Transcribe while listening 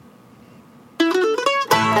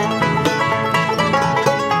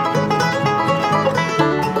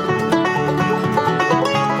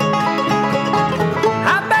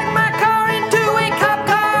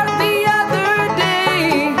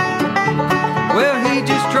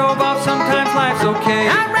'cause life's okay.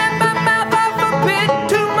 I ran my mouth off a bit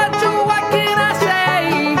too much, oh, what can I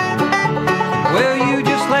say? Well, you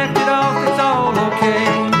just left it off, it's all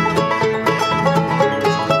okay.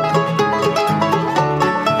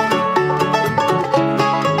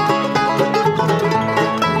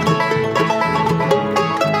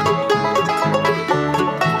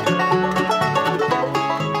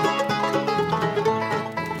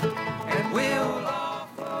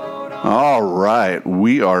 All right,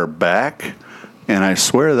 we are back, and I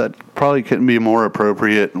swear that probably couldn't be more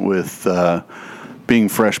appropriate with being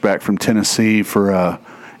fresh back from Tennessee for a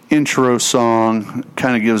intro song.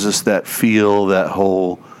 Kind of gives us that feel, that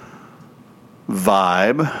whole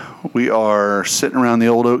vibe. We are sitting around the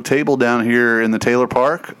old oak table down here in the Taylor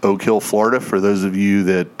Park, Oak Hill, Florida, for those of you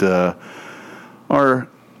that are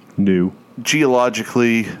New.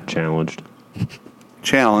 geologically Challenged.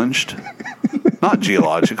 Not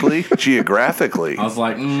geologically, geographically. I was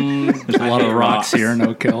like, There's a lot of rocks here in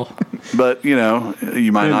Oak Hill. But, you know,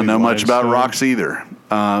 you might not Maybe know much about limestone. rocks either.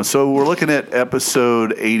 So we're looking at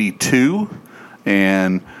episode 82.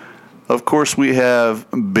 And, of course, we have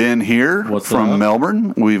Ben here What's from up?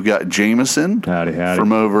 Melbourne. We've got Jameson Howdy.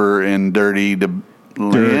 from over in Dirty Dirty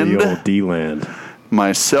Land. old D-land.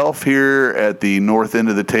 Myself here at the north end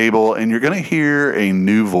of the table. And you're going to hear a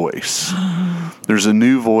new voice. There's a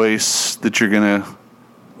new voice that you're going to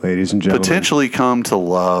Ladies and gentlemen. potentially come to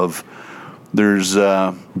love. There's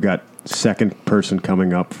We've got second person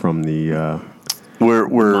coming up from the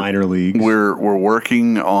we're minor leagues. We're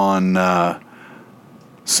working on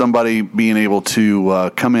somebody being able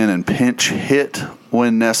to come in and pinch hit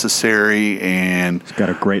when necessary, and He's got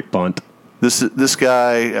a great bunt. this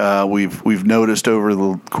guy we've noticed over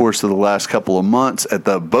the course of the last couple of months at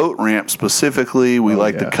the boat ramp specifically. We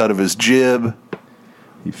like the yeah. cut of his jib.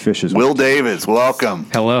 He fishes. Will Davids, welcome.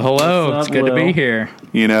 Hello. What's It's up, good to Will? be here.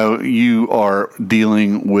 You know, you are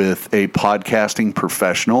dealing with a podcasting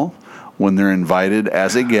professional when they're invited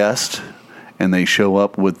as a guest and they show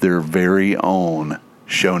up with their very own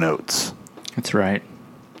show notes. That's right.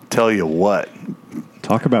 Tell you what,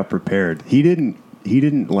 Talk about prepared. He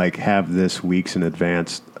didn't like have this weeks in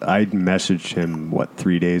advance. I messaged him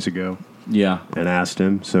 3 days ago yeah. and asked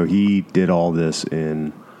him. So he did all this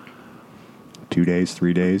in 2 days,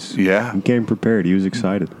 3 days. Yeah. He came prepared. He was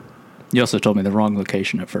excited. You also told me the wrong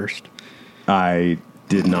location at first. I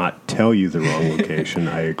did not tell you the wrong location.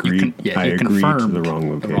 I agreed. I you agreed to confirmed the wrong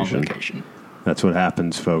location. That's what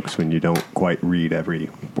happens, folks, when you don't quite read every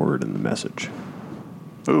word in the message.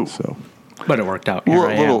 ooh, So But it worked out. Here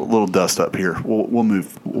I am. little dust up here. We'll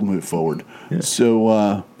move forward. Yeah.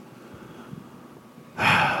 So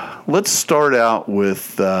let's start out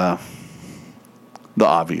with the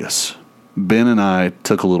obvious. Ben and I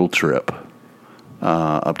took a little trip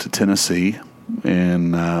up to Tennessee,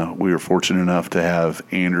 and we were fortunate enough to have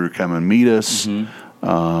Andrew come and meet us.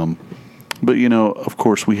 But, you know, of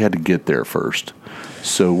course, we had to get there first.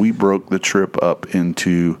 So we broke the trip up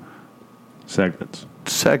into segments.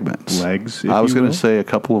 Legs, if I was you going will. to say a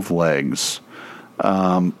couple of legs,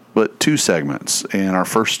 but 2 segments. And our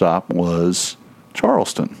first stop was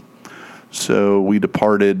Charleston. So we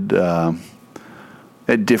departed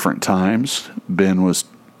at different times. Ben was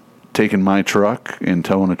taking my truck and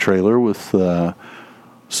towing a trailer with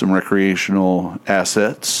some recreational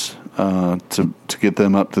assets to get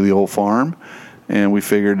them up to the old farm. And we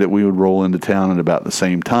figured that we would roll into town at about the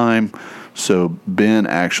same time. So Ben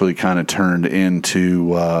actually kind of turned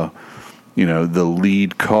into, the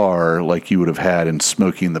lead car like you would have had in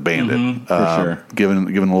Smokey and the Bandit. for sure. Giving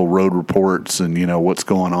little road reports and, what's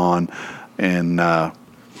going on. And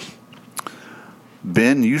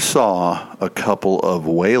Ben, you saw a couple of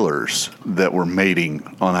whalers that were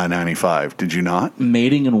mating on I-95, did you not?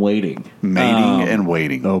 Mating and waiting. Mating and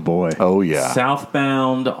waiting. Oh, boy. Oh, yeah.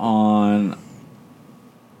 Southbound on...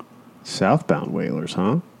 Southbound whalers,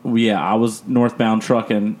 huh? Yeah, I was northbound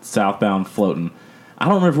trucking, southbound floating. I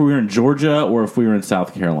don't remember if we were in Georgia or if we were in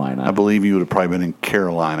South Carolina. I believe you would have probably been in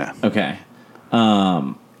Carolina. Okay.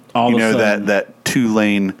 All of a sudden, that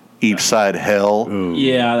 2-lane each side hell? Ooh.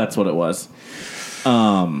 Yeah, that's what it was.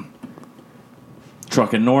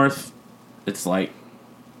 Trucking north, it's like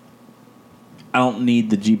I don't need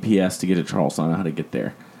the GPS to get to Charleston. I know how to get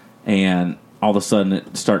there. And all of a sudden,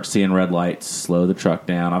 it starts seeing red lights, slow the truck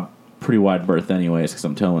down. I'm pretty wide berth anyways because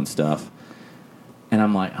I'm towing stuff. And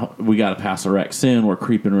I'm like, oh, we got to pass a wreck soon. We're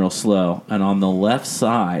creeping real slow. And on the left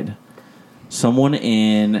side, someone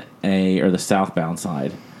in the southbound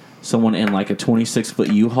side, someone in like a 26-foot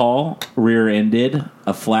U-Haul rear-ended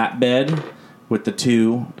a flatbed with the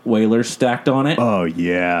 2 whalers stacked on it Oh,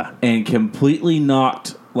 yeah. and completely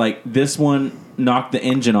knocked Like, this one knocked the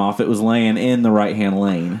engine off. It was laying in the right-hand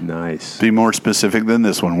lane. Nice. Be more specific than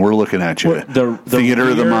this one. We're looking at you. Well, the Theater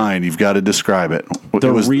of the rear- mind. You've got to describe it. The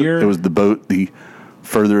it was rear- it was the boat the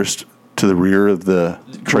furthest to the rear of the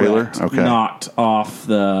trailer. Correct. Okay. Knocked off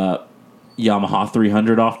the Yamaha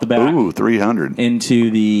 300 off the back Ooh, 300. into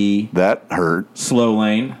the That hurt. slow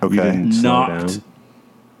lane. Okay. You didn't slow Knocked down.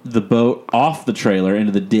 the boat off the trailer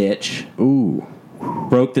into the ditch. Ooh.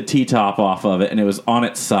 Broke the T-top off of it, and it was on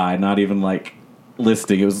its side, not even like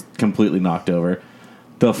listing. It was completely knocked over.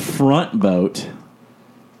 The front boat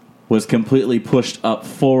was completely pushed up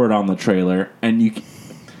forward on the trailer, and Did it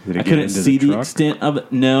I get couldn't into see the truck? extent of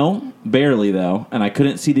it. No, barely though, and I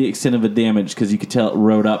couldn't see the extent of the damage because you could tell it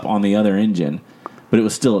rode up on the other engine, but it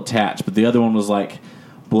was still attached. But the other one was like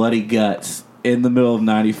bloody guts in the middle of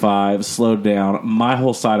 95, slowed down. My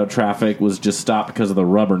whole side of traffic was just stopped because of the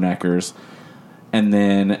rubberneckers. And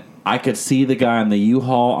then I could see the guy on the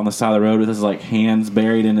U-Haul on the side of the road with his like hands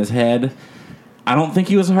buried in his head. I don't think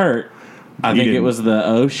he was hurt. I think it didn't. was the,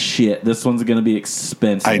 oh shit, this one's going to be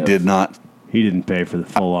expensive. I did not. He didn't pay for the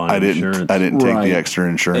full-on insurance. I didn't take Right. the extra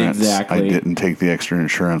insurance. Exactly. I didn't take the extra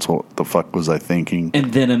insurance. What the fuck was I thinking?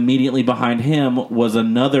 And then immediately behind him was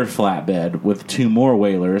another flatbed with two more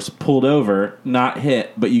whalers pulled over, not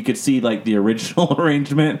hit, but you could see like the original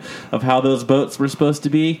arrangement of how those boats were supposed to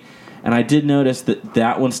be. And I did notice that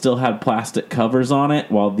that one still had plastic covers on it,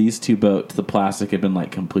 while these two boats, the plastic had been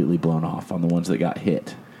like completely blown off on the ones that got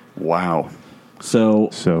hit. Wow.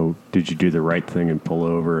 So did you do the right thing and pull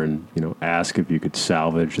over and ask if you could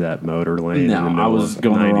salvage that motor lane? in the No, I middle was of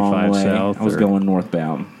going the wrong 95 way. South, I was or- going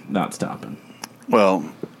northbound, not stopping. Well,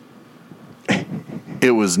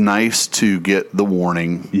 it was nice to get the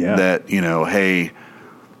warning Yeah. that, hey,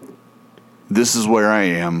 this is where I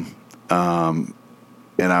am.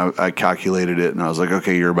 And I calculated it, and I was like,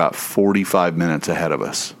 okay, you're about 45 minutes ahead of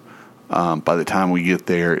us. By the time we get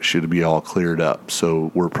there, it should be all cleared up.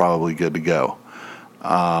 So we're probably good to go.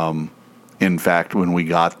 In fact, when we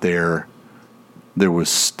got there, there was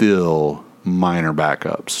still minor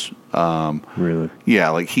backups. Really? Yeah,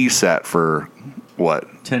 like he sat for,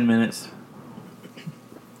 what, 10 minutes.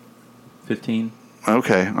 15.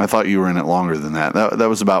 okay, I thought you were in it longer than that. That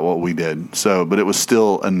was about what we did. So, but it was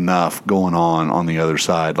still enough going on the other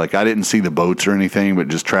side. Like I didn't see the boats or anything, but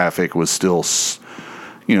just traffic was still,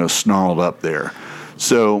 snarled up there.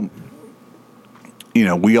 So,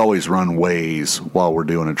 we always run ways while we're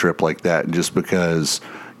doing a trip like that, just because,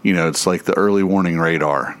 it's like the early warning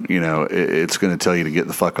radar. It's going to tell you to get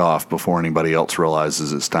the fuck off before anybody else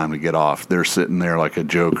realizes it's time to get off. They're sitting there like a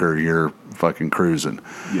joker. You're fucking cruising.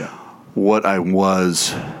 Yeah. What I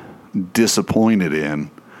was disappointed in, and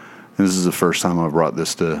this is the first time I've brought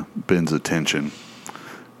this to Ben's attention,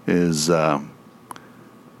 is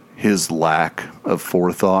his lack of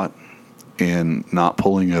forethought in not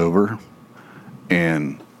pulling over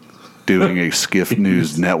and doing a Skiff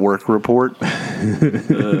News Network report.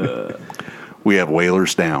 We have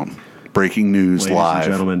whalers down. Breaking news Ladies live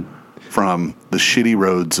and gentlemen, from the shitty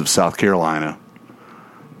roads of South Carolina.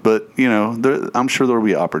 But, I'm sure there will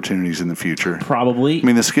be opportunities in the future. Probably. I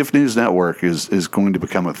mean, the Skiff News Network is going to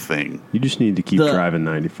become a thing. you just need to keep The- driving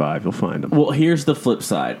 95. You'll find them. Well, here's the flip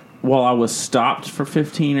side. While I was stopped for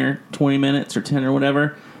 15 or 20 minutes or 10 or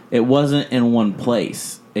whatever, it wasn't in one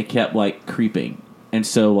place. It kept, creeping. And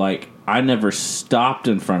so, I never stopped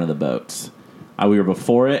in front of the boats. We were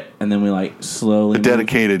before it, and then we, slowly... A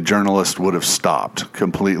dedicated journalist would have stopped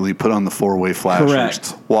completely, put on the four-way flashers,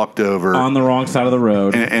 Correct. walked over. on the wrong side of the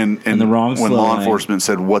road. and the wrong when slow law lane. enforcement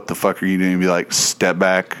said, "What the fuck are you doing?" Be like, "Step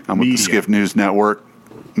back. I'm with the Media. Skiff News Network,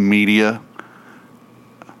 media.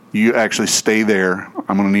 You actually stay there.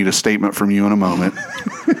 I'm going to need a statement from you in a moment."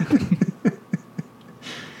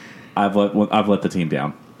 I've let the team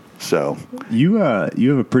down. So, You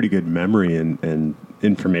have a pretty good memory and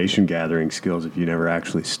information gathering skills if you never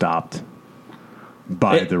actually stopped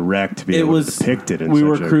by the wreck to be able to depict it in we such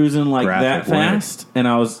were a cruising that graphic way. fast, and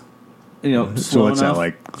I was, So slow what's enough.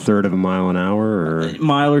 that, third of a mile an hour? Or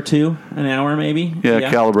Mile or two an hour, maybe. yeah,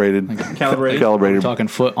 calibrated. Calibrated. Calibrated. Talking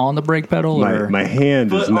foot on the brake pedal, or my hand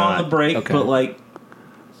Foot is on not... the brake, Okay. but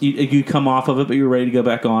you come off of it, but you're ready to go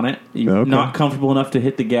back on it. You're Okay. not comfortable enough to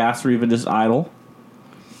hit the gas or even just idle,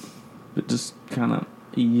 but just kind of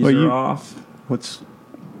ease Well, her you- off.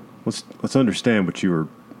 Let's understand what you were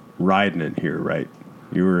riding in here, right?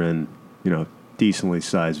 You were in, decently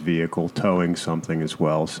sized vehicle, towing something as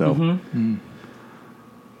well. So Mm-hmm.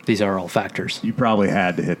 these are all factors. you probably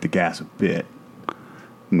had to hit the gas a bit.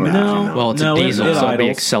 No, Well, it's a no, diesel, it so it'd be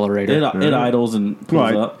idles. accelerator. It idles and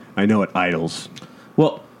pulls Well, up. I know it idles.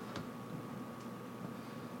 Well,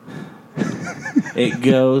 it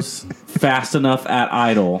goes fast enough at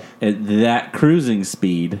idle at that cruising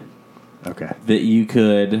speed Okay. that you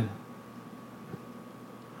could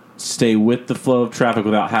stay with the flow of traffic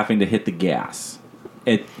without having to hit the gas.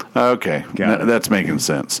 Okay, Got it. that's making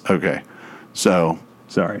sense. Okay, so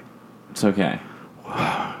Sorry. It's okay.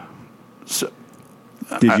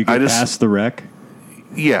 Did you I get just- past the wreck?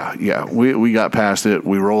 yeah, we got past it.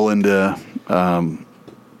 We roll into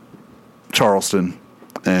Charleston,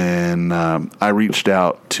 and I reached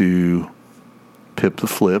out to Pip the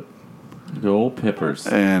Flip, The old Pippers.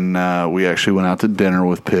 and we actually went out to dinner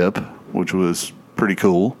with Pip, which was pretty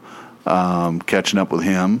cool. Catching up with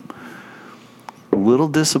him. A little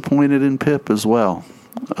disappointed in Pip as well.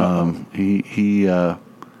 He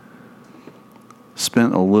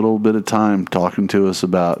spent a little bit of time talking to us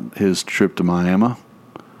about his trip to Miami,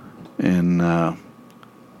 and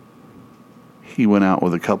he went out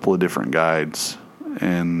with a couple of different guides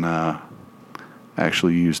and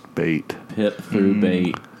actually used bait. Pip threw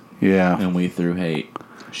bait, Yeah. and we threw hate.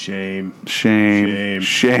 Shame. Shame.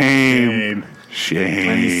 Shame.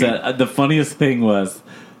 And he said the funniest thing was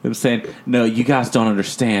him saying, "No, you guys don't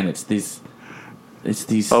understand. It's these."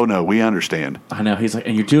 Oh no, we understand. I know. He's like,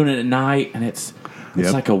 and you're doing it at night, and it's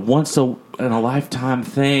Yep. like a once in a lifetime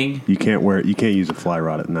thing. You can't use a fly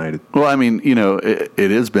rod at night. Well, I mean, it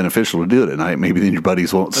is beneficial to do it at night. Maybe then your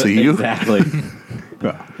buddies won't see you. Exactly.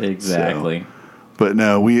 Exactly. But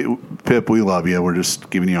no, Pip, we love you. We're just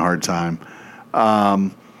giving you a hard time.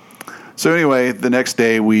 So anyway, the next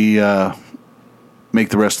day we make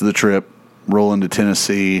the rest of the trip, roll into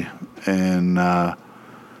Tennessee, and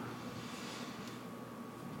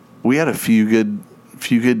we had a few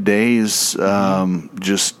good days,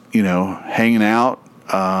 just hanging out,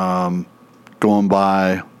 going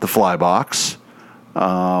by the Fly Box.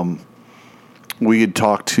 We had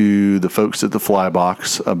talked to the folks at the Fly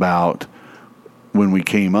Box about when we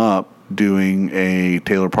came up doing a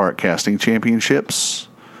Taylor Park Casting Championships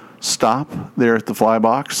stop there at the Fly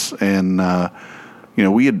Box, and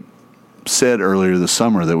we had said earlier this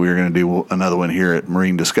summer that we were going to do another one here at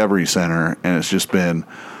Marine Discovery Center, and it's just been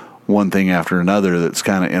one thing after another that's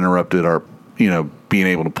kind of interrupted our being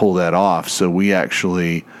able to pull that off. So we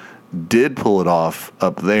actually did pull it off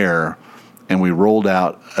up there, and we rolled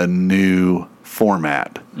out a new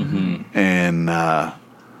format, and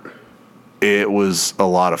it was a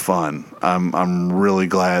lot of fun. I'm really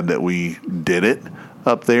glad that we did it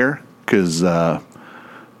up there, because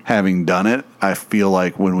having done it, I feel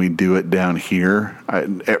like when we do it down here,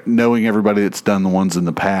 knowing everybody that's done the ones in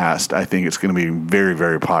the past, I think it's going to be very,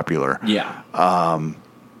 very popular. Yeah.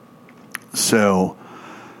 So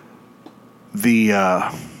the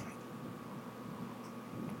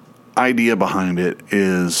idea behind it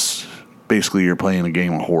is basically you're playing a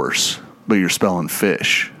game of horse, but you're spelling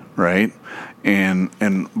fish, right? And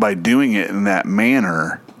by doing it in that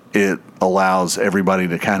manner, it allows everybody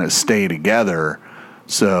to kind of stay together.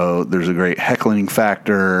 So there's a great heckling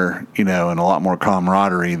factor, and a lot more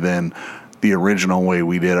camaraderie than the original way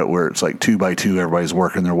we did it, where it's like 2 by 2, everybody's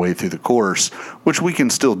working their way through the course, which we can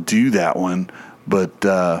still do that one, but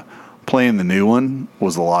playing the new one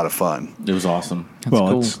was a lot of fun. It was awesome. That's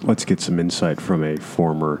cool. Let's get some insight from a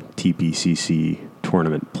former TPCC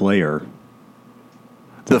tournament player.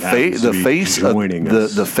 The happens to be face joining of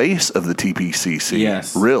us. the face of the TPCC.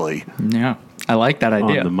 Yes. Really. Yeah. I like that On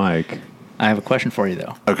idea. the mic. I have a question for you,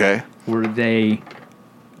 though. Okay. Were they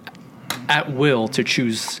at will to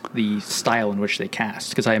choose the style in which they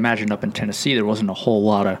cast? Because I imagine up in Tennessee there wasn't a whole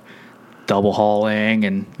lot of double hauling,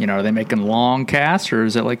 and are they making long casts, or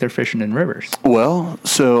is it like they're fishing in rivers? Well,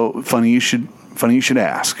 so funny you should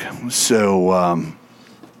ask. So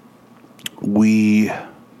we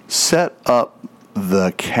set up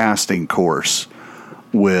the casting course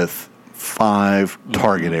with 5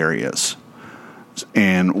 target areas,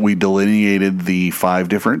 and we delineated the 5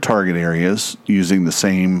 different target areas using the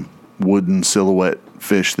same wooden silhouette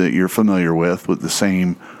fish that you're familiar with the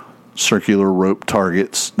same circular rope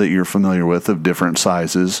targets that you're familiar with of different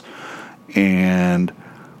sizes. And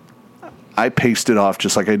I paste it off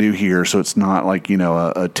just like I do here, so it's not like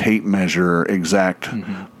a tape measure exact.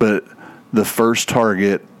 But the first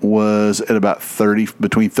target was at about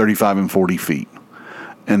between 35 and 40 feet,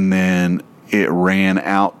 and then it ran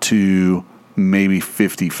out to maybe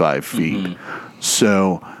 55 feet.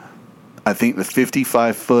 So I think the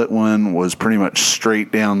 55-foot one was pretty much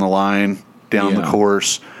straight down the line, down the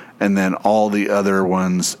course, and then all the other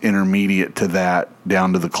ones intermediate to that,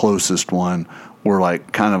 down to the closest one, were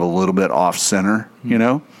like kind of a little bit off center,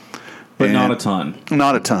 But And not a ton.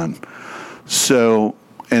 Not a ton. So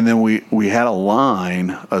And then we had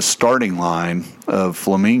a starting line of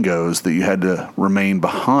flamingos that you had to remain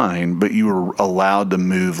behind, but you were allowed to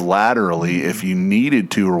move laterally if you needed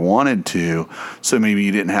to or wanted to. So maybe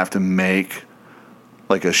you didn't have to make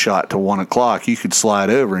like a shot to 1 o'clock. You could slide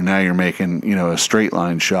over, and now you're making, a straight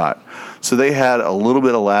line shot. So they had a little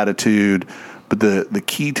bit of latitude, but the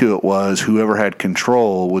key to it was whoever had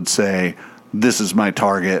control would say, this is my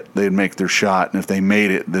target. They'd make their shot, and if they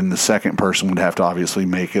made it, then the second person would have to obviously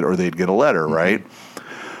make it, or they'd get a letter, right?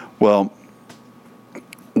 Well,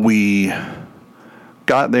 we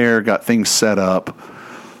got there, got things set up.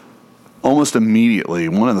 Almost immediately,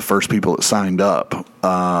 one of the first people that signed up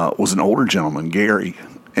was an older gentleman, Gary,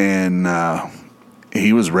 and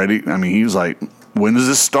he was ready. I mean, he was like, when does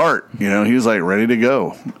this start? He was like ready to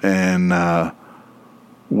go. And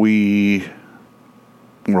we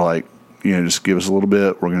were like, just give us a little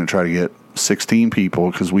bit. We're going to try to get 16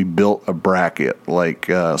 people, because we built a bracket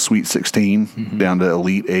like Sweet 16 down to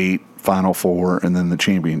Elite 8, Final 4, and then the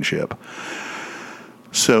championship.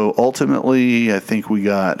 So ultimately, I think we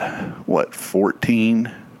got,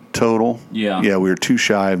 14 total? Yeah. Yeah, we were too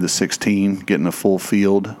shy of the 16, getting a full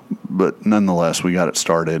field, but nonetheless, we got it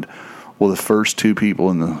started. Well, the first two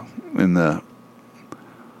people in the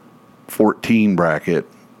 14 bracket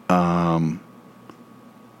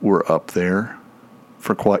were up there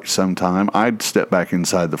for quite some time. I'd step back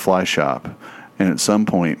inside the fly shop, and at some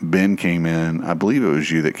point, Ben came in. I believe it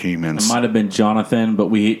was you that came in. It might have been Jonathan, but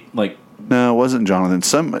No, it wasn't Jonathan.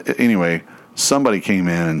 Somebody came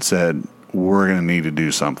in and said, we're going to need to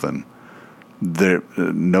do something.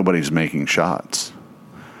 Nobody's making shots.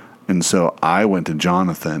 And so I went to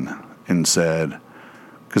Jonathan and said,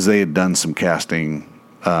 because they had done some casting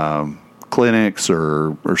clinics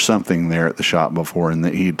or something there at the shop before, and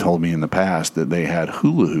that he had told me in the past that they had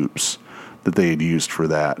hula hoops that they had used for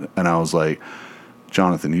that. And I was like,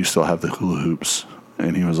 Jonathan, you still have the hula hoops?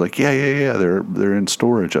 And he was like, yeah, they're in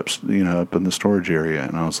storage up in the storage area.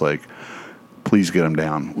 And I was like, please get them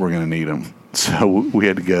down. We're going to need them. So we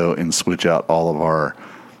had to go and switch out all of our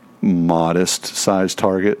modest size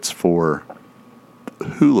targets for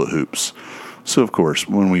hula hoops. So of course,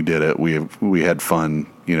 when we did it, we had fun,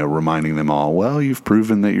 reminding them all, well, you've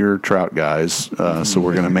proven that you're trout guys, so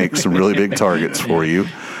we're going to make some really big targets for you.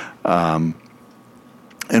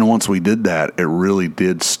 And once we did that, it really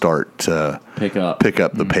did start to pick up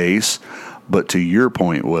the pace. But to your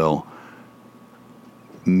point, Will,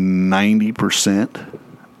 90%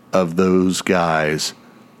 of those guys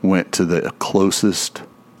went to the closest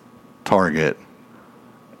target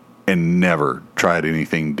and never tried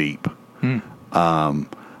anything deep.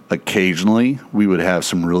 Occasionally, we would have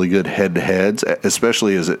some really good head-to-heads,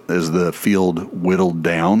 especially as the field whittled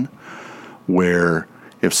down, where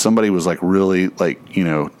if somebody was really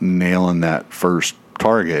nailing that first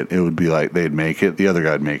target, it would be like they'd make it, the other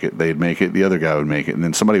guy would make it, they'd make it, the other guy would make it, and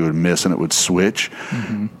then somebody would miss and it would switch,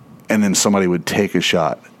 and then somebody would take a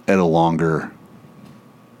shot at a longer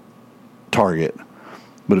target.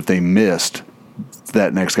 But if they missed,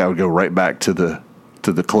 that next guy would go right back to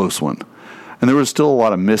the close one. And there was still a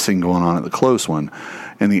lot of missing going on at the close one.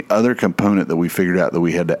 And the other component that we figured out that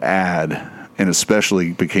we had to add, and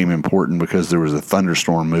especially became important because there was a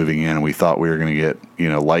thunderstorm moving in and we thought we were going to get,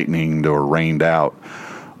 lightninged or rained out,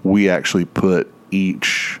 we actually put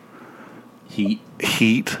each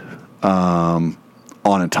heat on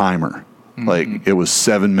a timer. Like it was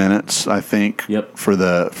 7 minutes, I think, for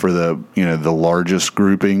the the largest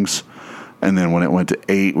groupings. And then when it went to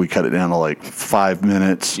 8, we cut it down to 5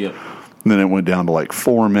 minutes. And then it went down to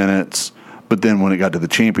 4 minutes. But then when it got to the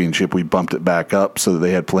championship, we bumped it back up so that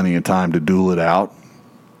they had plenty of time to duel it out.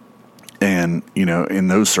 And, in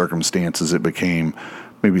those circumstances, it became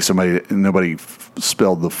maybe nobody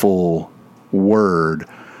spelled the full word,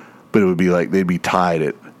 but it would be they'd be tied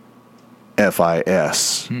at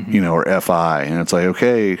FIS, or FI. And it's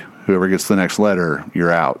okay, whoever gets the next letter,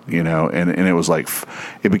 you're out, and it was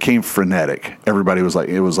it became frenetic. Everybody was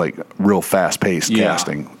it was real fast paced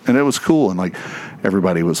casting, and it was cool. And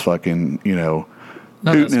everybody was fucking,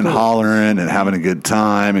 hooting and hollering and having a good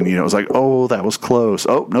time. And, it was oh, that was close.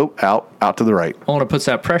 Oh, nope, out to the right. Well, it puts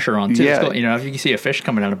that pressure on, too. Yeah. If you see a fish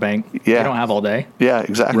coming down a bank, you don't have all day. Yeah,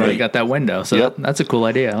 exactly. Right. You got that window. So that's a cool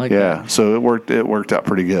idea. I like that. Yeah, so it worked out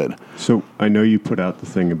pretty good. So I know you put out the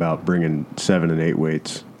thing about bringing 7 and 8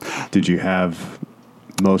 weights. Did you have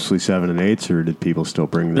mostly 7 and 8s, or did people still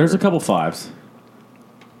bring There's a couple 5s.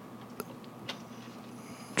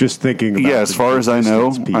 Just thinking about as far as I know,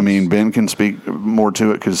 piece. I mean, Ben can speak more to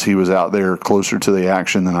it because he was out there closer to the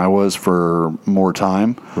action than I was for more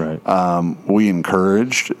time. Right. We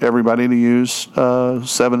encouraged everybody to use 7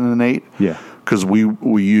 and 8. Yeah. because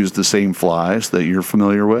we use the same flies that you're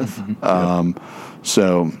familiar with.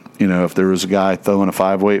 So, if there was a guy throwing a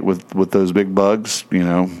 5-weight with those big bugs,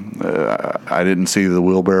 I didn't see the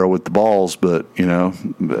wheelbarrow with the balls, but,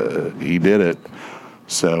 he did it.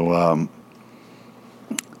 So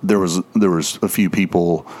there was a few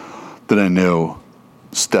people that I know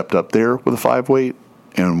stepped up there with a 5-weight.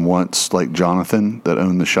 And once, like Jonathan that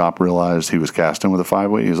owned the shop realized he was casting with a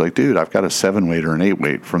 5-weight, he was like, dude, I've got a 7-weight or an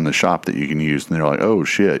 8-weight from the shop that you can use. And they're like, oh,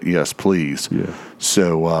 shit, yes, please. Yeah.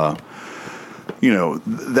 So,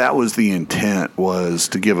 that was the intent, was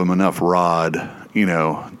to give them enough rod,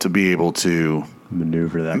 to be able to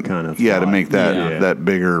maneuver that kind of to fly. make that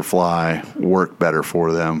bigger fly work better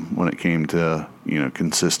for them when it came to,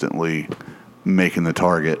 consistently making the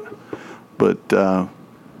target. But,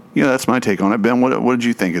 that's my take on it. Ben, what did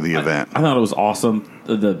you think of the event? I thought it was awesome.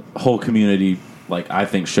 The whole community, I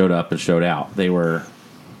think, showed up and showed out. They were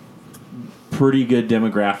pretty good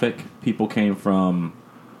demographic. People came from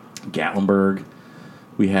Gatlinburg.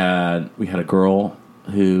 We had a girl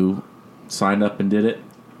who signed up and did it,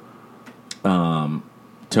 toe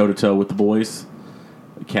to toe with the boys.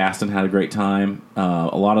 Cast and had a great time.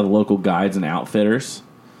 A lot of the local guides and outfitters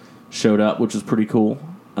showed up, which was pretty cool.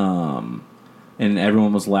 And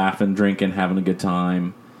everyone was laughing, drinking, having a good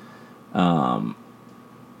time. A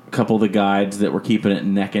couple of the guides that were keeping it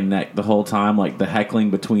neck and neck the whole time, like the heckling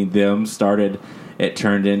between them it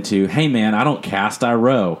turned into, hey man, I don't cast, I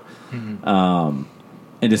row.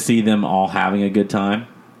 And to see them all having a good time.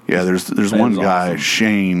 Yeah, there's one guy, awesome.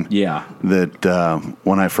 Shane. Yeah. That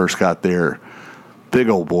when I first got there, big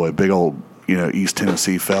old East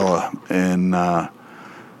Tennessee fella, and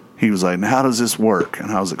he was like, how does this work?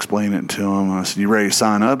 And I was explaining it to him. I said, you ready to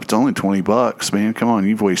sign up? It's only $20, man. Come on,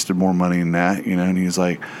 you've wasted more money than that, And he's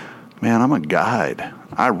like, man, I'm a guide.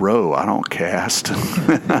 I row. I don't cast.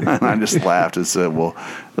 And I just laughed and said, well,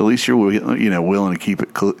 at least you're willing to keep it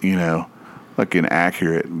fucking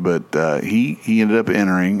accurate. But he ended up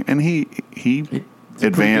entering, and he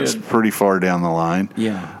advanced pretty far down the line.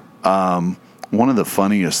 Yeah. One of the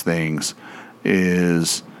funniest things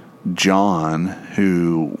is John,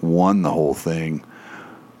 who won the whole thing.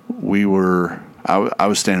 I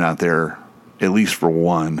was standing out there at least for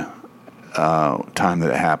one time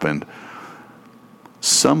that it happened.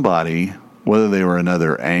 Somebody, whether they were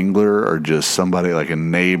another angler or just somebody like a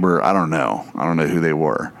neighbor, I don't know who they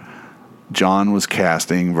were. John was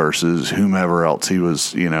casting versus whomever else he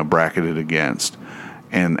was, bracketed against.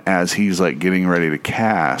 And as he's getting ready to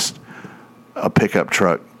cast, a pickup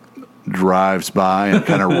truck drives by and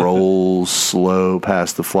kind of rolls slow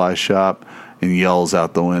past the fly shop and yells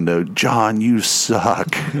out the window, John, you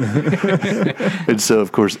suck. And so,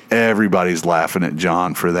 of course, everybody's laughing at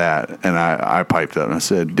John for that. And I piped up and I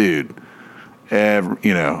said, dude,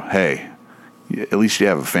 hey, at least you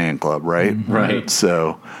have a fan club, right? Right.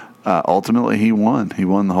 So, ultimately, he won. He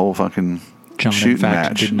won the whole fucking John, shooting in fact,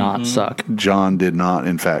 match. did not suck. John did not,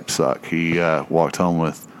 in fact, suck. He walked home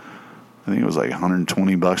with, I think it was $120,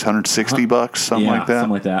 $160, something like that.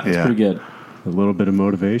 Something like that. It's pretty good. A little bit of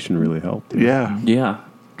motivation really helped. Yeah. Yeah.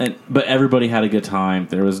 But everybody had a good time.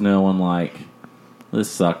 There was no one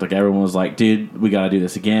this sucked. Everyone was like, dude, we got to do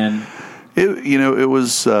this again. It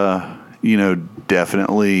was,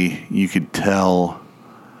 definitely, you could tell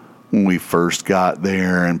when we first got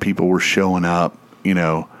there and people were showing up,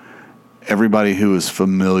 everybody who was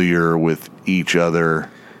familiar with each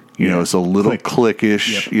other, it's a little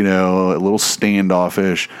cliquish, a little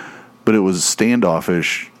standoffish, but it was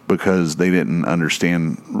standoffish because they didn't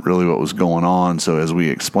understand really what was going on. So as we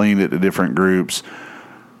explained it to different groups,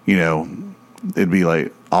 it'd be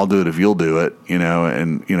like, I'll do it if you'll do it,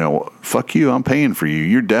 and, fuck you, I'm paying for you.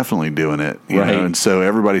 You're definitely doing it. You know? And so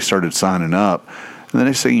everybody started signing up. And then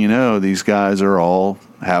next thing you know, these guys are all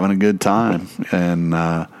having a good time. And,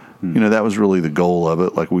 that was really the goal of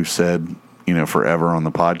it. Like we've said, forever on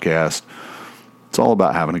the podcast, it's all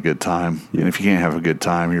about having a good time. And if you can't have a good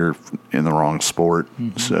time, you're in the wrong sport.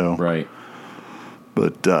 So, right.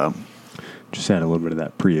 But, just had a little bit of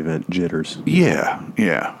that pre-event jitters. Yeah.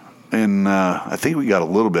 And I think we got a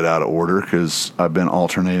little bit out of order because I've been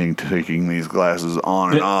alternating taking these glasses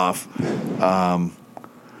on and off.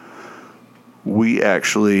 We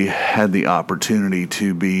actually had the opportunity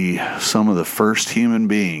to be some of the first human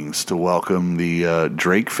beings to welcome the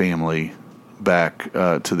Drake family back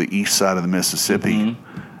to the east side of the Mississippi.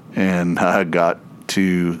 And I got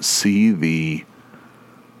to see the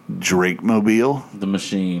Drake Mobile. The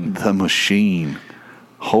machine.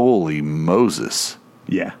 Holy Moses.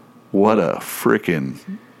 Yeah. What a freaking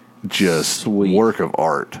just Sweet. Work of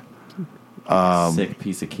art. Sick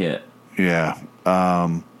piece of kit. Yeah.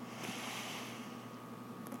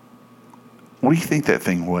 What do you think that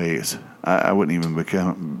thing weighs? I wouldn't even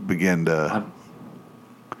begin to.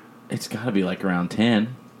 It's got to be like around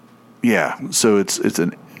 10. Yeah, so it's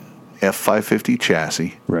an F550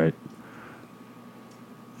 chassis, Right.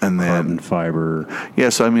 and then Carbon fiber. yeah.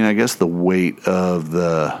 So I mean, I guess the weight of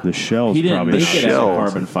the. The shell's He didn't probably make it as a shells.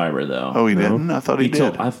 carbon fiber, though. Oh, he No. didn't. I thought he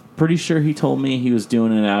did. I'm pretty sure he told me he was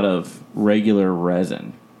doing it out of regular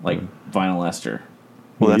resin, like vinyl ester.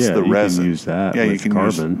 Well, that's Yeah, the you can resin. use that Yeah, you with can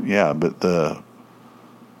carbon. use. Yeah, but the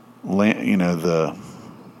the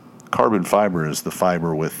carbon fiber is the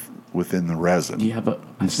fiber within the resin. Yeah, but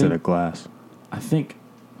instead of glass. I think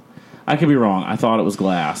I could be wrong. I thought it was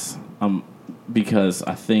glass. Because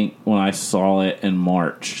I think when I saw it in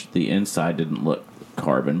March, the inside didn't look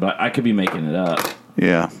carbon, but I could be making it up.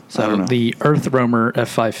 Yeah, I don't So know. the Earth Roamer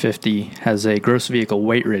F550 has a gross vehicle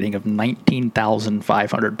weight rating of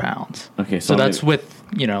 19,500 pounds. Okay, So so that's maybe- with,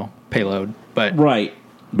 payload. But Right.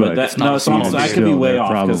 But that's it's not no, so small. I could be Still, way they're off.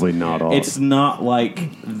 'cause probably not all. It's not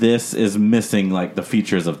like this is missing like the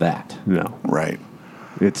features of that. No. Right.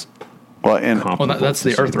 It's Well, and well, that's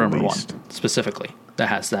the to say Earth the Roamer one least. specifically that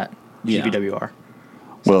has that Yeah. GVWR.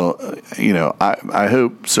 well, I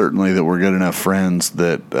hope certainly that we're good enough friends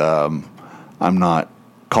that I'm not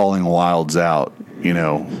calling Wilds out.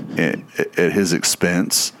 At his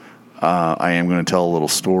expense. I am going to tell a little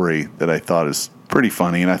story that I thought is pretty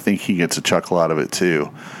funny, and I think he gets a chuckle out of it too.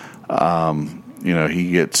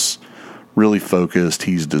 He gets really focused.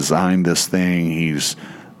 He's designed this thing. He's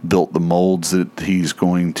built the molds that he's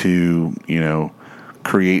going to,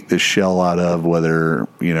 create this shell out of, whether,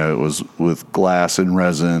 it was with glass and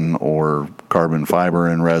resin or carbon fiber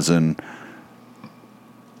and resin.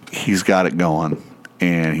 He's got it going,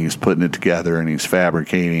 and he's putting it together, and he's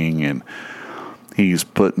fabricating, and he's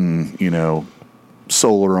putting,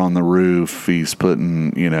 solar on the roof. He's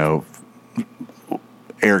putting,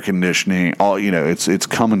 air conditioning. All it's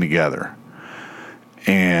coming together.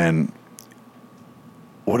 And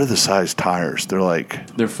what are the size tires? They're like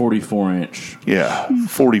They're 44-inch.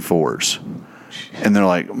 44s, and they're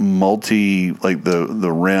like like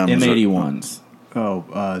the rims. M81s.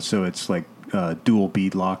 so it's like dual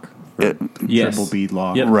bead lock. Yes. Triple bead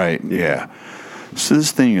lock. Yep. Right. Yeah. So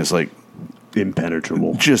this thing is like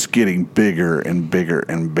Impenetrable. just getting bigger and bigger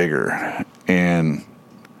and bigger. And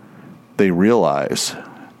they realize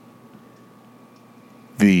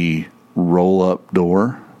the roll-up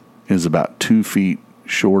door is about 2 feet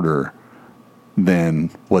shorter than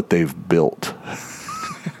what they've built.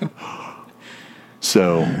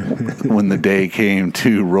 So when the day came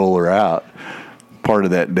to roll her out, part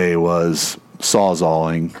of that day was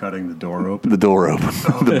sawzalling Cutting the door open. the door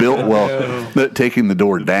open, taking the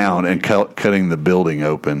door down and cutting the building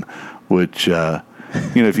open, which,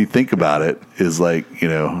 if you think about it, is like,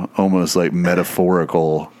 almost like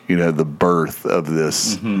metaphorical, the birth of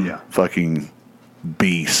this Yeah. fucking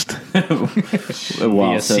beast,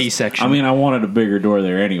 Wow, a C-section. I mean, I wanted a bigger door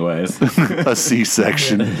there anyways. a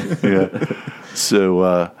C-section. Yeah. So,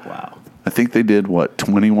 Wow. I think they did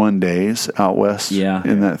 21 days out west Yeah.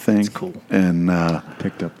 in that thing. That's cool. And,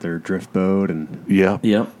 Picked up their drift boat and yeah.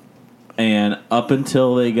 Yep. And up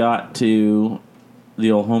until they got to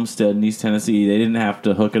the old homestead in East Tennessee, they didn't have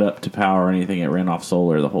to hook it up to power or anything. It ran off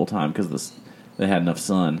solar the whole time because they had enough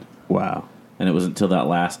sun. wow. And it was until that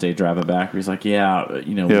last day driving back where he's like, Yeah,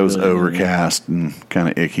 it was overcast and kind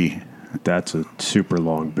of icky. That's a super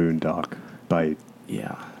long boondock by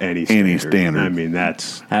Yeah. any standard. standard. I mean,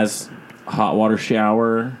 that's Has hot water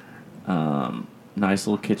shower, nice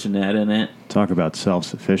little kitchenette in it. talk about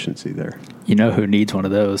self-sufficiency there. You know who needs one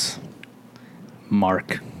of those?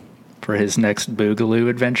 Mark, for his next Boogaloo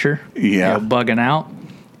adventure. Yeah. Bugging out.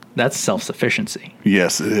 That's self-sufficiency.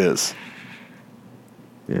 Yes, it is.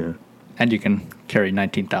 Yeah. And you can carry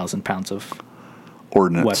 19,000 pounds of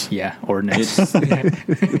Ordnance. ordnance.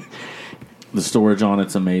 The storage on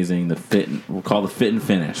it's amazing. We'll call it the fit and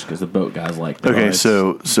finish because the boat guys like that. Okay,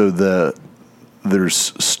 so there's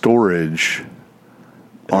storage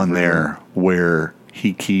on there where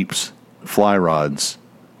he keeps fly rods,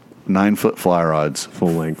 9-foot fly rods, full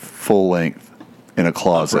length in a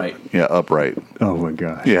closet. Upright. Yeah, upright. Oh my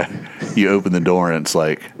gosh. Yeah, you open the door and it's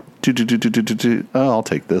like, oh, I'll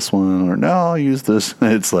take this one, or no, I'll use this.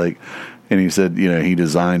 It's like, and he said, he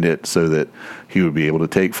designed it so that he would be able to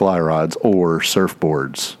take fly rods or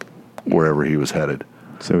surfboards wherever he was headed.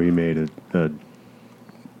 So he made a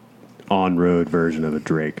on-road version of a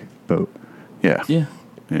Drake boat. Yeah. Yeah.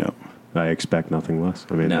 Yeah. I expect nothing less.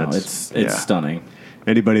 I mean, No, that's, it's yeah. stunning.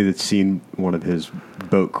 anybody that's seen one of his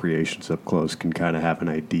boat creations up close can kind of have an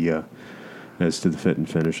idea as to the fit and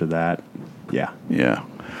finish of that. Yeah. Yeah.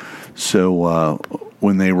 So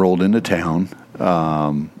when they rolled into town,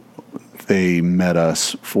 they met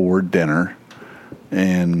us for dinner,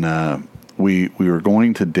 and we were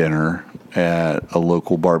going to dinner at a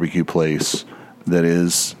local barbecue place that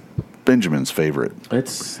is Benjamin's favorite.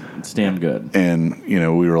 It's damn good. And,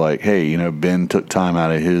 we were like, hey, Ben took time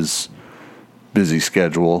out of his busy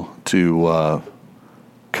schedule to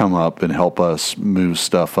come up and help us move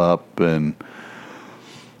stuff up. And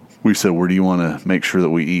we said, where do you want to make sure that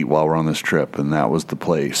we eat while we're on this trip? And that was the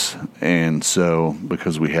place. And so,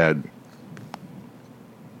 because we had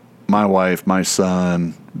my wife, my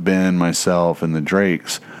son, Ben, myself, and the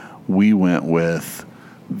Drakes, we went with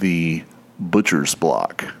the Butcher's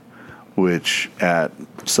Block, which at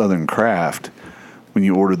Southern Craft, when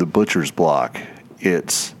you order the Butcher's Block,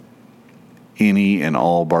 it's any and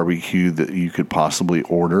all barbecue that you could possibly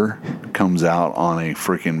order comes out on a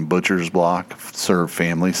freaking Butcher's Block, served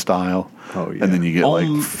family style. Oh, yeah. And then you get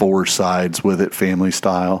like 4 sides with it, family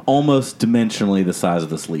style. Almost dimensionally the size of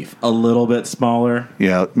this leaf. A little bit smaller.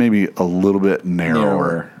 Yeah, maybe a little bit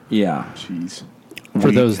narrower. Yeah. Jeez.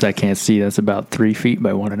 For those that can't see, that's about 3 feet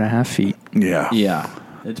by 1.5 feet. Yeah. Yeah.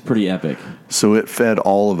 It's pretty epic. So it fed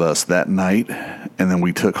all of us that night, and then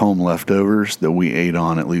we took home leftovers that we ate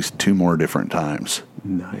on at least 2 more different times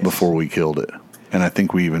before we killed it. And I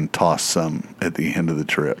think we even tossed some at the end of the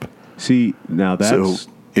trip. See, now that's...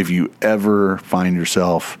 So if you ever find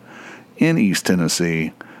yourself in East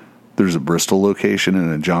Tennessee, there's a Bristol location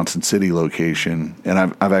and a Johnson City location. And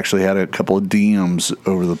I've actually had a couple of DMs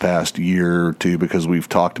over the past year or two because we've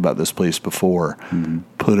talked about this place before. Mm-hmm.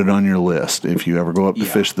 Put it on your list. If you ever go up to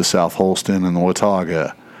fish the South Holston and the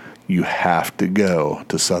Watauga, you have to go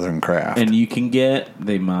to Southern Craft. And you can get,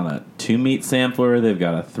 they've got a 2-meat sampler. They've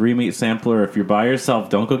got a 3-meat sampler. If you're by yourself,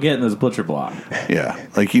 don't go get in this Butcher Block. Yeah.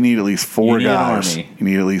 Like you need at least 4 You need an guys. army. You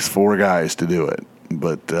need at least 4 guys to do it.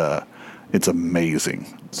 But it's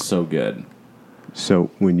amazing. So good. So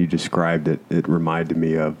when you described it, it reminded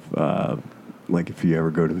me of like if you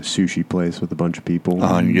ever go to a sushi place with a bunch of people.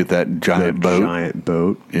 And you get that giant boat. Giant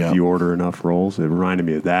boat. Yeah. If you order enough rolls, it reminded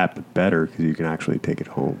me of that, but better because you can actually take it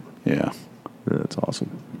home. Yeah. That's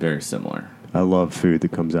awesome. Very similar. I love food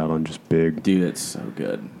that comes out on just big Dude, it's so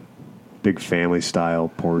good. family style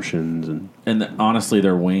portions And honestly,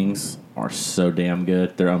 their wings are so damn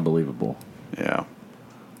good. They're unbelievable. Yeah.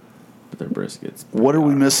 But their briskets. What are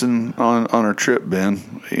we missing on our trip,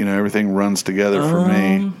 Ben? Everything runs together for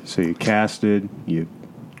me. So you casted, you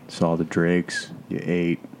saw the drakes, you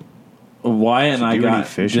ate, Wyatt and I do any did a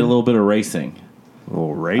fishing? little bit of racing. a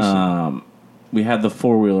little racing. We had the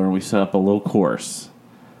 4-wheeler and we set up a little course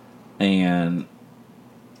and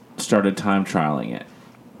started time trialing it.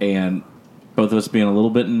 And both of us being a little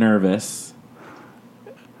bit nervous.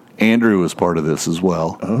 Andrew was part of this as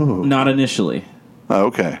well. Not initially. Oh,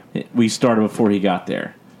 okay. We started before he got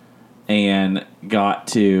there. And got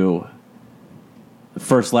to... The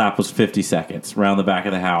first lap was 50 seconds. Around the back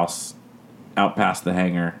of the house, out past the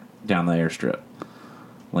hangar, down the airstrip.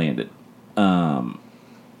 Landed. And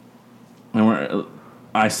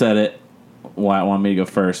I said it. Wyatt wanted me to go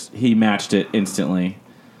first. He matched it instantly.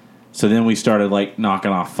 So then we started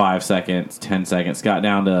knocking off 5 seconds, 10 seconds. Got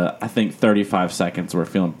down to, I think, 35 seconds. We're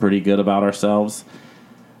feeling pretty good about ourselves.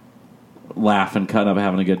 Laughing, cutting up,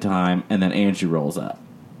 having a good time. And then Andrew rolls up.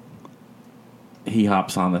 He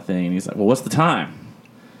hops on the thing. And he's like, well, what's the time?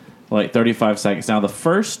 35 seconds. Now, the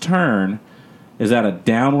first turn is at a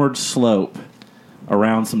downward slope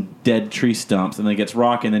around some dead tree stumps, and then it gets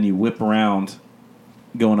rocky, and then you whip around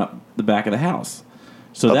going up the back of the house.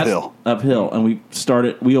 So Uphill. that's uphill. And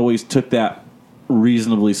we always took that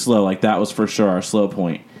reasonably slow. That was for sure our slow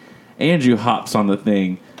point. Andrew hops on the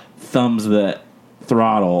thing, thumbs the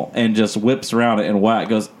throttle, and just whips around it, and Wyatt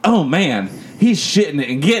goes, oh man, he's shitting it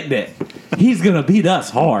and getting it. He's going to beat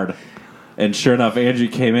us hard. And sure enough, Andrew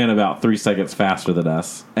came in about 3 seconds faster than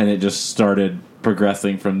us, and it just started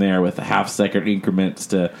progressing from there with half-second increments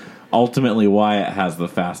to ultimately Wyatt has the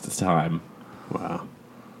fastest time. Wow.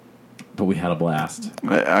 But we had a blast.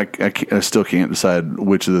 I still can't decide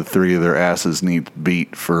which of the 3 of their asses needs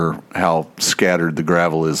beat for how scattered the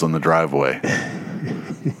gravel is on the driveway.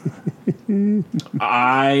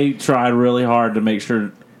 I tried really hard to make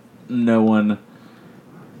sure no one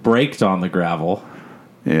braked on the gravel.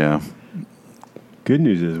 Yeah. Good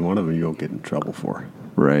news is one of them you won't get in trouble for.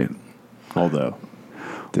 Right. Although,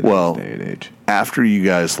 Well, day and age. After you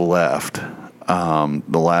guys left, the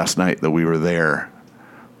last night that we were there,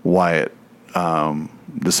 Wyatt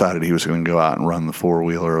decided he was going to go out and run the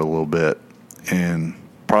 4-wheeler a little bit, and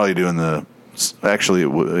probably doing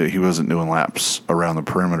he wasn't doing laps around the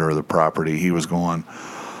perimeter of the property. He was going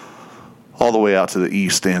all the way out to the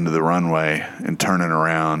east end of the runway and turning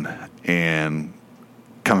around and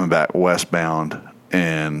coming back westbound.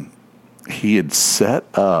 And he had set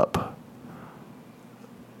up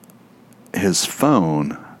his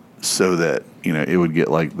phone so that, it would get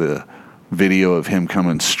like the video of him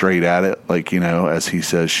coming straight at it, like, as he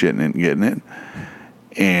says, shitting it and getting it.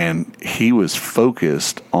 And he was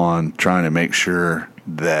focused on trying to make sure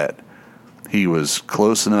that he was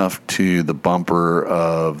close enough to the bumper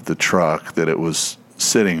of the truck that it was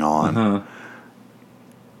sitting on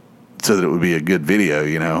so that it would be a good video,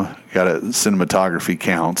 cinematography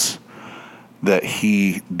counts, that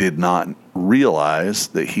he did not realize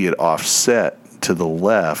that he had offset to the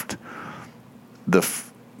left the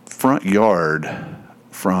front yard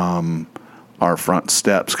from our front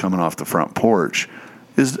steps coming off the front porch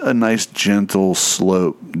is a nice gentle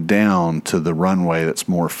slope down to the runway that's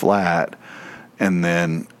more flat, and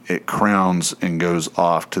then it crowns and goes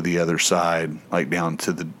off to the other side, like down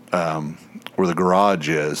to the where the garage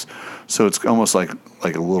is. So it's almost like a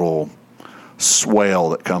little swale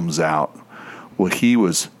that comes out. Well, he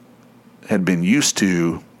had been used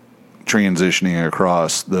to transitioning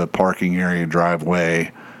across the parking area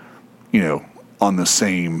driveway, on the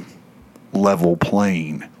same level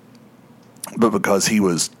plane. But because he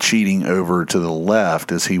was cheating over to the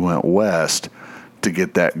left as he went west to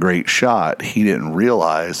get that great shot, he didn't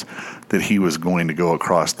realize that he was going to go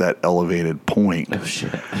across that elevated point. Oh,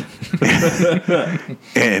 shit.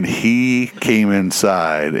 And he came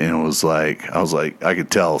inside and was like, I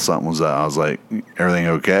could tell something was up. I was like, everything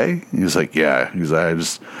okay? He was like, yeah. He was like,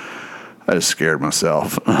 I just scared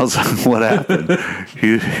myself. I was like, what happened?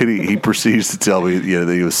 He proceeds to tell me,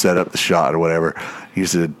 that he was set up the shot or whatever. He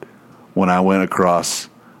said, when I went across,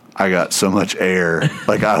 I got so much air,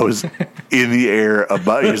 like I was in the air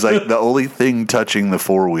above. He was like, the only thing touching the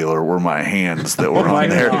four-wheeler were my hands that were on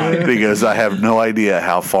there. God. Because I have no idea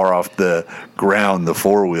how far off the ground the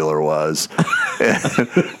four-wheeler was.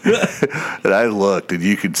 And I looked, and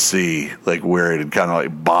you could see like where it had kind of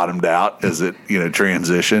like bottomed out as it,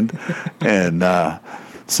 transitioned. And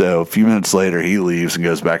so a few minutes later, he leaves and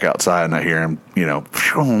goes back outside, and I hear him,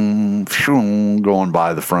 going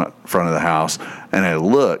by the front of the house. And I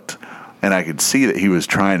looked, and I could see that he was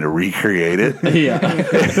trying to recreate it. Yeah.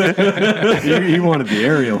 He wanted the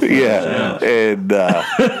aerial footage. Yeah. And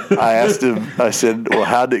I asked him, I said, well,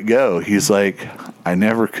 how'd it go? He's like, I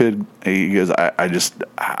never could. He goes,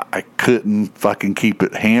 I couldn't fucking keep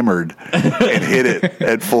it hammered and hit it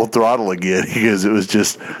at full throttle again. He goes, it was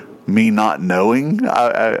just me not knowing.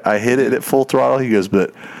 I hit it at full throttle. He goes,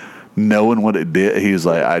 but knowing what it did, he was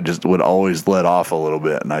like, I just would always let off a little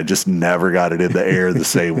bit, and I just never got it in the air the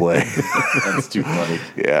same way. That's too funny.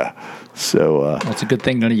 Yeah. So Well, it's a good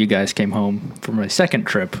thing none of you guys came home from a second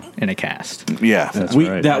trip in a cast. yeah, That's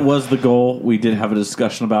right. That was the goal. We did have a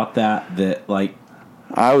discussion about that like,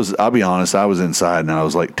 I'll be honest, I was inside and I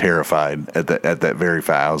was like terrified at that very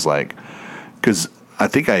fact. I was like, because I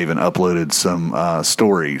think I even uploaded some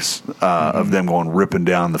stories of them going ripping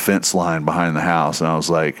down the fence line behind the house, and I was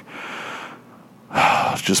like,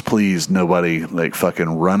 just please, nobody like fucking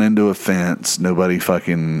run into a fence, nobody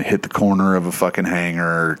fucking hit the corner of a fucking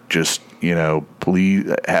hangar. Just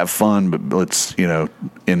please have fun, but let's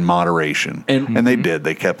in moderation. And they did.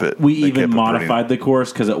 They kept it. we they even kept it modified the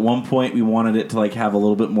course because at one point we wanted it to like have a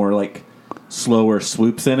little bit more like slower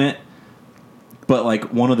swoops in it. But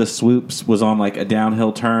like one of the swoops was on like a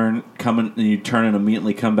downhill turn coming, and you turn and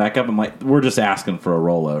immediately come back up. I'm like, we're just asking for a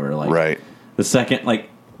rollover. Like right. the second, like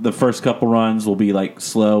the first couple runs will be like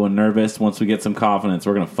slow and nervous. Once we get some confidence,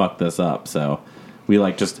 we're gonna fuck this up. So we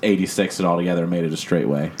like just 86 it all together and made it a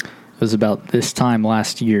straightway. It was about this time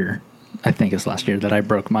last year, I think it's last year, that I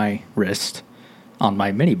broke my wrist on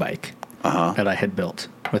my mini bike that I had built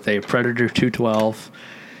with a Predator 212.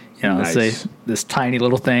 Nice. It's this tiny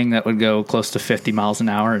little thing that would go close to 50 miles an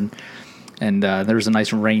hour, and there was a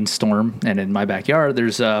nice rainstorm, and in my backyard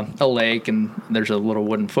there's a lake, and there's a little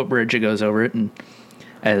wooden footbridge that goes over it, and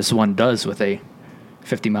as one does with a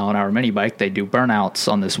 50-mile-an-hour mini bike, they do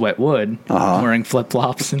burnouts on this wet wood, wearing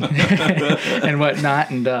flip-flops and and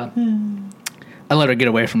whatnot, and I let her get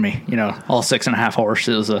away from me. All 6.5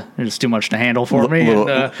 horses. It was too much to handle for me.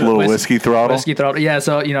 Little whiskey throttle. Whiskey throttle. Yeah.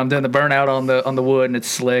 So I'm doing the burnout on the wood, and it's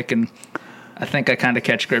slick, and I think I kind of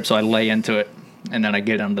catch grip, so I lay into it, and then I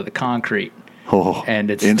get under the concrete,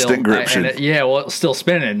 and it's instant still, gription. It's still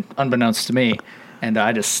spinning, unbeknownst to me, and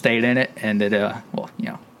I just stayed in it, and it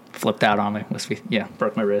flipped out on me.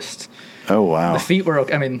 Broke my wrist. Oh wow. The feet were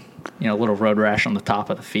okay. I mean, a little road rash on the top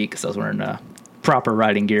of the feet because I was wearing proper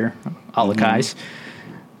riding gear, a la Kai's.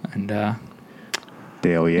 And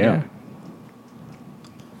Dale, yeah.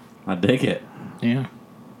 I dig it. Yeah.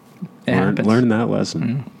 It happens. Learn that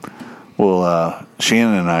lesson. Well,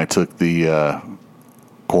 Shannon and I took the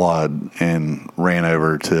quad and ran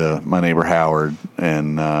over to my neighbor Howard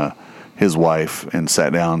and his wife and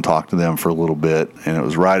sat down and talked to them for a little bit. And it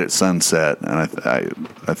was right at sunset. And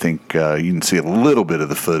I think you can see a little bit of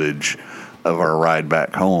the footage of our ride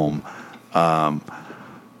back home.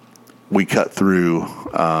 We cut through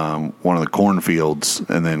one of the cornfields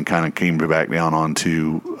and then kind of came back down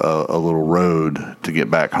onto a little road to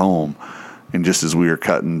get back home. And just as we were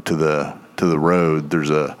cutting to the road, there's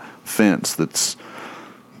a fence that's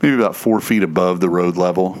maybe about 4 feet above the road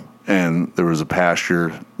level, and there was a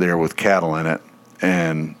pasture there with cattle in it.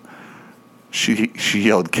 And she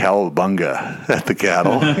yelled "Cowabunga" at the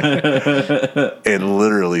cattle and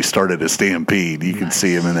literally started a stampede. You can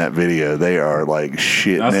see them in that video. They are like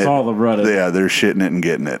shitting it. I saw the run. Yeah, they're shitting it and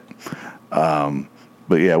getting it.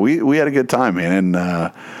 But yeah, we had a good time, man.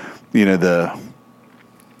 And the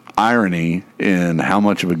irony in how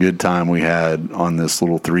much of a good time we had on this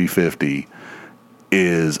little 350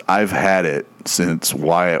 is I've had it since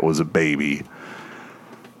Wyatt was a baby.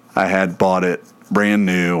 I had bought it brand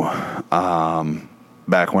new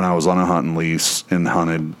back when I was on a hunting lease and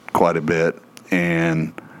hunted quite a bit.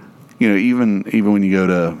 And even when you go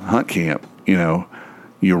to hunt camp,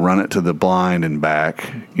 you run it to the blind and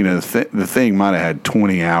back. The thing might have had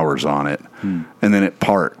 20 hours on it, and then it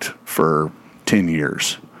parked for 10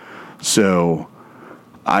 years. So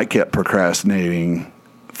I kept procrastinating,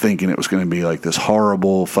 thinking it was going to be like this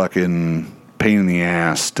horrible fucking pain in the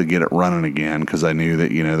ass to get it running again, because I knew that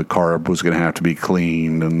the carb was going to have to be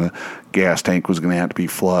cleaned and the gas tank was going to have to be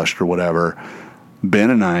flushed or whatever. Ben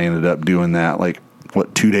and I ended up doing that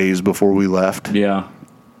 2 days before we left. Yeah.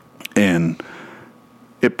 And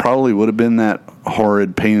it probably would have been that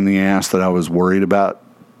horrid pain in the ass that I was worried about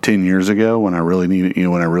 10 years ago when I really needed,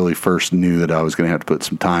 when I really first knew that I was going to have to put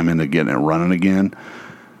some time into getting it running again.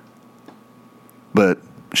 But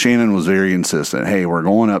Shannon was very insistent. Hey, we're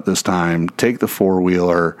going up this time. Take the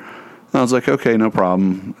 4-wheeler. And I was like, okay, no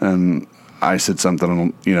problem. And I said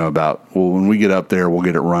something, about, well, when we get up there, we'll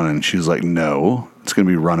get it running. She was like, no, it's going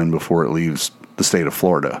to be running before it leaves the state of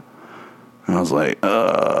Florida. And I was like,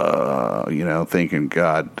 thinking,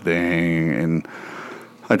 God dang. And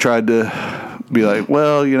I tried to be like,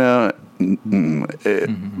 well, the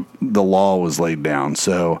law was laid down.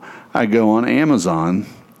 So I go on Amazon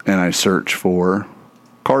and I search for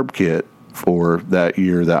carb kit for that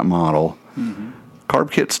year, that model.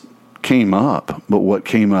 Carb kits came up, but what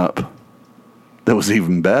came up that was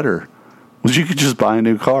even better was you could just buy a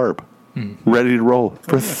new carb ready to roll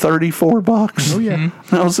for $34. Oh yeah. And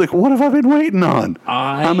I was like, what have I been waiting on?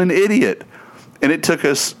 I'm an idiot. And it took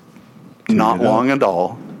us not long at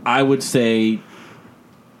all. I would say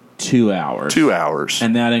 2 hours. 2 hours.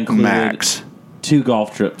 And that included max 2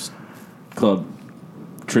 golf club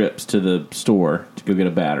trips to the store to go get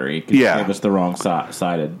a battery. 'Cause Yeah. It was the wrong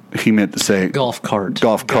sided. He meant to say Golf cart.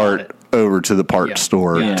 Golf Got cart it. over to the parts Yeah.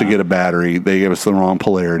 store Yeah. to get a battery. They gave us the wrong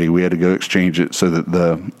polarity. We had to go exchange it so that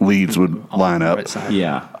the leads would line up. Right side.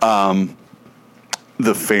 Yeah.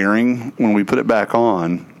 The fairing, when we put it back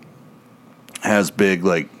on, has big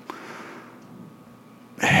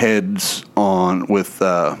heads on with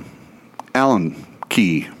Allen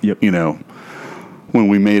key. Yep. When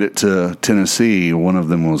we made it to Tennessee, one of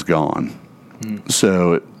them was gone.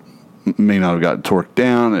 So it may not have got torqued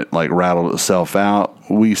down. It rattled itself out.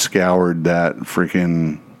 We scoured that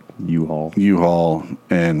freaking U-Haul,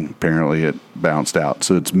 and apparently it bounced out.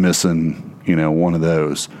 So it's missing, one of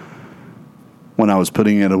those. When I was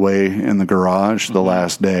putting it away in the garage the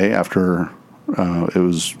last day after it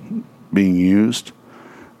was being used,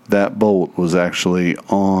 that bolt was actually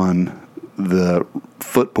on the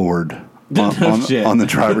footboard Shit. on the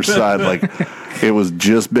driver's side. It was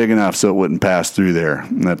just big enough so it wouldn't pass through there.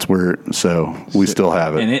 And that's where, so we still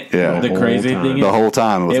have it. And it, yeah. the crazy time. thing is, The whole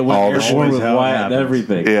time with it went all the airborne shit. with How it Wyatt and happens.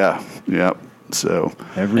 everything. Yeah. Yep. So,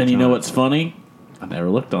 Every And you time. know what's funny? I never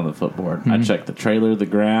looked on the footboard. I checked the trailer, the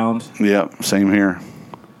ground. yep. Same here.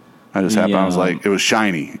 I just happened. I was Yeah. like, it was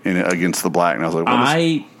shiny against the black. And I was like,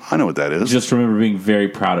 I know what that is. just remember being very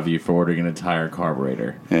proud of you for ordering an entire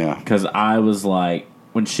carburetor. Yeah. Because I was like,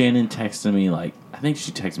 when Shannon texted me, I think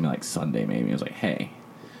she texted me Sunday maybe. I was like, hey,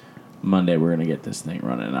 Monday we're going to get this thing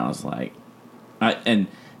running. And I was like,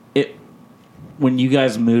 when you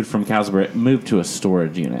guys moved from Casper, it moved to a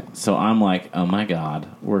storage unit. So I'm like, oh my God,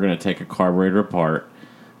 we're going to take a carburetor apart,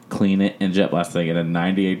 clean it, and jet blast it in a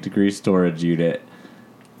 98-degree storage unit.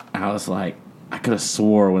 I was like, I could have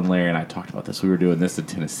swore when Larry and I talked about this, we were doing this in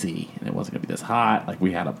Tennessee, and it wasn't going to be this hot.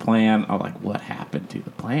 We had a plan. I was like, what happened to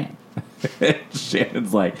the plan?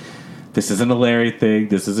 Shannon's like, this isn't a Larry thing.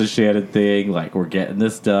 This is a Shannon thing. Like, we're getting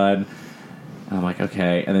this done. And I'm like,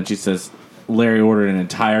 okay. And then she says, Larry ordered an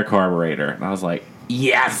entire carburetor. And I was like,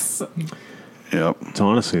 yes! Yep. It's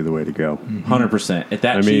honestly the way to go. 100%. At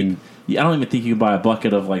that I cheap, mean- I don't even think you can buy a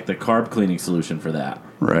bucket of, like, the carb cleaning solution for that.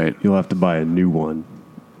 Right. You'll have to buy a new one,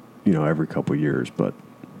 every couple years, but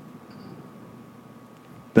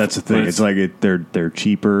that's the thing. But It's like they're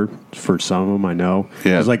cheaper for some of them, I know.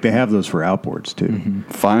 Yeah. It's like they have those for outboards, too.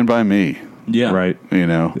 Fine by me. Yeah. Right? You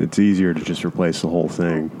know. It's easier to just replace the whole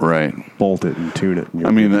thing, Right. bolt it and tune it. And you're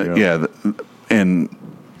I mean, good to go. and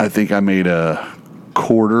I think I made a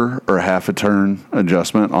quarter or half a turn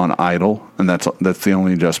adjustment on idle, and that's the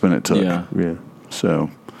only adjustment it took. Yeah. Yeah. So,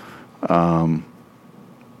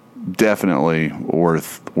 definitely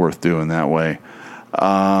worth doing that way.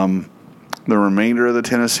 The remainder of the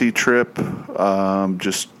Tennessee trip,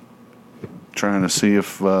 just trying to see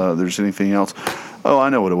if there's anything else. Oh, I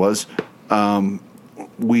know what it was.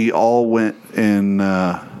 We all went in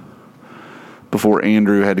before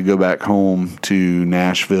Andrew had to go back home to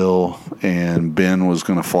Nashville, and Ben was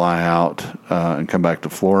going to fly out and come back to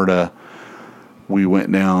Florida. We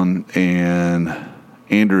went down, and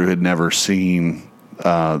Andrew had never seen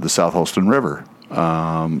the South Holston River,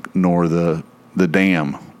 nor the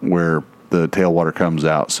dam where the tailwater comes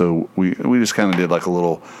out. So we just kind of did like a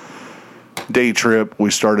little day trip. We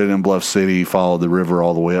started in Bluff City, followed the river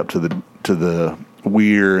all the way up to the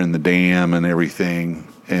weir and the dam and everything.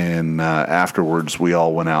 And afterwards, we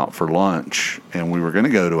all went out for lunch, and we were going to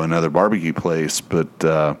go to another barbecue place,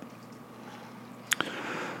 but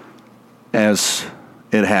as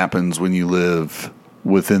it happens when you live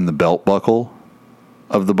within the belt buckle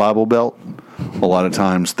of the Bible Belt, a lot of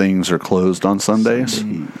times things are closed on Sundays.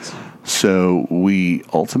 So we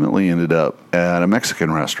ultimately ended up at a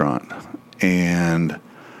Mexican restaurant. And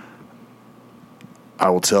I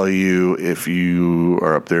will tell you, if you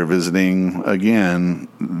are up there visiting again,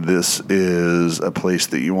 this is a place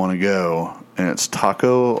that you want to go. And it's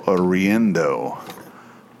Taco Arriendo.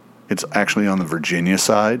 It's actually on the Virginia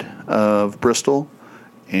side of Bristol.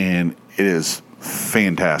 And it is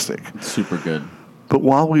fantastic. Super good. But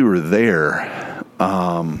while we were there,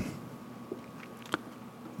 the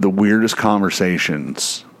weirdest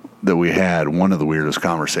conversations that we had, one of the weirdest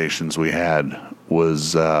conversations we had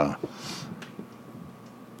was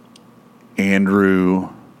Andrew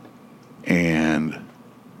and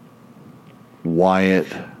Wyatt,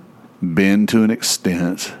 Ben to an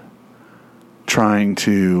extent, trying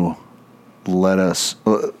to let us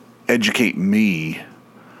educate me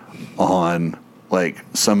on like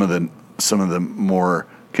some of the more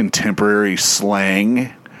contemporary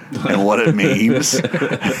slang and what it means.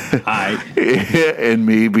 And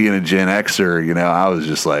me being a Gen Xer, I was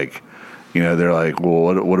just like, they're like,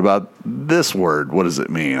 well, what about this word? What does it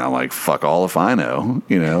mean? I'm like, fuck all if I know,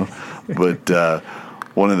 But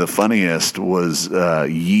one of the funniest was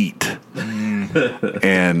yeet.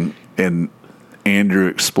 And Andrew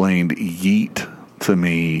explained yeet to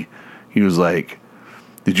me. He was like,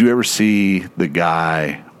 did you ever see the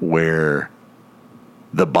guy where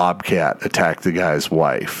the bobcat attacked the guy's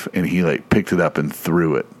wife and he like picked it up and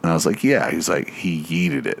threw it? And I was like, yeah. He's like, he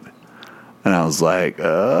yeeted it. And I was like,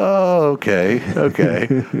 oh, okay.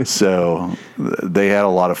 So they had a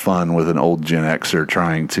lot of fun with an old Gen Xer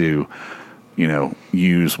trying to,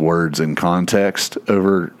 use words in context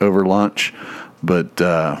over lunch. But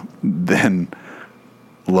then,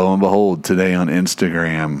 lo and behold, today on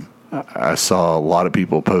Instagram, I saw a lot of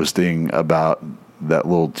people posting about that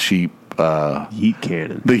little cheap Heat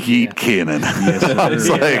cannon. the heat cannon. I was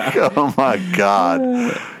like, oh my God.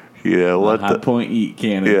 What High Point Eat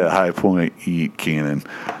Cannon. Yeah, High Point Heat Cannon.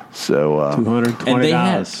 So $220. And they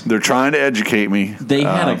had- they're trying to educate me. They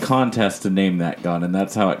had a contest to name that gun, and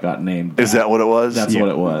that's how it got named. Is that what it was? That's what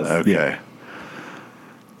it was. Okay.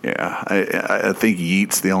 Yeah, I think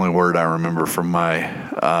yeet's the only word I remember from my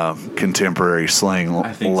contemporary slang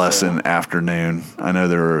I think lesson so. afternoon. I know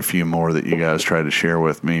there were a few more that you guys tried to share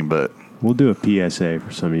with me, but We'll do a PSA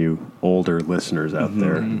for some of you older listeners out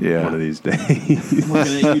there Yeah. one of these days.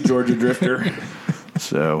 Looking at you, Georgia Drifter.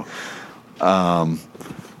 so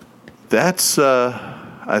that's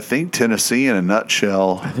I think Tennessee in a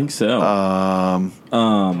nutshell. I think so.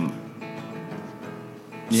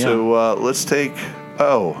 Yeah. So let's take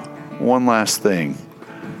one last thing.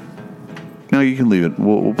 No, you can leave it.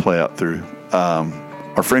 We'll play out through.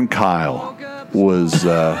 Our friend Kyle was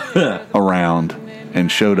around and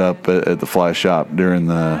showed up at the fly shop during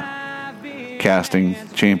the casting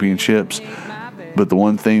championships. But the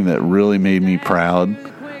one thing that really made me proud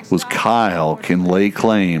was Kyle can lay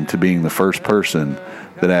claim to being the first person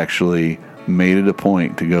that actually made it a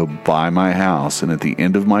point to go by my house, and at the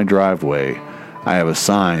end of my driveway, I have a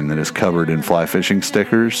sign that is covered in fly fishing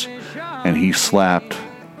stickers, and he slapped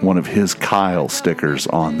one of his Kyle stickers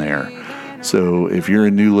on there. So if you're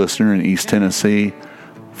a new listener in East Tennessee,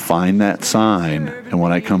 find that sign, and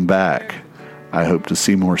when I come back, I hope to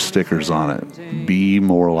see more stickers on it. Be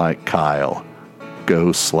more like Kyle.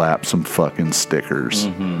 Go slap some fucking stickers.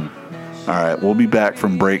 All right, we'll be back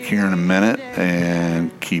from break here in a minute,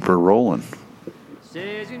 and keep her rolling.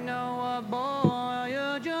 Says you know what, boy,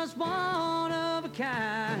 you're just one of a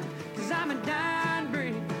kind. 'Cause I'm a dying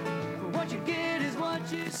breed. What you get is what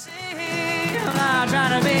you see. I'm not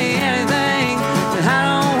trying to be anything that I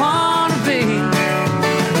don't want to be.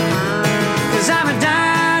 'Cause I'm a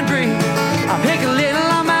dying breed. I pick a little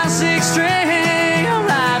on my sixth string. I'm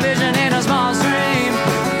like vision in a small stream.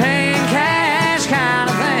 Paying cash kind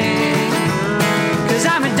of thing. 'Cause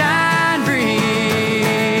I'm a dying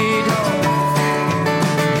breed.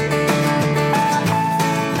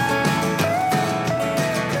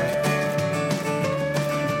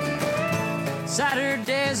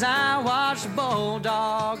 Saturdays I watch the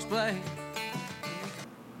Bulldogs play.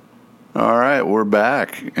 All right, we're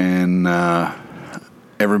back, and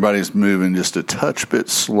everybody's moving just a touch bit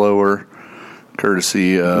slower,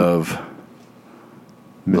 courtesy of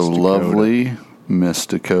Miss the Dakota. lovely Miss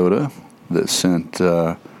Dakota that sent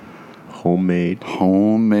Homemade.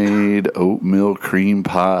 homemade oatmeal cream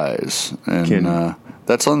pies, and Can-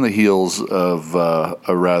 that's on the heels of a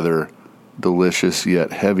rather delicious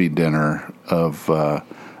yet heavy dinner of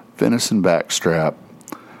venison backstrap,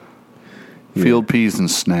 field peas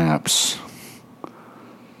and snaps,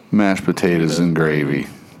 mashed potatoes and gravy.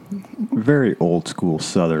 Very old school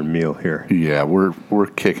Southern meal here. Yeah, we're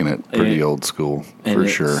kicking it pretty And- old school and for it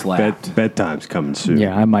sure. slapped. Bedtime's coming soon.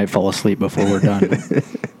 Yeah, I might fall asleep before we're done.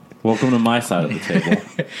 Welcome to my side of the table.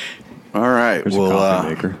 All right, There's a coffee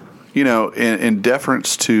maker. you know, in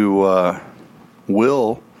deference to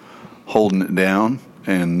Will holding it down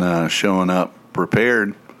and showing up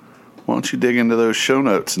prepared, why don't you dig into those show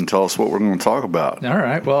notes and tell us what we're going to talk about? All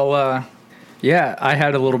right. Well, yeah, I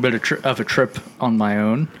had a little bit of a trip on my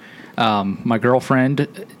own. My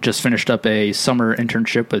girlfriend just finished up a summer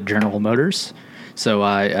internship with General Motors, so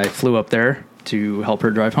I flew up there to help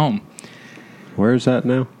her drive home. Where's that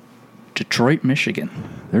now? Detroit, Michigan.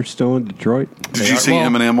 They're still in Detroit. Did you see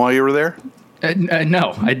Eminem while you were there?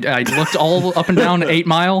 No, I looked all up and down 8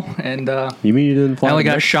 Mile, and You mean you didn't fly? I only to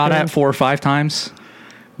got shot Mexico? at 4 or 5 times.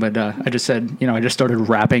 But I just said, I just started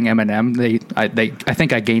rapping Eminem. I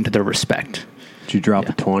think I gained their respect. Did you drop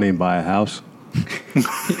a 20 and buy a house?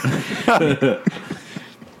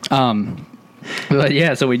 But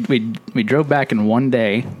yeah, so we drove back in one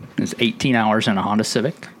day. It was 18 hours in a Honda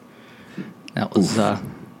Civic. That was, I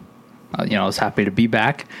was happy to be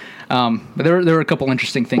back. But there were a couple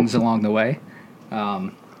interesting things along the way.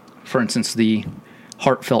 For instance, the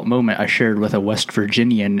heartfelt moment I shared with a West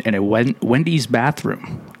Virginian in a Wendy's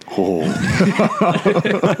bathroom. Oh,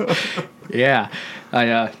 Yeah,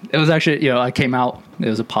 it was actually, I came out. It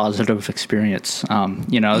was a positive experience.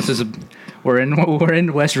 This is we're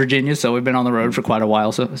in West Virginia, so we've been on the road for quite a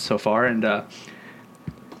while so far, and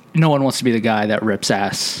no one wants to be the guy that rips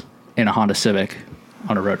ass in a Honda Civic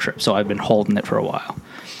on a road trip. So I've been holding it for a while,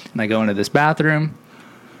 and I go into this bathroom,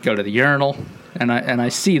 go to the urinal, and I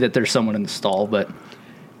see that there's someone in the stall, but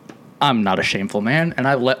I'm not a shameful man, and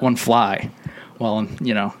I let one fly while I'm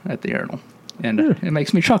at the urinal, and it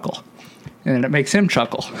makes me chuckle. And then it makes him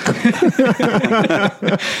chuckle.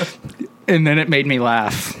 And then it made me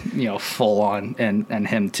laugh, full on, and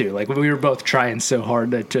him too. Like, we were both trying so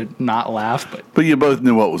hard to not laugh, but but you both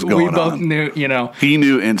knew what was going we both on. knew, He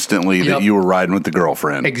knew instantly that Yep. you were riding with the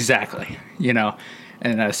girlfriend. exactly,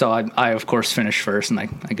 And so I, of course, finish first, and I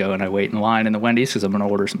go and I wait in line in the Wendy's because I'm going to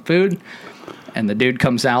order some food. And the dude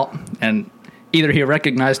comes out, and either he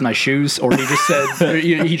recognized my shoes or he just said, or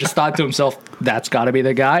he just thought to himself, that's got to be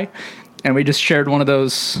the guy. And we just shared one of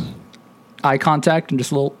those eye contact and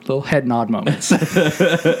just little head nod moments.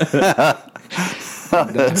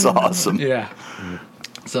 That's awesome. Yeah.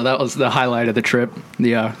 So that was the highlight of the trip.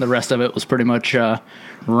 The rest of it was pretty much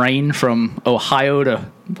rain from Ohio to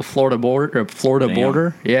the Florida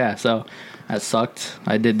border. Yeah, so that sucked.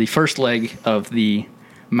 I did the first leg of the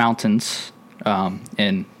mountains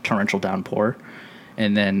in torrential downpour,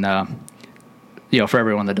 and then for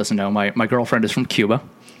everyone that doesn't know, my girlfriend is from Cuba,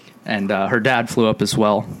 and her dad flew up as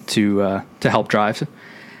well to help drive,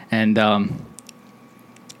 and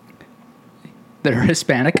they're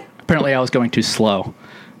Hispanic. Apparently, I was going too slow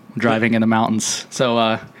driving in the mountains,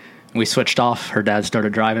 so We switched off. Her dad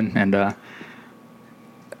started driving, and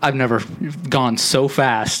I've never gone so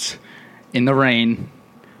fast in the rain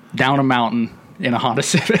down a mountain in a Honda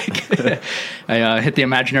Civic. I hit the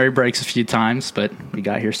imaginary brakes a few times, but we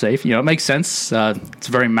got here safe. You know, it makes sense. It's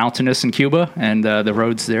very mountainous in Cuba, and the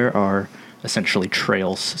roads there are essentially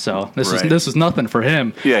trails. So this is nothing for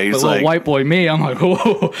him. Yeah, he's but like little white boy me. I'm like,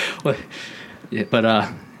 whoa. Yeah,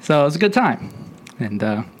 but so it was a good time, and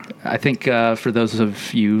I think for those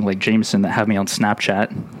of you like Jameson that have me on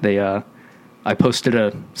Snapchat, I posted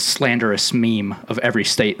a slanderous meme of every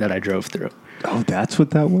state that I drove through. Oh, that's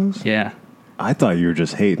what that was? Yeah. I thought you were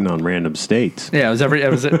just hating on random states. Yeah,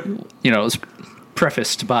 it was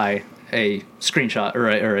prefaced by a screenshot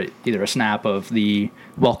or either a snap of the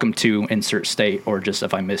welcome to insert state, or just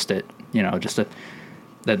if I missed it, just the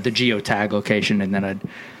geotag location, and then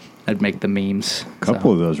I'd make the memes. A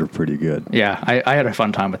couple of those were pretty good. Yeah, I had a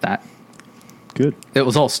fun time with that. Good. It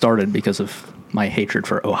was all started because of my hatred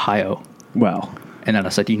for Ohio. Well, and then I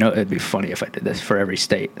said, it'd be funny if I did this for every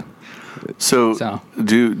state. So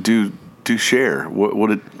do share.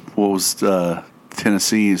 What was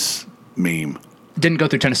Tennessee's meme? Didn't go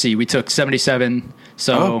through Tennessee. We took 77.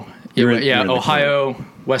 So you're in Ohio,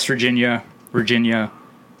 West Virginia,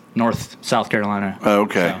 South Carolina. Oh,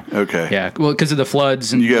 okay. So, okay. Yeah. Well, because of the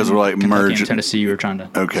floods and you guys were like Kentucky merged. And Tennessee, you were trying to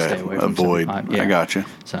stay away from avoid. 75. Yeah. I got you.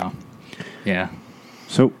 So, yeah.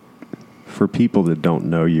 So, for people that don't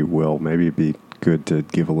know you, Will, maybe it'd be good to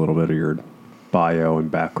give a little bit of your bio and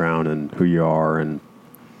background and who you are and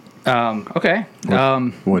okay.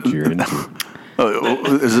 what you're into.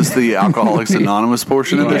 Oh, is this the Alcoholics Anonymous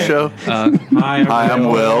portion of the show? Hi, I'm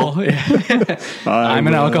Will. I'm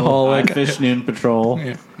an alcoholic. I fish noon patrol.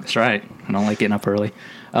 Yeah, that's right. I don't like getting up early.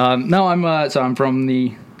 No, I'm from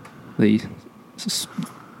the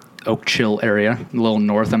Oak Chill area, a little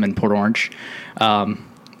north. I'm in Port Orange.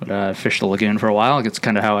 But fished the lagoon for a while. It's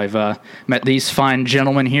kind of how I've met these fine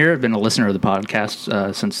gentlemen here. I've been a listener of the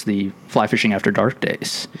podcast since the Fly Fishing After Dark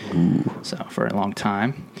days. Ooh. So for a long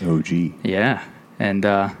time. OG. Yeah. And,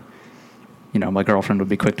 my girlfriend would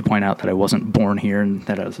be quick to point out that I wasn't born here and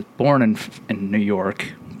that I was born in New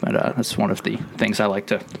York. But that's one of the things I like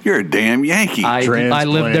to... You're a damn Yankee. I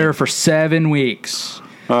lived there for 7 weeks.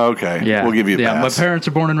 Oh, okay. Yeah. We'll give you a my pass. parents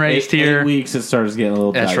are born and raised here. 8 weeks, it starts getting a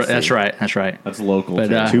little That's dicey. right. That's right. That's local.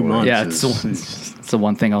 But 2 months. Yeah, it's the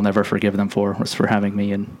one thing I'll never forgive them for was for having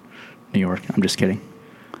me in New York. I'm just kidding.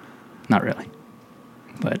 Not really.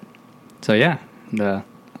 But so yeah.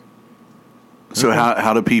 So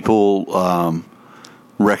how do people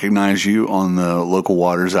recognize you on the local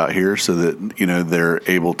waters out here so that they're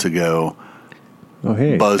able to go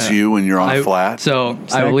buzz you when you're on a flat? So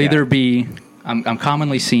I will either be I'm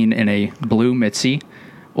commonly seen in a blue Mitzi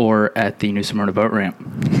or at the New Smyrna boat ramp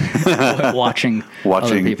watching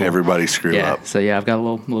other people. Everybody screw up. So yeah, I've got a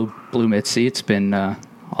little blue Mitzi. It's been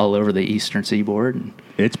all over the eastern seaboard. And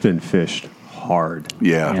It's been fished hard.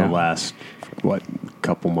 Yeah. The last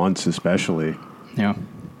couple months especially. Yeah.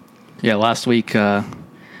 Last week,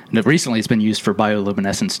 recently it's been used for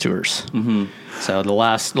bioluminescence tours. Mm-hmm. So the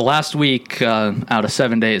last week out of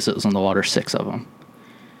 7 days, it was on the water, 6 of them,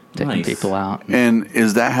 taking people out. And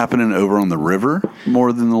is that happening over on the river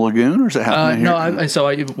more than the lagoon, or is it happening here?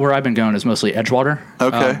 No, where I've been going is mostly Edgewater.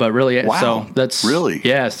 Okay. But really, Wow. so that's really,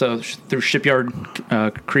 yeah. So through Shipyard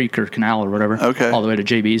Creek or Canal or whatever, okay, all the way to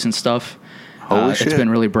JB's and stuff. Holy shit. It's been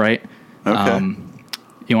really bright. Okay.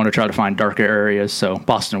 You want to try to find darker areas. So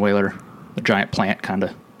Boston Whaler, a giant plant, kind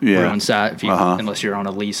of ruins that if you, unless you're on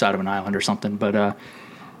a lee side of an island or something. But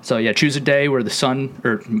choose a day where the sun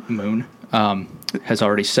or moon has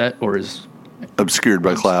already set or is obscured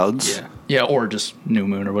by clouds. Yeah, or just new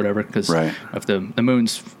moon or whatever. Because if the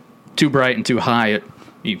moon's too bright and too high,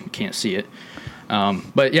 you can't see it.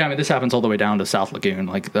 But yeah, I mean, this happens all the way down to South Lagoon.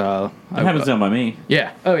 Like it happens down by me.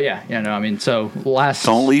 Yeah. Oh yeah. Yeah. No, I mean, so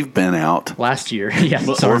don't leave Ben out. Last year, yeah.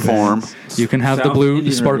 Or form. You can have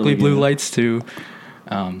the sparkly blue lights too.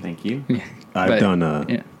 Thank you. I've done.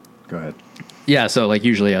 Yeah. Go ahead. Yeah. So like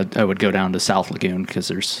usually I would go down to South Lagoon because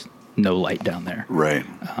there's no light down there. Right.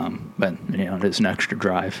 But it is an extra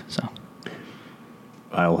drive. So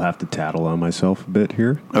I'll have to tattle on myself a bit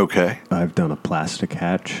here. Okay. I've done a plastic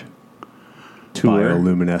hatch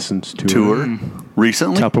bioluminescence tour.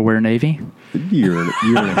 Recently? Tupperware Navy? Year and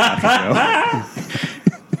a half ago.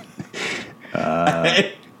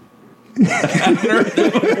 I've heard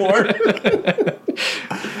that before.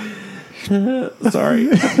 Sorry.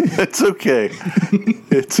 It's okay.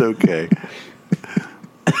 It's okay.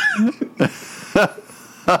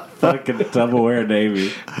 Fucking Tupperware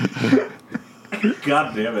Navy.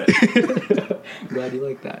 God damn it. Glad you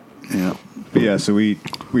like that. Yeah. But yeah, so we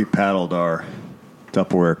We paddled our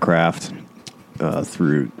Tupperware craft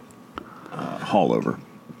through Haulover.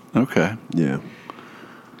 Okay. Yeah.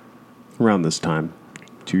 Around this time,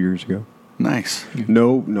 2 years ago. Nice.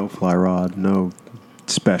 No fly rod,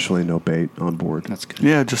 especially no bait on board. That's good.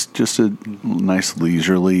 Yeah, just a nice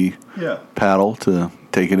leisurely paddle to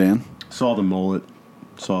take it in. Saw the mullet,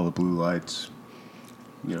 saw the blue lights.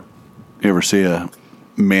 You ever see a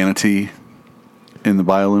manatee in the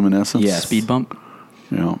bioluminescence? Yes. Speed bump.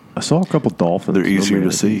 You know, I saw a couple dolphins. they're easier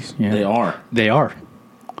to see. Yeah. They are. They are.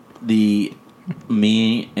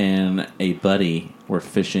 Me and a buddy were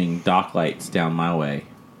fishing dock lights down my way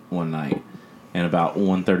one night, and about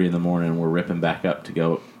 1:30 in the morning, we're ripping back up to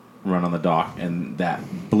go run on the dock, and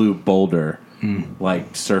that blue boulder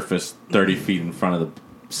like surfaced 30 feet in front of the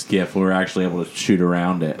skiff. We were actually able to shoot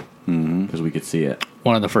around it because we could see it.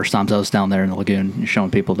 One of the first times I was down there in the lagoon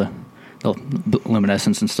showing people the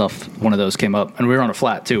luminescence and stuff, one of those came up. And we were on a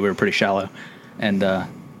flat, too. We were pretty shallow. And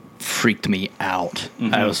freaked me out.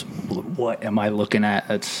 I was, what am I looking at?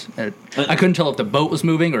 I couldn't tell if the boat was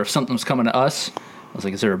moving or if something was coming to us. I was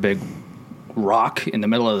like, is there a big rock in the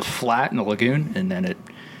middle of the flat in the lagoon? And then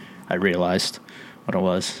I realized what it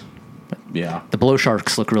was. But Yeah. the blow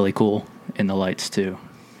sharks look really cool in the lights, too.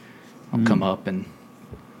 They'll come up and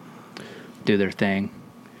do their thing.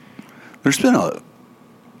 There's been a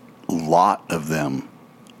lot of them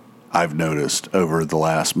I've noticed over the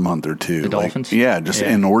last month or two. The dolphins? Yeah, just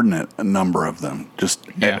inordinate number of them. Just,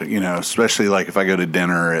 Yeah. especially like if I go to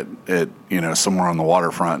dinner at somewhere on the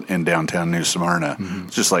waterfront in downtown New Smyrna,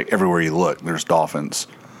 it's just like everywhere you look, there's dolphins.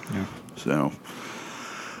 Yeah. So,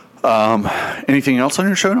 anything else on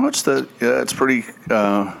your show notes that it's pretty...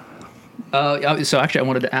 So actually, I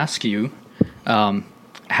wanted to ask you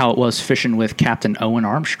how it was fishing with Captain Owen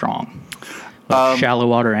Armstrong, with shallow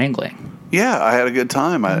water angling. Yeah, I had a good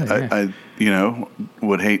time. yeah. I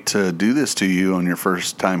would hate to do this to you on your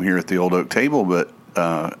first time here at the Old Oak Table, but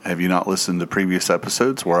have you not listened to previous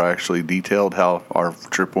episodes where I actually detailed how our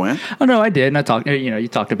trip went? Oh no, I did. And I talked. You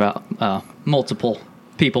talked about multiple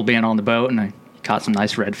people being on the boat, and I caught some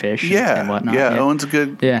nice redfish. Yeah, and whatnot. yeah. Owen's a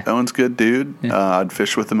good. Yeah. Owen's a good dude. Yeah. I'd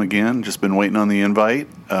fish with him again. Just been waiting on the invite.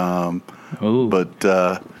 Ooh. But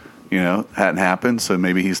hadn't happened. So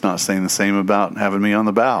maybe he's not saying the same about having me on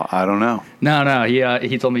the bow. I don't know. No.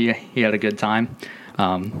 He told me he had a good time.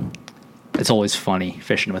 It's always funny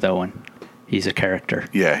fishing with Owen. He's a character.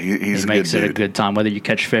 Yeah, he's He a good makes it a dude. good time, whether you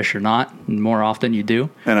catch fish or not. And more often you do.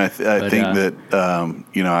 And I think that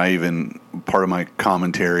I even part of my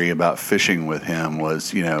commentary about fishing with him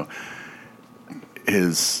was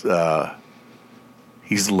his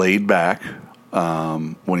he's laid back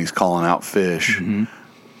when he's calling out fish,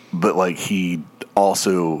 but like he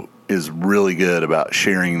also is really good about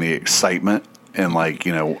sharing the excitement. And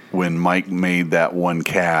when Mike made that one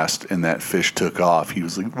cast and that fish took off, he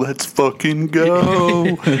was like, "Let's fucking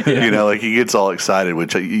go!" He gets all excited,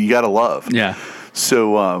 which you gotta love. Yeah.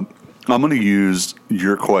 So I'm going to use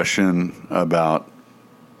your question about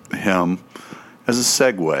him as a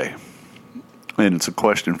segue, and it's a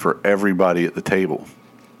question for everybody at the table.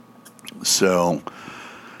 So,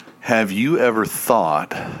 have you ever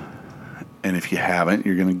thought, and if you haven't,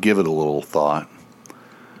 you're going to give it a little thought,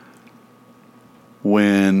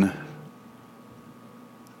 when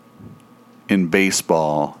in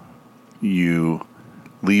baseball you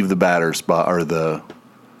leave the batter's spot or the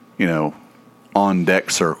on deck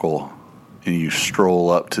circle and you stroll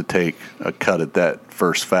up to take a cut at that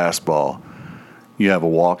first fastball, you have a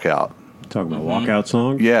walkout. Talking about walkout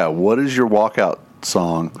songs? Yeah, what is your walkout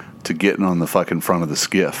song to getting on the fucking front of the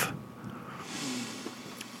skiff?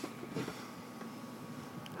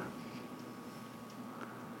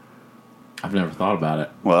 I've never thought about it.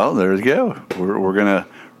 Well, there you go. We're gonna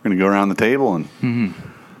go around the table and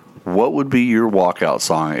what would be your walkout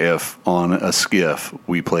song if on a skiff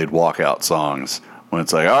we played walkout songs when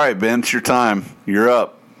it's like, all right, Ben, it's your time, you're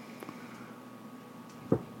up.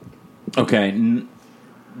 Okay,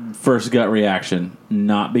 first gut reaction,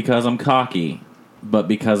 not because I'm cocky, but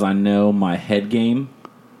because I know my head game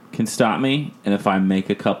can stop me, and if I make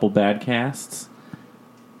a couple bad casts,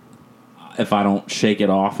 if I don't shake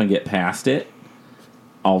it off and get past it,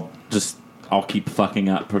 I'll keep fucking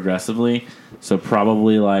up progressively. So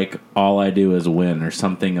probably All I Do Is Win or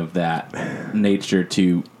something of that nature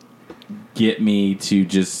to get me to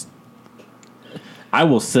just... I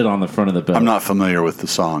will sit on the front of the boat. I'm not familiar with the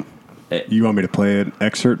song. You want me to play an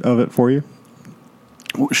excerpt of it for you?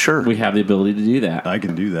 Well, sure. We have the ability to do that. I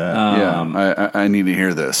can do that. I need to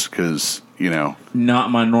hear this because,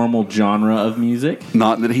 Not my normal genre of music.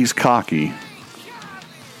 not that he's cocky.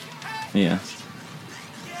 Yeah.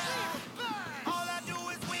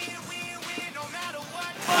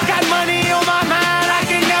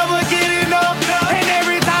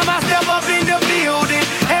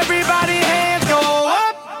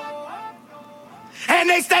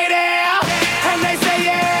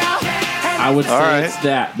 I would say right. it's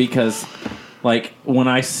that because, like, when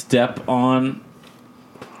I step on,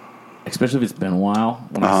 especially if it's been a while,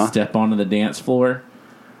 when I step onto the dance floor,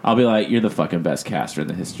 I'll be like, "You're the fucking best caster in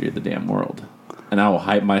the history of the damn world," and I will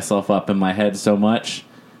hype myself up in my head so much,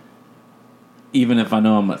 even if I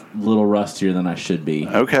know I'm a little rustier than I should be.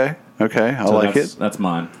 Okay. I like it. That's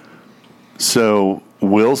mine. So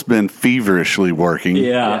Will's been feverishly working.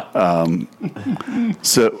 Yeah.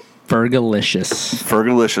 So Fergalicious. So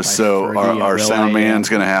Fergie our and sound Will.i.am. man's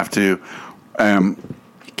going to have to. Cannot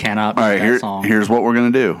All beat right, that song. here's what we're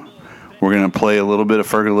going to do. We're going to play a little bit of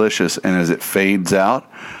Fergalicious, and as it fades out,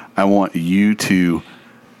 I want you to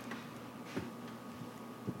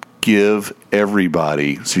give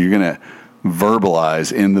everybody. So you're going to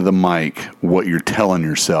verbalize into the mic what you're telling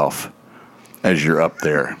yourself as you're up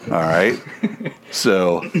there. All right.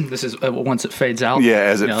 So This is once it fades out. yeah,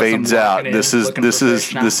 as it fades out, this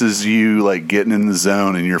is you like getting in the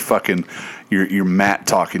zone, and you're Matt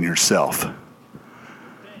talking yourself.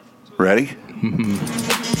 Ready?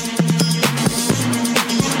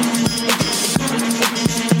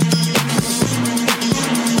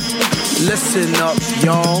 Listen up,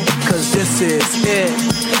 y'all, cause this is it.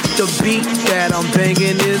 The beat that I'm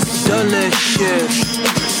banging is delicious.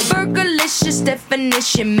 Fergalicious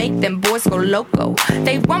definition, make them boys go loco.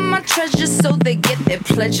 They want my treasures so they get their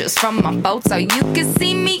pleasures from my boat. So you can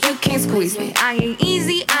see me, you can't squeeze me. I ain't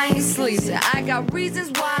easy, I ain't sleazy. I got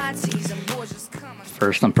reasons why I tease them. Boys just come.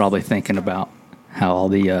 First, I'm probably thinking about how all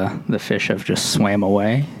the fish have just swam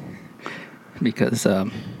away because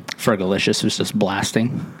Fergalicious was just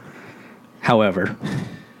blasting. However,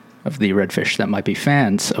 of the redfish that might be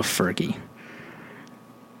fans of Fergie,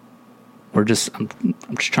 I'm just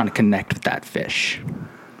trying to connect with that fish,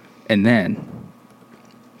 and then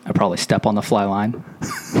I probably step on the fly line,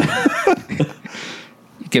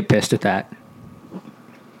 get pissed at that,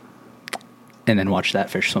 and then watch that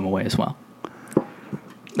fish swim away as well.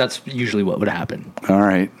 That's usually what would happen. All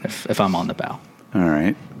right. If I'm on the bow. All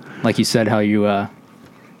right. Like you said, how you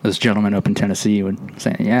those gentlemen up in Tennessee would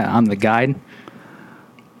say, "Yeah, I'm the guide.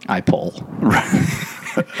 I pull."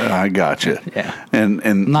 I gotcha. Yeah. And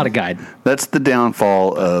I'm not a guide. that's the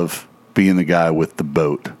downfall of being the guy with the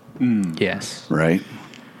boat, Yes. right?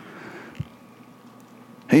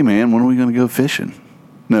 Hey man, when are we going to go fishing?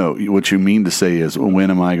 No, what you mean to say is, when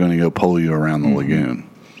am I going to go pull you around the lagoon?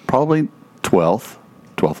 Probably 12th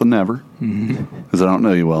of never, because I don't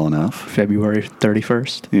know you well enough. February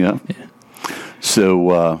 31st. Yeah.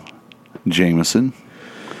 So, Jameson,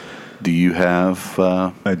 do you have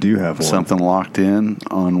I do have one. something locked in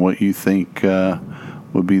on what you think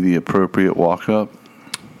would be the appropriate walk-up?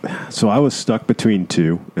 So I was stuck between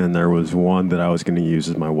two, and there was one that I was going to use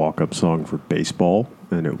as my walk-up song for baseball,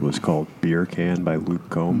 and it was called Beer Can by Luke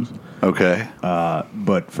Combs. Okay.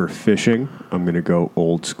 But for fishing, I'm going to go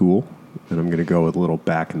old school, and I'm going to go with Little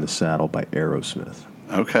Back in the Saddle by Aerosmith.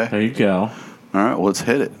 Okay. There you go. All right, well, let's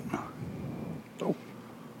hit it.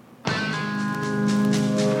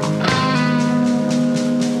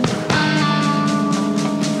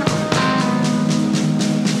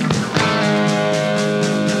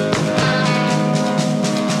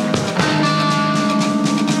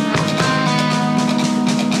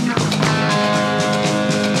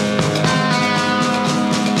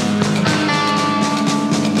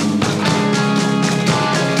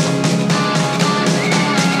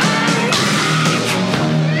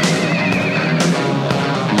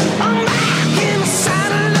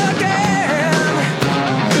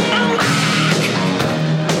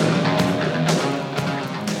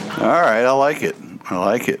 I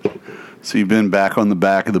like it. So you've been back on the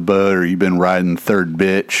back of the boat, or you've been riding third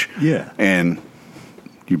bitch. Yeah. And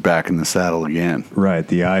you're back in the saddle again. Right.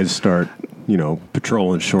 The eyes start,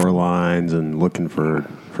 patrolling shorelines and looking for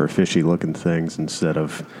fishy-looking things instead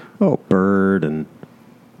of, bird and,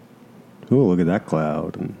 look at that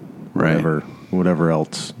cloud and whatever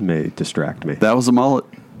else may distract me. That was a mullet.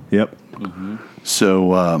 Yep. Mm-hmm. So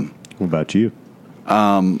what about you?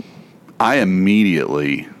 I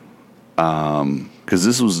immediately, because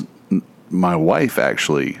this was my wife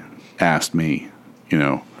actually asked me,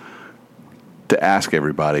 to ask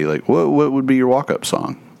everybody, like, what would be your walk-up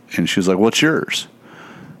song? And she was like, what's yours?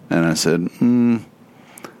 And I said,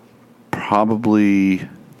 probably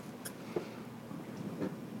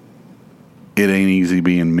It Ain't Easy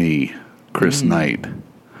Being Me, Chris Knight.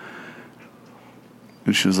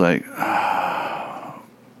 And she was like,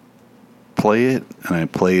 play it. And I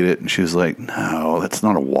played it, and she was like, no, that's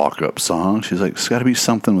not a walk-up song. She's like, it's got to be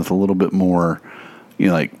something with a little bit more,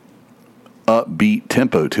 like upbeat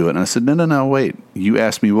tempo to it. And I said, no, wait. You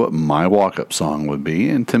asked me what my walk-up song would be,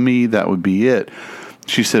 and to me, that would be it.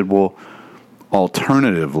 She said, well,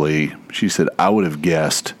 alternatively, she said, I would have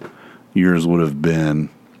guessed yours would have been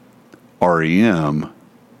REM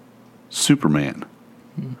Superman.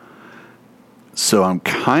 So I'm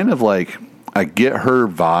kind of like, I get her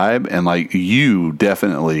vibe, and like you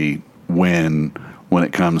definitely win when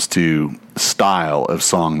it comes to style of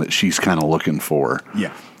song that she's kind of looking for.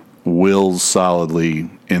 Yeah. Will's solidly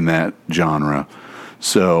in that genre.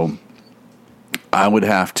 So I would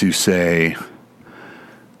have to say,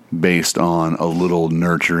 based on a little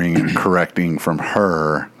nurturing and correcting from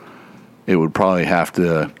her, it would probably have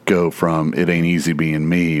to go from It Ain't Easy Being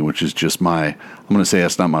Me, which is just I'm going to say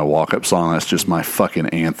that's not my walk-up song, that's just my fucking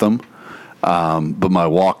anthem. But my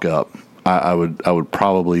walk-up, I would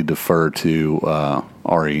probably defer to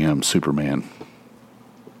REM Superman.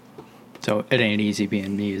 So It Ain't Easy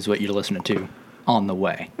Being Me is what you're listening to on the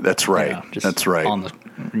way. That's right. You know, just That's right. When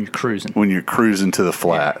you're cruising. When you're cruising to the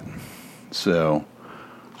flat. Yeah. So...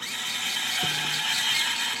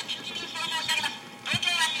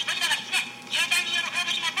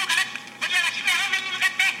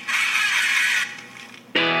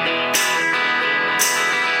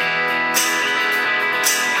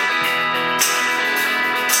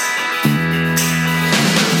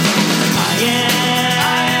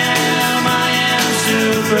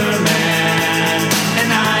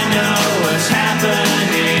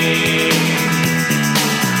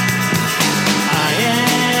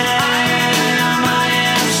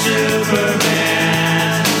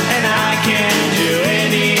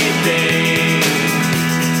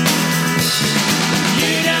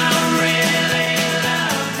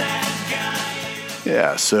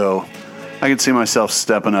 So I could see myself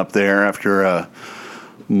stepping up there after a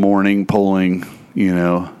morning pulling,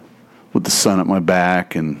 with the sun at my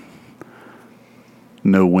back and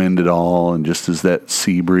no wind at all. And just as that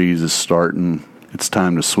sea breeze is starting, it's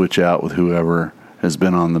time to switch out with whoever has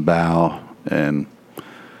been on the bow. And,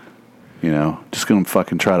 just going to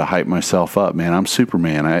fucking try to hype myself up, man. I'm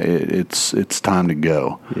Superman. It's time to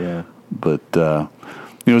go. Yeah. But,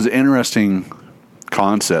 it was an interesting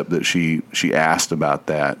concept that she asked about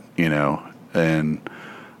that, and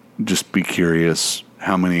just be curious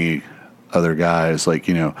how many other guys, like,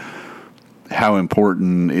 how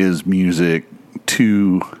important is music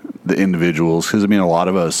to the individuals? Because, a lot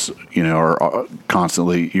of us, are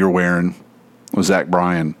constantly, you're wearing a Zach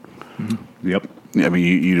Bryan. Mm-hmm. Yep.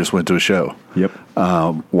 You just went to a show. Yep.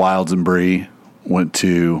 Wilds and Bree went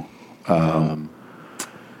to...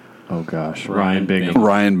 oh gosh, Ryan Bingham.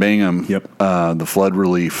 Ryan Bingham. Yep. The flood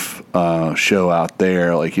relief show out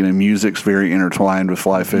there. Like, music's very intertwined with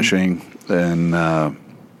fly fishing. And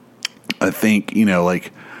I think,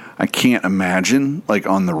 I can't imagine, like,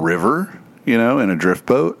 on the river, in a drift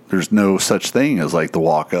boat, there's no such thing as, like, the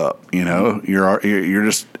walk up. You're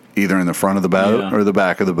just either in the front of the boat or the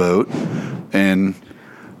back of the boat. And,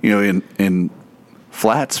 in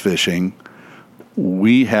flats fishing,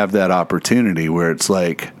 we have that opportunity where it's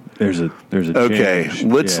like, There's a okay, change.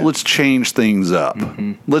 let's change things up.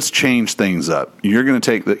 Mm-hmm. Let's change things up. You're going to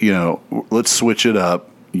take let's switch it up.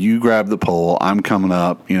 You grab the pole. I'm coming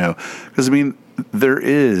up, because there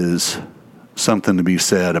is something to be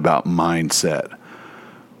said about mindset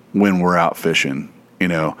when we're out fishing.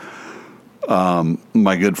 My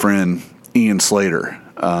good friend Ian Slater,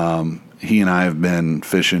 he and I have been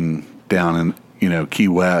fishing down in, Key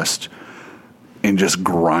West, and just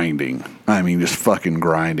grinding. Just fucking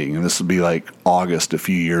grinding. And this would be like August a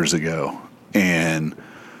few years ago. And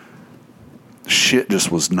shit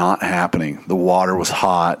just was not happening. The water was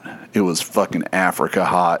hot. It was fucking Africa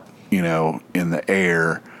hot, in the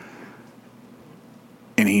air.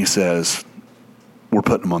 And he says, we're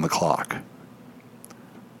putting them on the clock.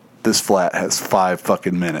 This flat has 5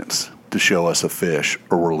 fucking minutes to show us a fish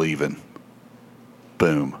or we're leaving.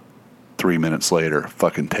 Boom. 3 minutes later,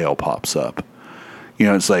 fucking tail pops up.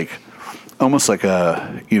 It's like almost like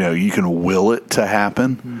you can will it to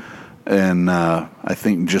happen. Mm-hmm. And I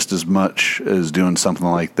think just as much as doing something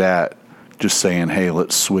like that, just saying, hey,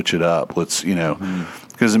 let's switch it up. Let's,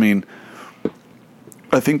 because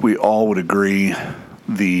I think we all would agree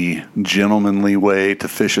the gentlemanly way to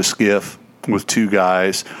fish a skiff with 2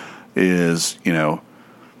 guys is,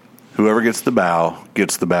 whoever gets the bow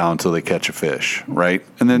until they catch a fish, right?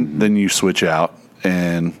 And then you switch out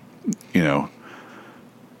and,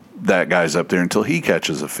 that guy's up there until he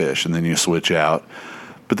catches a fish, and then you switch out.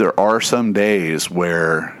 But there are some days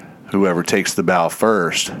where whoever takes the bow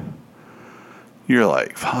first, you're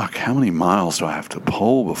like, fuck, how many miles do I have to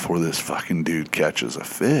pull before this fucking dude catches a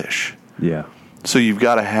fish? Yeah. So you've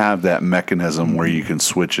got to have that mechanism where you can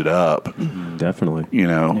switch it up. Definitely.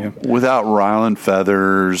 Without riling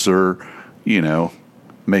feathers or,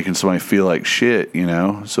 making somebody feel like shit, you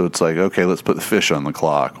know? So it's like, okay, let's put the fish on the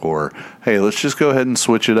clock, or hey, let's just go ahead and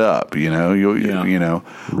switch it up, you know? You know,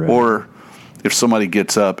 Right. Or if somebody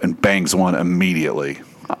gets up and bangs one immediately,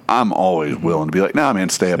 I'm always willing to be like, nah, man,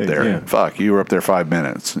 stay up there. yeah. Fuck, you were up there 5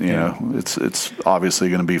 minutes. You know, it's obviously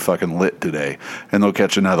going to be fucking lit today. And they'll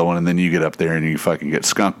catch another one, and then you get up there and you fucking get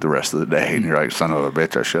skunked the rest of the day. And you're like, son of a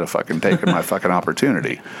bitch, I should have fucking taken my fucking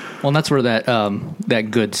opportunity. Well, and that's where that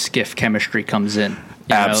good skiff chemistry comes in. You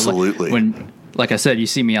know, Absolutely. like I said, you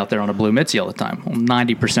see me out there on a Blue Mitzi all the time. Well,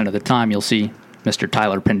 90% of the time, you'll see Mr.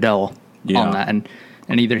 Tyler Pindell on that, and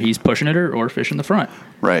either he's pushing it or fishing the front.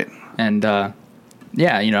 Right. And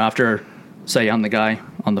yeah, you know, after say I'm the guy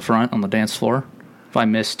on the front on the dance floor, if I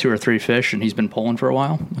miss 2 or 3 fish and he's been pulling for a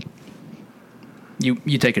while,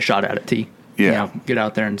 you take a shot at it, T. Yeah. You know, get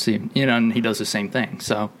out there and see, you know, and he does the same thing.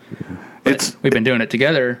 So It's we've been doing it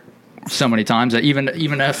together so many times that even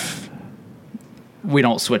if we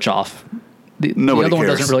don't switch off, the nobody other one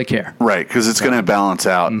cares. doesn't really care. Right, because it's going to balance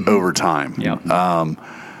out over time. Yeah.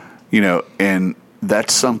 You know, and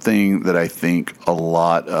that's something that I think a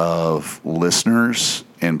lot of listeners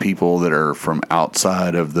and people that are from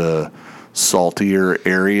outside of the saltier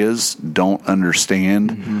areas don't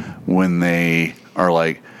understand when they are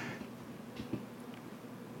like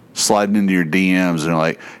sliding into your DMs and they're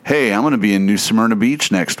like, hey, I'm going to be in New Smyrna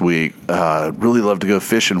Beach next week. I'd really love to go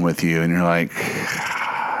fishing with you. And you're like,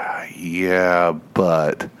 yeah,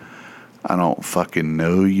 but I don't fucking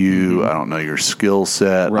know you. I don't know your skill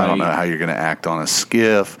set. I don't Right. know how you're going to act on a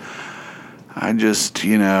skiff. I just,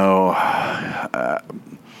 you know,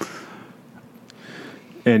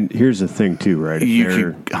 And here's the thing, too, right? If you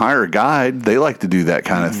they're- can hire a guide. They like to do that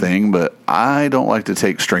kind of thing, but I don't like to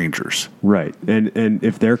take strangers. Right, and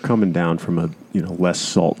if they're coming down from a less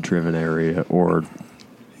salt driven area, or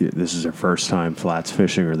this is their first time flats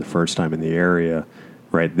fishing or the first time in the area,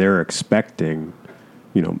 right? They're expecting,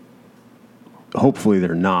 hopefully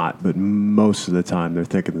they're not, but most of the time they're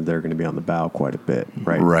thinking that they're going to be on the bow quite a bit,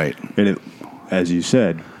 right? Right. And it, as you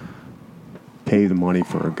said, pay the money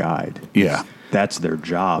for a guide. Yeah. That's their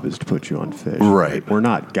job, is to put you on fish. Right. We're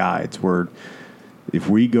not guides. If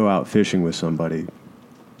we go out fishing with somebody,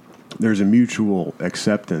 there's a mutual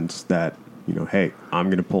acceptance that, hey, I'm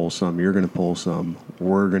going to pull some, you're going to pull some,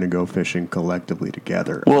 we're going to go fishing collectively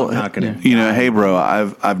together. Well, I'm not going to. hey, bro,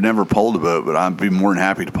 I've never pulled a boat, but I'd be more than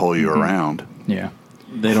happy to pull you around. Yeah.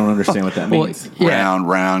 They don't understand what that Well, means. yeah.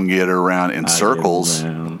 Round, get around in circles.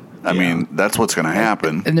 I mean, that's what's going to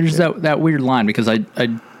happen. And there's that weird line, because I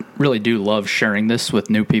really do love sharing this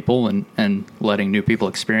with new people and letting new people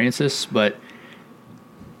experience this, but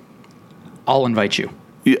I'll invite you.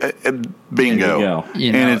 Yeah, bingo. go.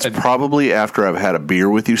 And it's probably after I've had a beer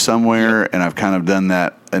with you somewhere and I've kind of done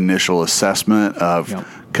that initial assessment of, Yep.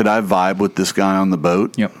 could I vibe with this guy on the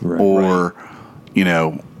boat? Yep. Right. Or,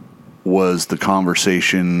 was the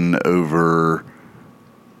conversation over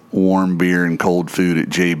warm beer and cold food at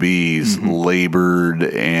JB's labored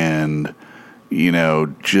and,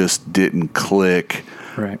 just didn't click?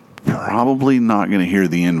 Right. Probably not going to hear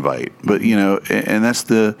the invite. But, and that's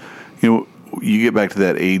the, you get back to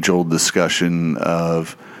that age-old discussion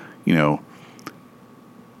of,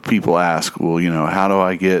 people ask, well, how do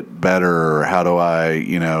I get better? Or how do I,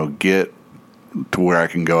 get to where I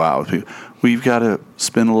can go out with people? Well, you've got to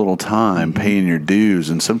spend a little time paying your dues.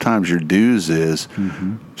 And sometimes your dues is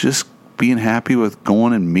just being happy with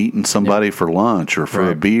going and meeting somebody for lunch or for a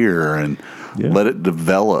Right. beer and let it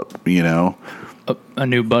develop, A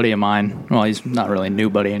new buddy of mine, well, he's not really a new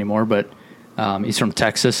buddy anymore, but he's from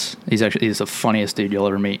Texas. He's the funniest dude you'll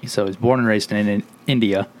ever meet. So he's born and raised in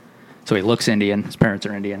India. So he looks Indian. His parents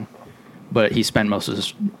are Indian. But he spent most of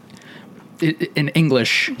his... In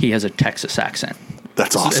English, he has a Texas accent.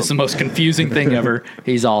 That's awesome. It's the most confusing thing ever.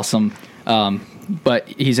 He's awesome. But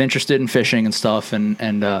he's interested in fishing and stuff, and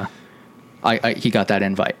he got that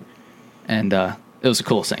invite. And it was the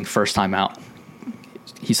coolest thing. First time out,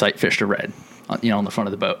 he sight fished a red, on the front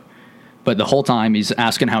of the boat. But the whole time, he's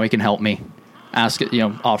asking how he can help me.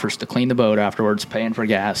 Offers to clean the boat afterwards, paying for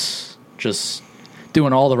gas, just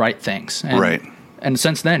doing all the right things. And, Right. And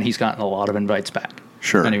since then, he's gotten a lot of invites back.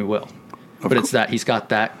 Sure. And he will. But it's that he's got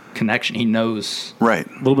that connection. He knows. Right. A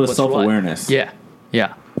little bit of what's what. self-awareness. Yeah.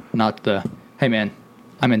 Yeah. Not the, hey, man,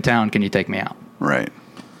 I'm in town. Can you take me out? Right.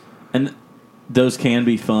 And those can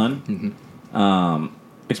be fun.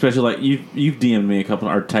 Especially like you've DM'd me a couple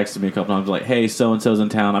or texted me a couple times like, hey, so and so's in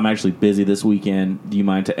town. I'm actually busy this weekend. Do you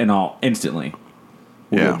mind? And I'll instantly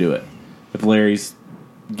we'll Yeah. go do it. If Larry's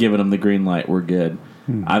giving them the green light, we're good.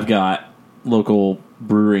 I've got local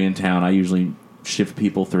brewery in town. I usually shift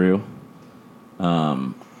people through.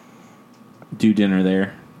 Do dinner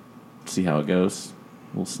there. see how it goes.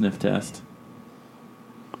 We'll sniff test.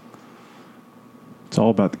 It's all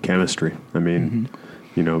about the chemistry. I mean,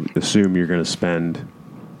 assume you're going to spend,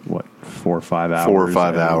 4 or 5 hours? 4 or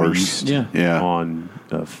 5 at hours. least Yeah. on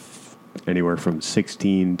anywhere from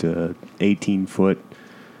 16 to 18 foot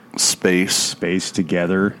space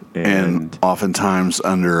together. And oftentimes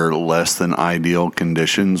under less than ideal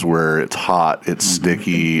conditions where it's hot, it's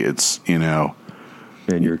sticky, it's, and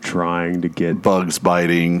you're trying to get bugs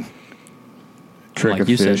biting. trick Like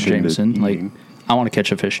a you said, fish into Jameson, like eating. I want to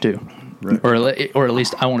catch a fish too, Right. or at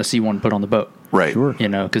least I want to see one put on the boat. Right. Sure.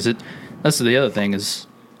 Because that's the other thing is,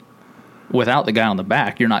 without the guy on the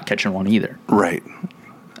back, you're not catching one either. Right.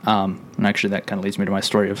 And actually, that kind of leads me to my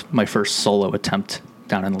story of my first solo attempt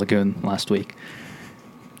down in the lagoon last week.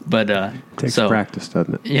 But Takes practice,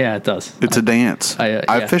 doesn't it? Yeah, it does. It's a dance. I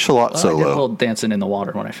yeah. fish a lot Well, I did a solo. little dancing in the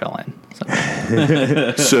water when I fell in.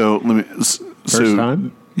 So. So let me. First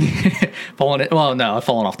time? Well, no, I've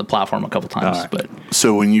fallen off the platform a couple times, All right. but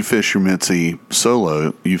So when you fish your Mitzi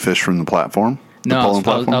solo, you fish from the platform? The no,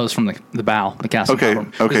 pulling I was from the bow, the casting Okay,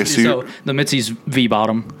 platform. okay, so So the Mitzi's V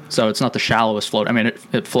bottom, so it's not the shallowest float. I mean,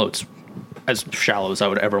 it floats as shallow as I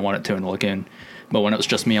would ever want it to in the lagoon. But when it was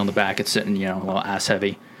just me on the back, it's sitting, a little ass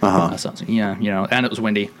heavy. So I was like, and it was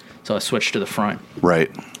windy, so I switched to the front. Right.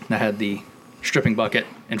 And I had the stripping bucket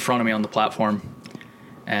in front of me on the platform,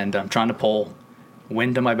 and I'm trying to pull,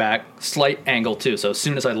 wind to my back, slight angle too. So as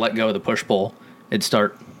soon as I let go of the push pull,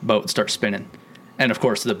 boat would start spinning, and of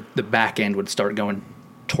course the back end would start going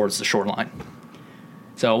towards the shoreline.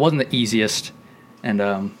 So it wasn't the easiest, and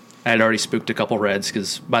I had already spooked a couple reds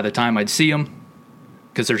because by the time I'd see them,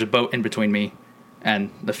 because there's a boat in between me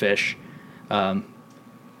and the fish, I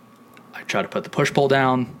try to put the push pull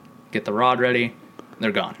down, get the rod ready,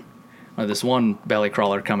 they're gone. This one belly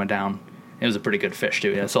crawler coming down, it was a pretty good fish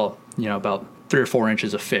too. I saw about 3 or 4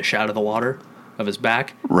 inches of fish out of the water of his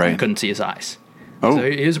back. Right. And couldn't see his eyes. Oh.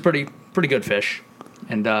 So he was a pretty good fish,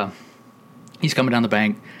 and he's coming down the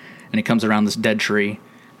bank, and he comes around this dead tree,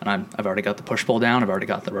 and I've already got the push pull down, I've already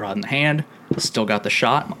got the rod in the hand, still got the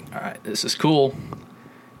shot. I'm like, all right, this is cool.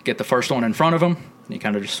 Get the first one in front of him, and he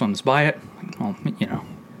kind of just swims by it. Well, a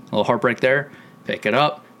little heartbreak there. Pick it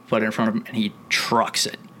up, put it in front of him, and he trucks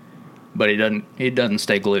it. But he doesn't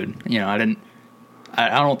stay glued. I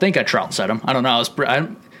don't think I trout set him. I don't know.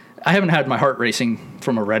 I haven't had my heart racing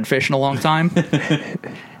from a redfish in a long time.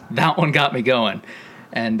 That one got me going,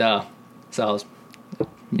 and so I was,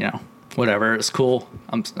 whatever. It's cool.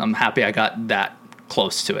 I'm happy I got that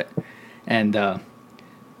close to it. And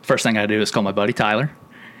first thing I do is call my buddy Tyler,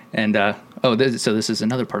 and this is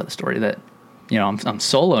another part of the story that I'm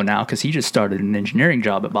solo now because he just started an engineering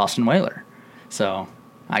job at Boston Whaler, so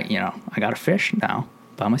I got to fish now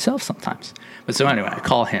by myself sometimes. But so anyway, I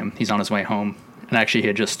call him. He's on his way home, and actually he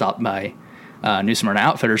had just stopped by New Smyrna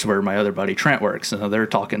Outfitters where my other buddy Trent works. So they're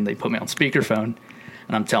talking. They put me on speakerphone,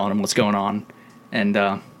 and I'm telling him what's going on. And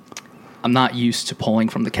I'm not used to pulling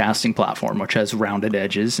from the casting platform, which has rounded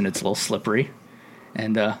edges and it's a little slippery.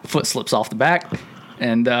 And foot slips off the back,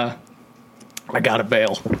 and I got to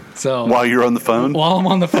bail. So While you're on the phone? while I'm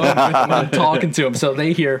on the phone with him, I'm talking to him, so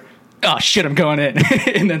they hear, "Oh shit, I'm going in,"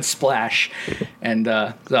 and then splash. And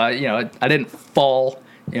so I didn't fall.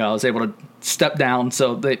 I was able to step down.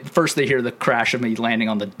 So first they hear the crash of me landing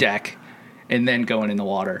on the deck, and then going in the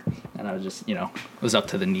water. And I was just, it was up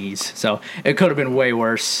to the knees. So it could have been way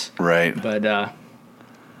worse. Right. But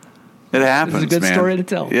It happens, it's a good man. story to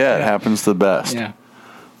tell. Yeah, it happens the best. yeah.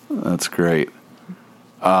 That's great.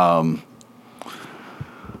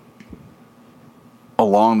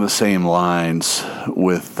 Along the same lines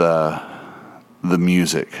with the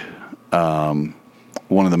music, one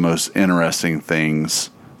of the most interesting things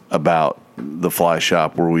about the fly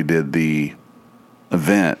shop where we did the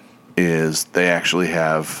event is they actually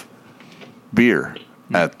have beer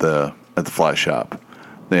at the fly shop.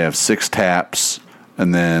 They have 6 taps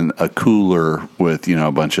and then a cooler with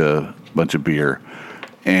a bunch of beer,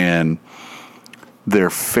 and they're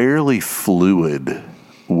fairly fluid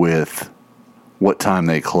with what time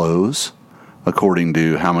they close, according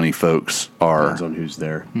to how many folks are Depends on who's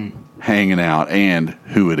there. hanging out and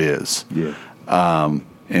who it is. Yeah.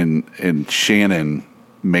 And Shannon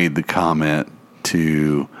made the comment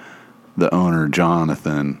to the owner,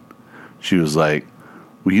 Jonathan. She was like,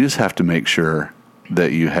 well, you just have to make sure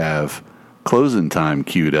that you have closing time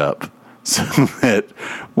queued up so that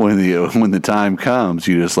when the time comes,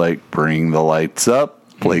 you just bring the lights up,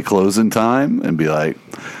 play closing time, and be like,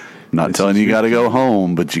 not telling you got to go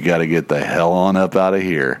home, but you got to get the hell on up out of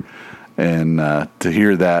here. And to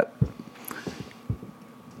hear that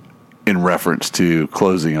in reference to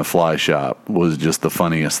closing a fly shop was just the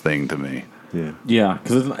funniest thing to me. Yeah. Yeah,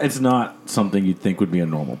 because it's not something you'd think would be a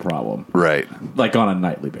normal problem, Right. like on a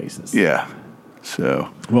nightly basis. Yeah. So,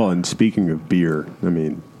 Well, and speaking of beer, I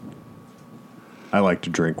mean, I like to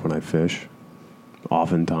drink when I fish,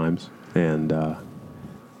 oftentimes. And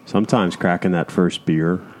sometimes cracking that first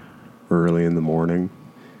beer early in the morning,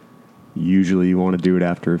 usually you want to do it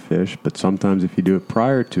after a fish, but sometimes if you do it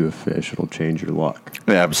prior to a fish, it'll change your luck.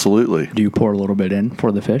 absolutely. Do you pour a little bit in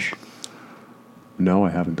for the fish? No, I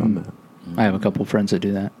haven't done that. I have a couple of friends that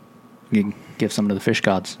do that. You can give some to the fish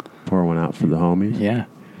gods. Pour one out for the homies. Yeah.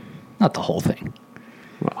 Not the whole thing.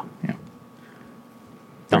 Well, Yeah.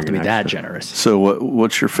 Don't have to be Bring an that extra. generous. So,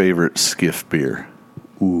 what's your favorite skiff beer?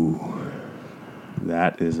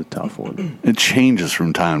 that is a tough one. It changes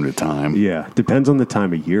from time to time. Yeah, depends on the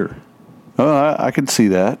time of year. Oh, I can see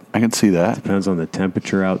that. I can see that. Depends on the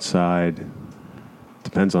temperature outside.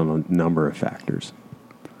 Depends on a number of factors.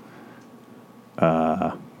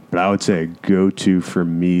 But I would say a go-to for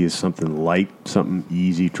me is something light, something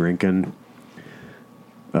easy drinking.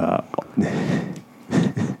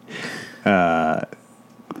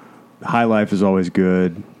 High Life is always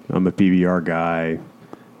good. I'm a PBR guy.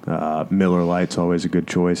 Miller Lite's always a good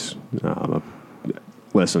choice.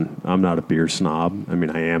 Listen, I'm not a beer snob. I mean,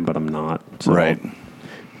 I am, but I'm not. So Right.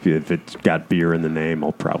 If it's got beer in the name,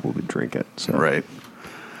 I'll probably drink it. So. Right.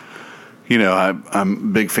 You know, I'm a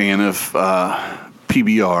big fan of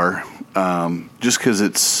PBR just because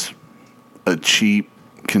it's a cheap,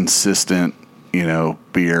 consistent,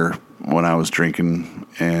 beer when I was drinking.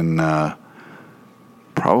 And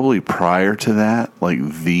probably prior to that, like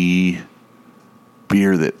the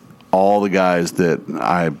beer that all the guys that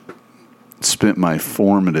I spent my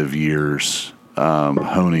formative years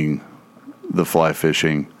honing the fly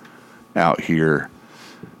fishing out here,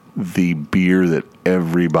 the beer that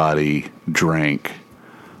everybody drank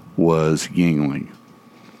was Yingling.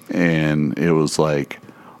 And it was like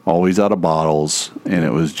always out of bottles, and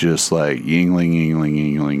it was just like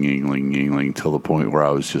Yingling till the point where I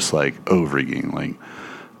was just like over Yingling.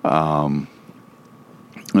 And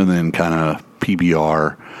then kind of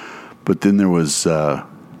PBR. But then there was at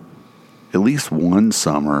least one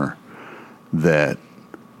summer that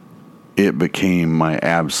it became my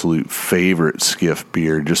absolute favorite skiff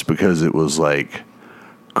beer just because it was like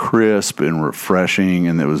crisp and refreshing,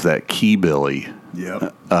 and it was that Key Billy.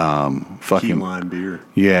 Yep. Fucking Key lime beer.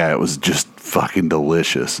 Yeah, it was just fucking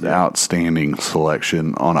delicious. Outstanding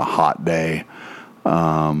selection on a hot day.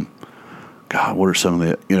 God, what are some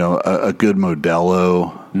of the, a good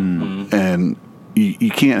Modelo. And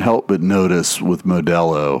you can't help but notice with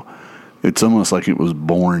Modelo, it's almost like it was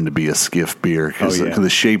born to be a skiff beer because the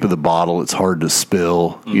shape of the bottle, it's hard to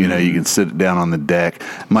spill. You can sit it down on the deck.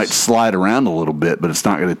 It might slide around a little bit, but it's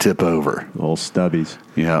not going to tip over. Little stubbies.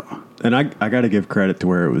 Yeah. And I got to give credit to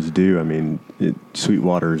where it was due. I mean,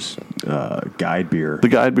 Sweetwater's guide beer The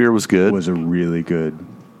guide beer was good. was a really good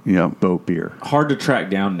boat beer. Hard to track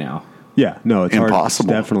down now. Yeah, no, it's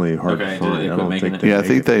Impossible. hard. It's definitely hard Okay, to did find. they I quit don't making think it? Yeah, I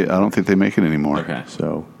make it. don't think they make it anymore. Okay.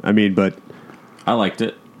 So, I mean, but I liked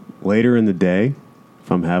it. later in the day,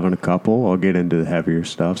 if I'm having a couple, I'll get into the heavier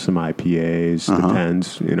stuff, some IPAs,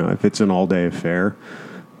 depends. If it's an all-day affair,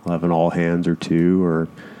 I'll have an all-hands or two, or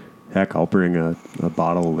heck, I'll bring a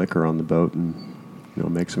bottle of liquor on the boat and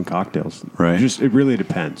make some cocktails. Right. It really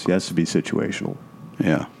depends. It has to be situational.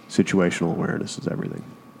 Yeah. Situational awareness is everything.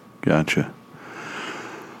 Gotcha.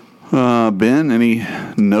 Ben, any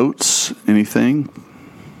notes? Anything?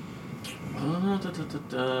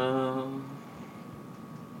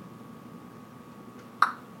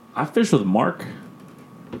 I fished with Mark.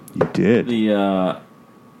 You did, The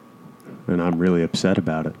and I'm really upset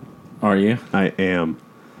about it. are you? I am.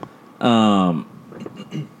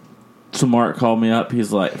 So Mark called me up.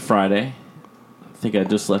 He's like, Friday. I think I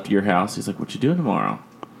just left your house. He's like, what you doing tomorrow?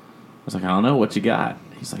 I was like, I don't know. What you got?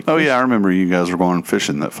 He's like, Oh yeah, I remember you guys were going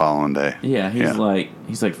fishing that following day. Yeah, he's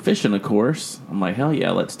like fishing, of course. I'm like, hell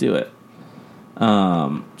yeah, let's do it.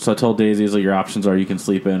 So I told Daisy, your options are you can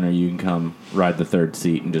sleep in or you can come ride the third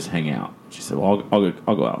seat and just hang out. She said, well, I'll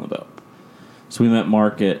go out on the boat. So we met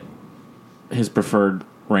Mark at his preferred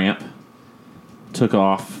ramp, took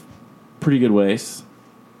off pretty good ways,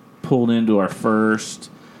 pulled into our first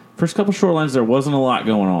couple shorelines. There wasn't a lot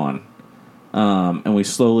going on, and we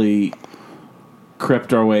slowly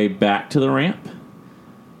crept our way back to the ramp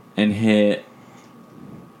and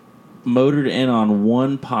motored in on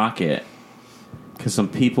one pocket because some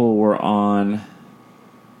people were on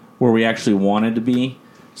where we actually wanted to be,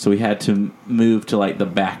 so we had to move to like the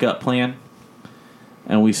backup plan,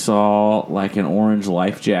 and we saw like an orange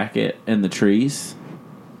life jacket in the trees,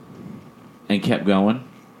 and kept going.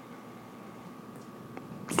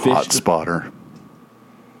 Hot spotter.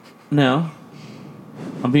 No.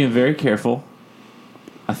 I'm being very careful.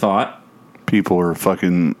 I thought. People are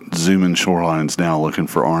fucking zooming shorelines now looking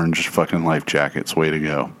for orange fucking life jackets. Way to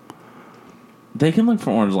go. They can look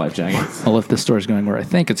for orange life jackets. Well, if this story's going where I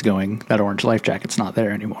think it's going, that orange life jacket's not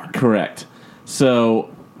there anymore. Correct.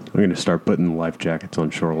 So I'm going to start putting life jackets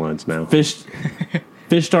on shorelines now.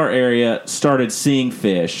 Fished our area, started seeing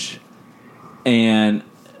fish, and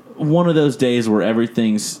one of those days where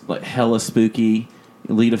everything's like hella spooky.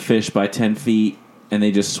 You lead a fish by 10 feet, and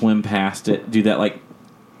they just swim past it. Do that like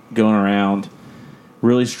going around.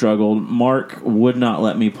 Really struggled. Mark would not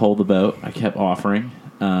let me pull the boat. I kept offering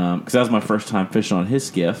because that was my first time fishing on his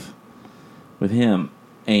skiff with him,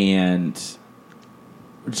 and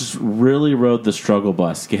just really rode the struggle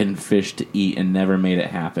bus getting fish to eat and never made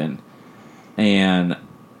it happen. And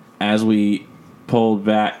as we pulled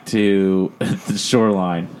back to the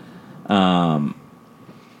shoreline, turns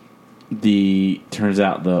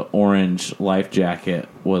out the orange life jacket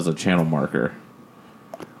was a channel marker.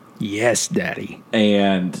 Yes, Daddy.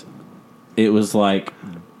 And it was like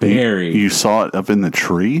buried. You saw it up in the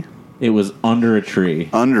tree? It was under a tree.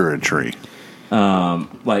 Under a tree.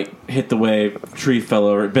 Like hit the wave, tree fell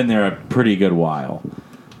over. It'd been there a pretty good while.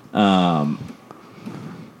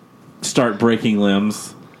 Start breaking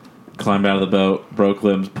limbs. Climbed out of the boat, broke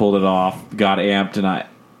limbs, pulled it off, got amped, and I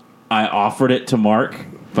offered it to Mark,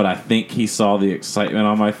 but I think he saw the excitement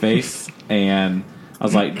on my face, and I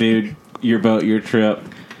was like, dude, your boat, your trip,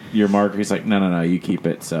 your marker. He's like, no, you keep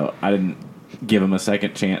it. So I didn't give him a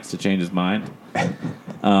second chance to change his mind.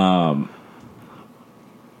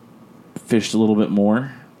 Fished a little bit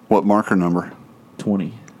more. What marker number?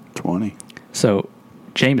 20. 20. So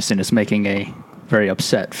Jameson is making a very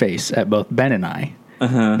upset face at both Ben and I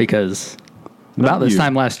because about this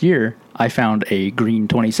time last year, I found a green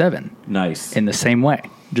 27. Nice. In the same way,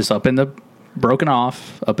 just up in the broken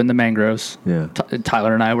off, up in the mangroves. Yeah.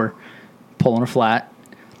 Tyler and I were pulling a flat,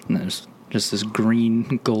 and there's just this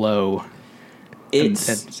green glow.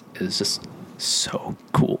 It's just so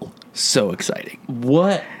cool, so exciting.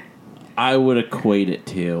 What I would equate it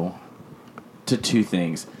to two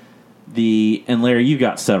things. And Larry, you've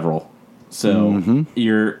got several. So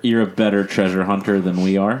you're a better treasure hunter than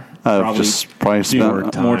we are. Probably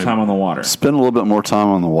spent more time on the water. Spend a little bit more time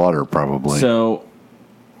on the water, probably. So,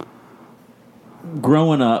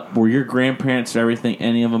 growing up, were your grandparents or everything,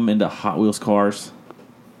 any of them into Hot Wheels cars?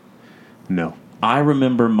 No. I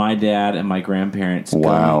remember my dad and my grandparents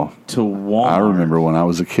going to Walmart. I remember when I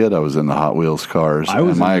was a kid, I was into Hot Wheels cars.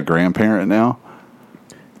 Am I a grandparent now?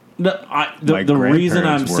 The reason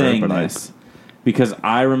I'm saying this, because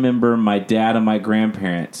I remember my dad and my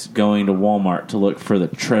grandparents going to Walmart to look for the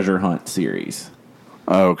Treasure Hunt series.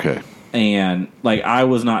 Okay. And like I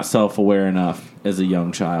was not self-aware enough as a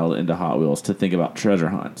young child into Hot Wheels to think about treasure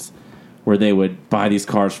hunts, where they would buy these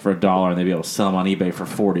cars for $1 and they'd be able to sell them on eBay for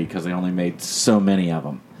 $40 because they only made so many of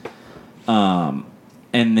them.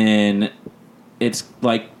 And then it's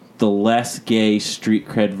like the less gay street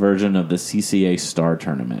cred version of the CCA Star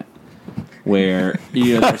Tournament, where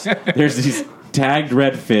there's these tagged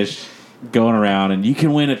redfish going around and you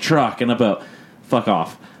can win a truck and a boat. Fuck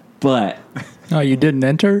off. But oh, you didn't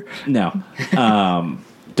enter? No.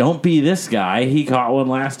 Don't be this guy. He caught one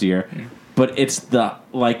last year. But it's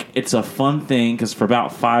a fun thing because for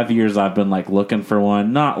about 5 years I've been like looking for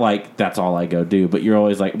one. Not like that's all I go do, but you're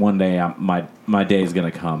always like one day my day is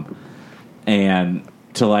gonna come, and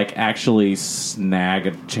to like actually snag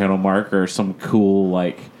a channel marker or some cool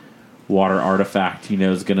like water artifact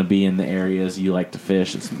is gonna be in the areas you like to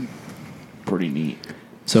fish. It's pretty neat.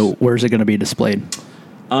 So where's it gonna be displayed?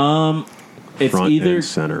 It's Front either and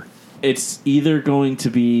center. It's either going to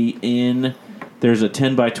be in. There's a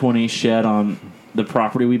 10 by 20 shed on the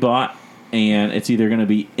property we bought, and it's either going to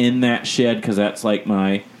be in that shed because that's like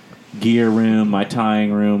my gear room, my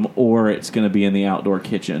tying room, or it's going to be in the outdoor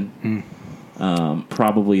kitchen.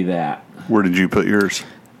 Probably that. Where did you put yours?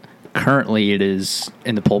 Currently, it is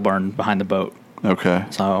in the pole barn behind the boat. Okay.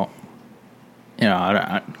 So,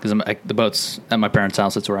 because the boat's at my parents'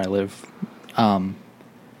 house, that's where I live.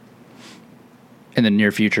 In the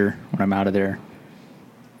near future, when I'm out of there,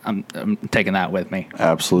 I'm taking that with me.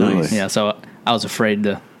 Absolutely. Nice. Yeah, so I was afraid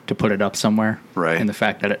to put it up somewhere. Right. And the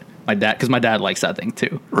fact that my dad likes that thing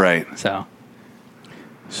too. Right. So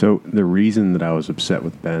the reason that I was upset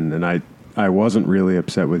with Ben, and I wasn't really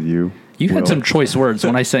upset with you. You had Will. some choice words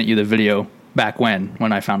when I sent you the video back when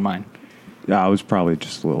I found mine. Yeah, I was probably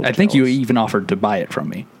just a little I think you jealous. even offered to buy it from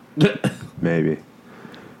me. Maybe.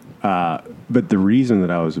 But the reason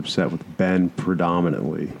that I was upset with Ben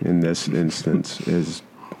predominantly in this instance is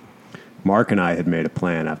Mark and I had made a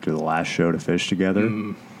plan after the last show to fish together,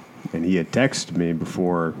 and he had texted me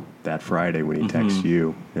before that Friday when he texted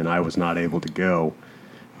you, and I was not able to go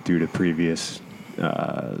due to previous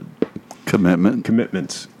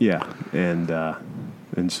commitments. Yeah,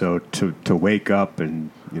 and so to wake up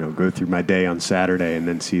and go through my day on Saturday and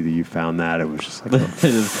then see that you found that, it was just like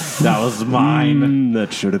that was mine.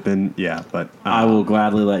 That should have been But I will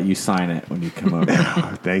gladly let you sign it when you come over.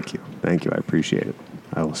 Thank you. I appreciate it.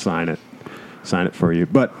 I will sign it for you.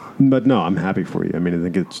 But no, I'm happy for you. I mean, I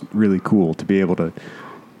think it's really cool to be able to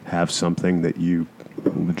have something that you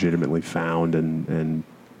legitimately found, and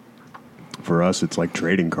for us, it's like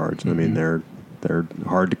trading cards. I mean, they're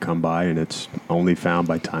hard to come by, and it's only found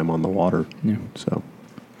by time on the water. Yeah. So,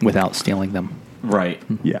 without stealing them. Right.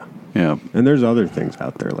 Yeah. Yeah. And there's other things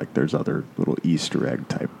out there, like there's other little Easter egg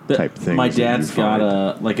type things. My dad's got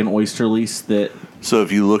an oyster lease that. So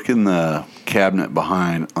if you look in the cabinet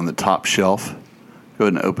behind on the top shelf, go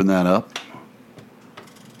ahead and open that up.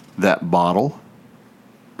 That bottle,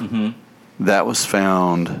 that was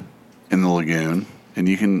found in the lagoon, and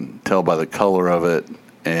you can tell by the color of it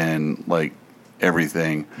and like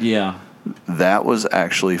everything. Yeah. That was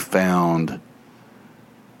actually found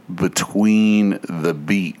between the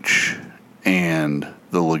beach and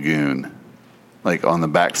the lagoon, like on the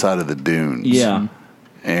backside of the dunes. Yeah.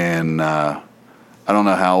 And I don't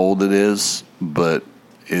know how old it is, but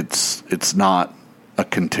it's not a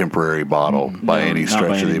contemporary bottle by any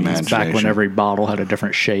stretch of the imagination. It's back when every bottle had a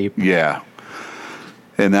different shape. Yeah.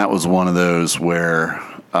 And that was one of those where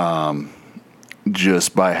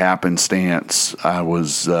just by happenstance, I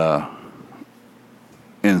was in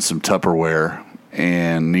some Tupperware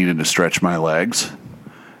and needed to stretch my legs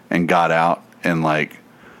and got out and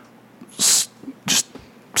just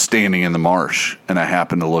standing in the marsh, and I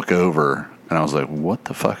happened to look over and I was like, what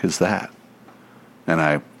the fuck is that? And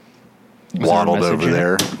I waddled over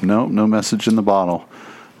there. No message in the bottle.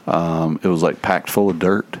 It was like packed full of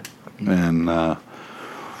dirt. And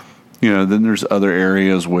then there's other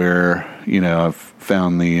areas where I've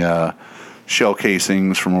found the shell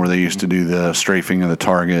casings from where they used to do the strafing of the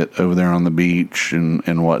target over there on the beach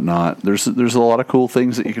and whatnot. There's a lot of cool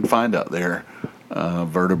things that you can find out there.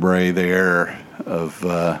 Vertebrae there of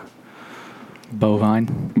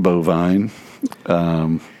bovine.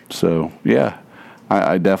 So yeah,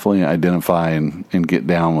 I definitely identify and get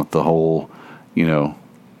down with the whole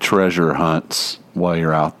treasure hunts while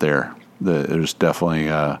you're out there. There's definitely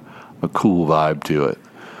a cool vibe to it.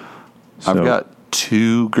 So, I've got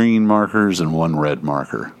 2 green markers and 1 red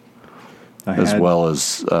marker, as well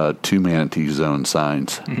as 2 manatee zone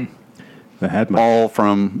signs. I had all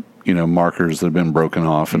from markers that have been broken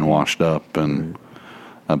off and washed up and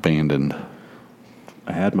abandoned.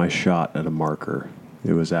 I had my shot at a marker.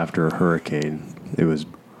 It was after a hurricane. It was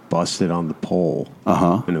busted on the pole,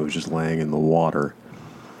 and it was just laying in the water.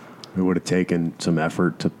 It would have taken some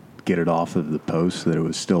effort to get it off of the post that it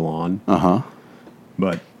was still on.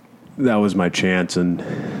 But that was my chance, and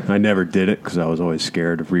I never did it because I was always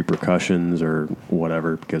scared of repercussions or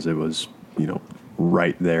whatever, because it was,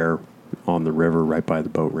 right there on the river, right by the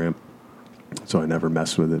boat ramp. So I never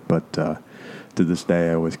messed with it. But to this day,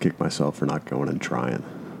 I always kick myself for not going and trying.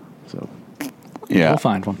 So yeah, we'll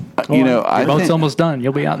find one. Your boat's almost done.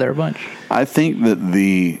 You'll be out there a bunch. I think that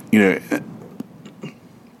the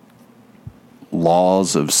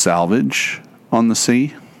laws of salvage on the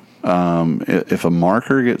sea. If a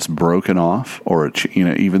marker gets broken off, or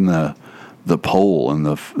even the pole and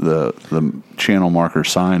the channel marker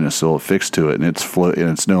sign is still affixed to it, and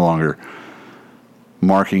it's no longer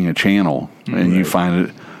marking a channel, and you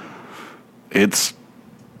find it's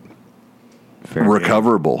fair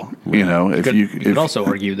recoverable. Game. You could also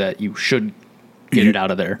argue that you should get it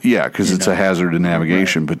out of there. Yeah, because it's a hazard to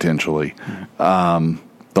navigation potentially.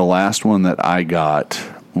 The last one that I got,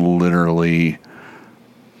 literally,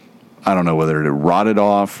 I don't know whether it rotted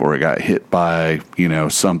off or it got hit by,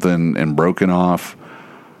 something and broken off.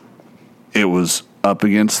 It was up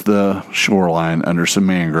against the shoreline under some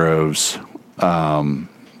mangroves at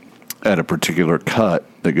a particular cut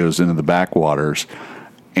that goes into the backwaters.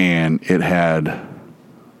 And it had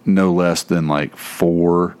no less than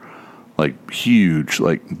 4 huge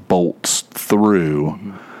bolts through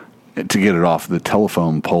to get it off the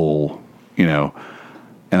telephone pole, and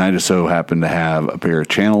I just so happened to have a pair of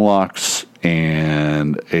channel locks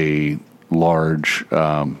and a large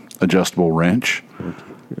adjustable wrench,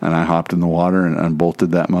 and I hopped in the water and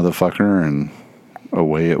unbolted that motherfucker, and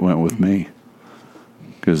away it went with me.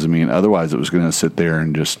 Because, otherwise it was going to sit there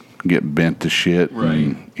and just get bent to shit,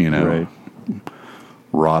 and, you know, Right.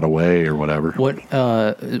 rot away or whatever. What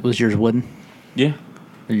was yours wooden? Yeah.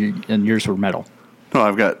 And yours were metal. No,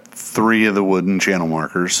 I've got 3 of the wooden channel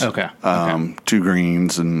markers. Okay. 2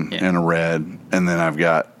 greens and a red, and then I've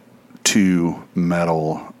got 2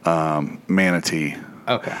 metal manatee.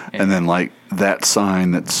 Okay. And then like that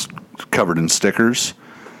sign that's covered in stickers,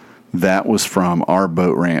 that was from our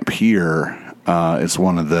boat ramp here. It's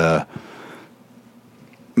one of the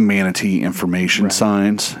manatee information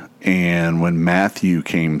signs. And when Matthew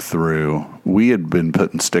came through, we had been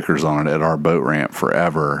putting stickers on it at our boat ramp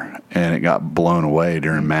forever, and it got blown away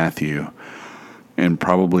during Matthew. And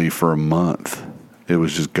probably for a month, it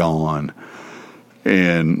was just gone.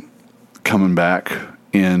 And coming back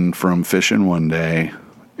in from fishing one day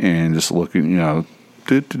and just looking, you know,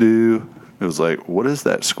 it was like, what is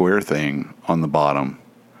that square thing on the bottom?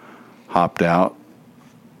 Hopped out.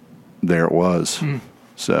 There it was.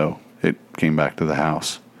 So it came back to the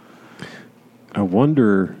house. I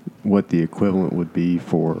wonder what the equivalent would be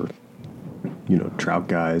for, you know, trout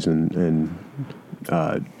guys and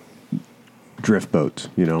drift boats,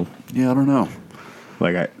 you know? Yeah, I don't know.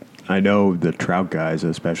 Like I know the trout guys,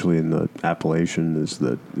 especially in the Appalachian, is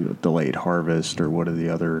the, you know, delayed harvest or what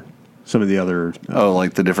are some of the other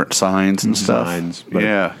Like the different signs and stuff. signs, but-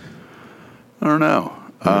 Yeah. I don't know.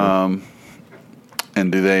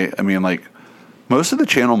 And do they, I mean, like most of the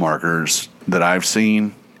channel markers that I've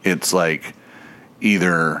seen, it's like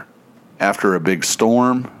either after a big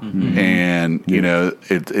storm and, you know,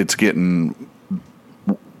 it's getting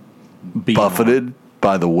buffeted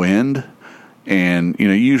by the wind. And, you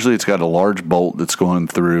know, usually it's got a large bolt that's going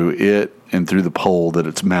through it and through the pole that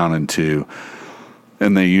it's mounted to.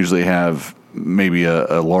 And they usually have maybe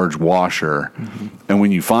a large washer. And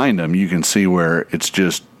when you find them, you can see where it's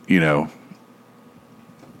just, you know,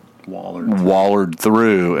 wallered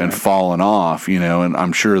through and fallen off, you know. And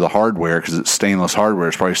I'm sure the hardware, because it's stainless hardware,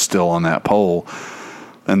 is probably still on that pole.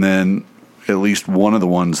 And then at least one of the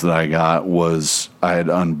ones that I got was I had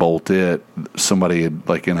unbolted it. Somebody had,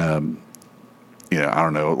 like, in a, you know, I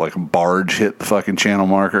don't know, like a barge hit the fucking channel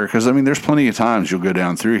marker. Because, I mean, there's plenty of times you'll go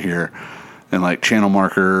down through here and, like, channel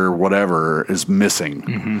marker whatever is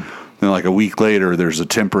missing. Then, like, a week later, there's a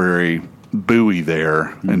temporary buoy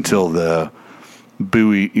there until the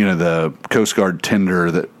buoy, you know, the Coast Guard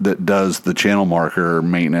tender that does the channel marker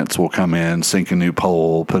maintenance will come in, sink a new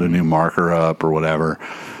pole, put a new marker up or whatever.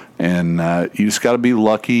 And you just got to be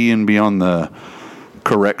lucky and be on the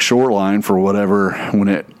correct shoreline for whatever. When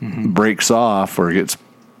it breaks off or gets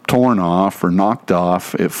torn off or knocked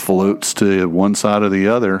off, it floats to one side or the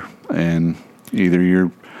other, and either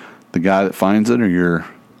you're the guy that finds it or you're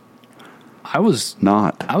I was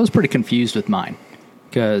not. pretty confused with mine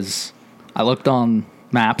because I looked on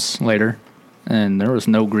maps later and there was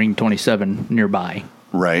no green 27 nearby.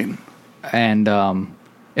 Right. And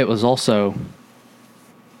it was also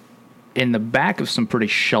in the back of some pretty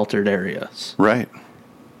sheltered areas. Right.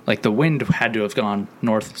 Like the wind had to have gone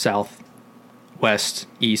north, south, west,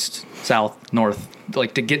 east, south, north,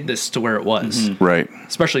 like to get this to where it was. Right.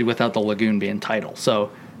 Especially without the lagoon being tidal.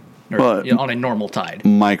 So, or, Well, you know, on a normal tide.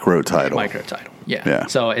 Micro tidal. Micro tidal. Yeah. Yeah.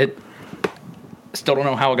 So it, still don't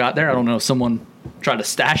know how it got there. I don't know if someone tried to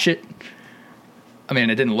stash it. I mean,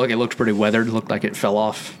 it looked pretty weathered. It looked like it fell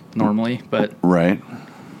off normally, but Right.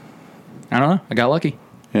 I don't know. I got lucky.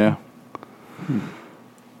 Yeah.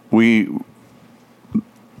 One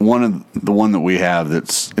that we have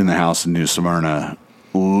that's in the house in New Smyrna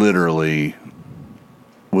literally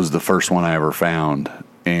was the first one I ever found,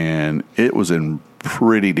 and it was in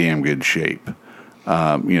pretty damn good shape.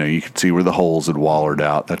 You know, you could see where the holes had wallered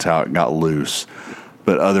out. That's how it got loose.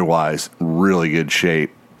 But otherwise, really good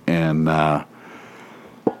shape. And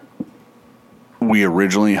we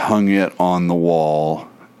originally hung it on the wall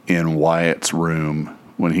in Wyatt's room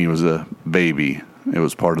when he was a baby. It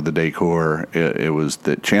was part of the decor. It was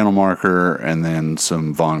the channel marker and then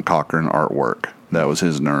some Von Cochran artwork. That was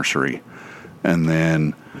his nursery. And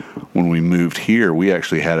then when we moved here, we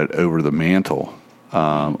actually had it over the mantle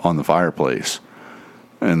on the fireplace.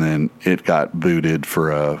 And then it got booted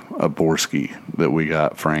for a Borsky that we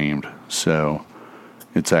got framed. So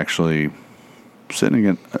it's actually sitting,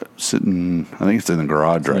 I think it's in the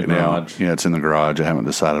garage right now. Yeah, it's in the garage. I haven't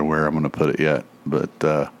decided where I'm going to put it yet. But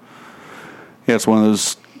yeah, it's one of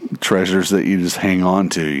those treasures that you just hang on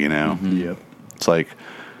to, you know. Yep. It's like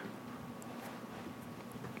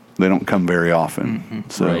they don't come very often.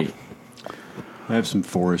 So Right. I have some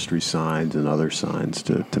forestry signs and other signs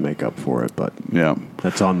to make up for it, but yeah.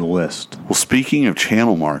 that's on the list. Well, speaking of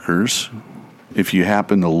channel markers, if you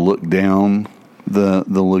happen to look down the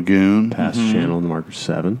lagoon, Past channel, the marker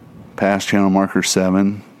 7. past channel marker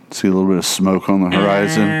 7. See a little bit of smoke on the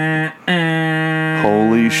horizon.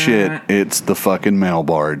 Holy shit, it's the fucking mail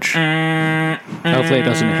barge. Hopefully it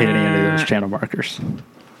doesn't hit any of those channel markers.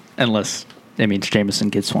 Unless it means Jameson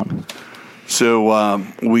gets one. So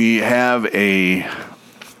we have a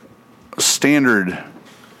standard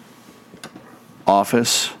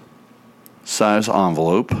office size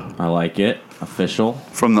envelope I like it. Official.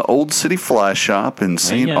 from the Old City Fly Shop in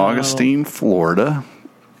St. Heyo. Augustine, Florida,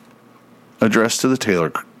 addressed to the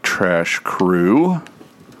Taylor Trash Crew.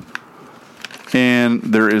 And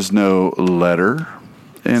there is no letter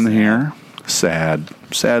in here. Sad.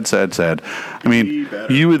 I mean,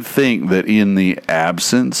 you would think that in the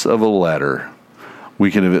absence of a letter,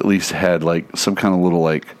 we could have at least had like some kind of little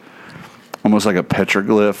like, almost like a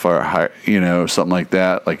petroglyph or, you know, something like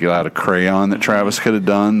that, like out of crayon that Travis could have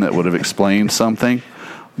done that would have explained something.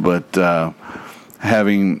 But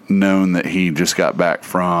having known that he just got back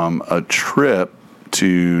from a trip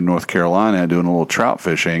to North Carolina doing a little trout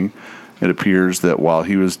fishing, it appears that while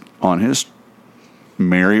he was on his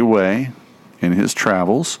merry way in his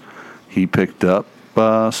travels, he picked up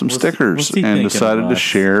some stickers what's he and thinking decided of to us?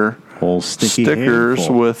 share Whole sticky stickers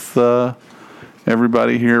handful. with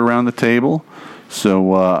everybody here around the table.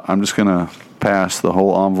 So I'm just going to pass the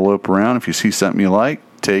whole envelope around. If you see something you like,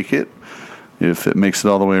 take it. If it makes it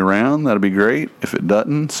all the way around, that'll be great. If it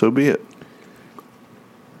doesn't, so be it.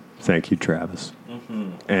 Thank you, Travis,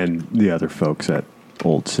 and the other folks at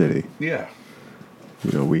Old City. Yeah.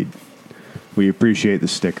 You know, we appreciate the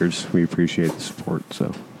stickers. We appreciate the support.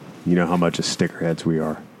 So, you know how much of stickerheads we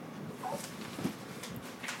are.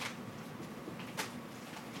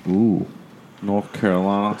 Ooh, North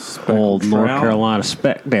Carolina. old speckled North trout. Carolina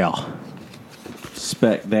Speckdale.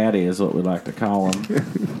 Spec Daddy is what we like to call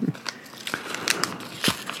him.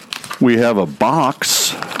 We have a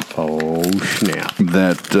box Oh snap!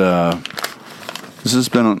 that this has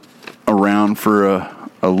been around for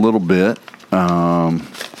a little bit. I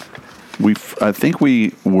think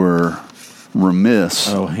we were remiss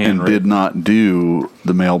and handwritten. did not do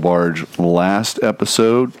the mail barge last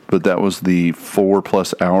episode, but that was the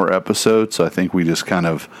 4+ hour episode, so I think we just kind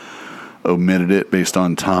of omitted it based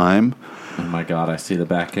on time. Oh my God! I see the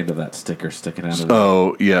back end of that sticker sticking out of the.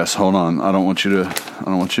 Oh yes, hold on. I don't want you to.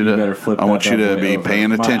 better flip I want that you to way be over. paying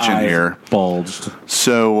My attention eyes here. Bulged.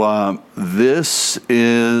 So this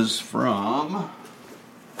is from.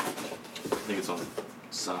 I think it's on the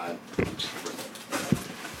side.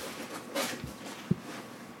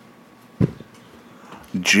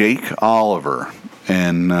 Jake Oliver,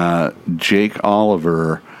 and Jake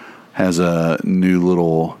Oliver has a new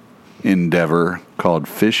little endeavor called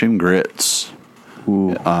Fish and Grits.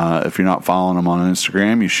 If you're not following him on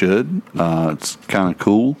Instagram, you should. It's kind of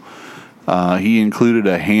cool. He included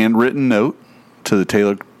a handwritten note to the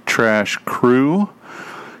Taylor Trash Crew.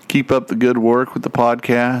 Keep up the good work with the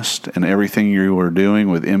podcast and everything you are doing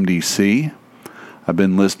with MDC. I've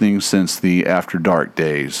been listening since the After Dark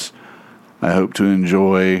days. I hope you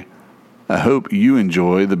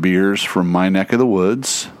enjoy the beers from my neck of the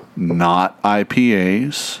woods, not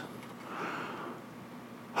IPAs.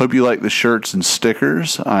 Hope you like the shirts and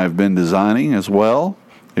stickers I've been designing as well.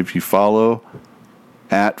 If you follow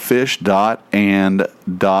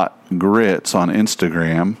 @fish.and.grits on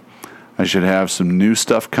Instagram, I should have some new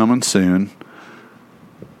stuff coming soon.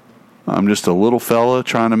 I'm just a little fella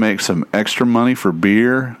trying to make some extra money for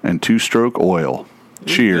beer and 2-stroke oil.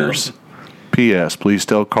 Cheers. P.S. Please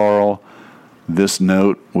tell Carl this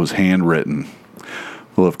note was handwritten.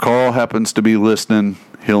 Well, if Carl happens to be listening,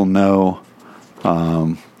 he'll know.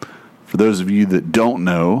 For those of you that don't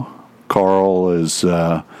know, Carl is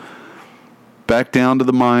back down to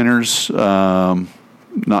the minors.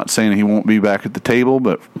 Not saying he won't be back at the table,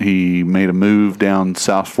 but he made a move down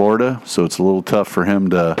South Florida, so it's a little tough for him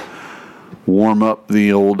to warm up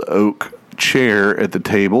the old oak chair at the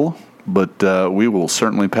table. But we will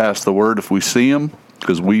certainly pass the word if we see him,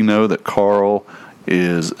 because we know that Carl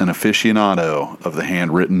is an aficionado of the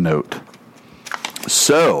handwritten note.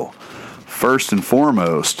 So, first and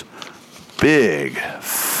foremost, big,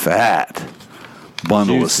 fat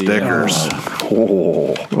bundle Juicy, of stickers.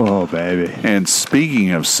 Oh baby! And speaking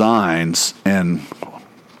of signs, and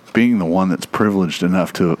being the one that's privileged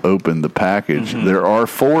enough to open the package, there are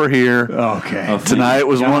 4 here. Okay. Tonight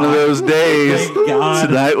was one of those days. Thank God.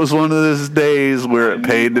 Tonight was one of those days where it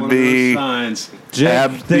paid to be.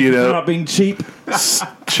 Jeff, thank you you know- for not being cheap.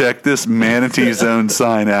 Check this Manatee Zone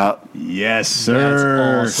sign out. Yes,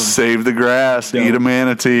 sir. That's awesome. Save the grass. Eat a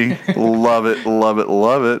manatee. Love it. Love it.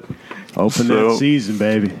 Love it. Open So- that season,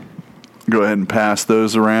 baby. Go ahead and pass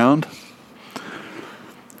those around.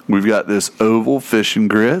 We've got this oval fish and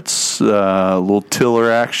grits, little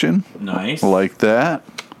tiller action. Nice. Like that.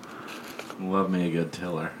 Love me a good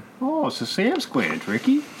tiller. Oh, it's a Sam's Clan,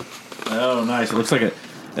 Ricky. Oh, nice. It looks like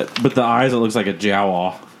but the eyes, it looks like a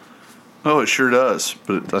Jawa. Oh, it sure does.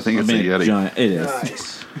 But I think it's a Yeti. Giant. It is.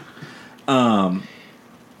 Nice. And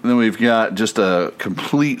then we've got just a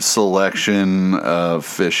complete selection of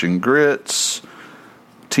fish and grits.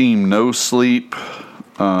 Team No Sleep,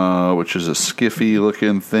 which is a skiffy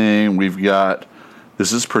looking thing. We've got,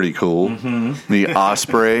 this is pretty cool, the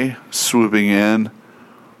Osprey swooping in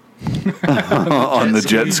on the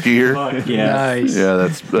jet skier. Yeah. Nice. Yeah,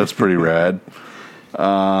 that's pretty rad.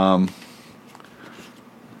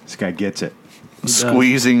 This guy gets it.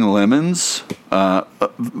 Squeezing lemons,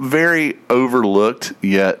 very overlooked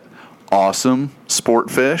yet awesome sport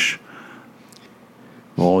fish.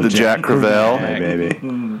 Oh, The Jack Crevalle. Hey, baby.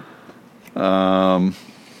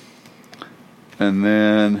 And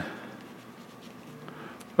then,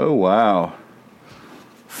 oh wow,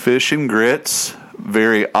 fish and grits,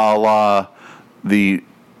 very a la the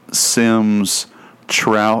Sims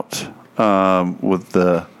trout with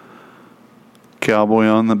the cowboy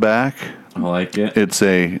on the back. I like it. It's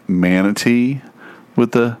a manatee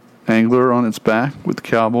with the angler on its back with the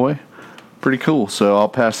cowboy. Pretty cool. So I'll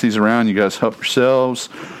pass these around. You guys help yourselves.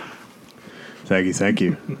 Thank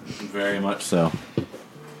you. Very much so.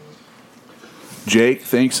 Jake,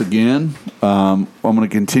 thanks again. I'm going to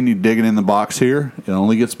continue digging in the box here. It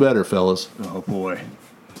only gets better, fellas. Oh, boy.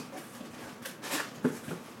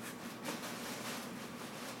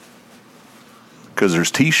 Because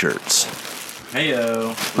there's T-shirts.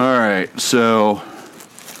 Heyo. All right. So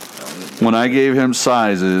when I gave him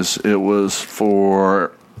sizes, it was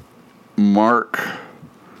for Mark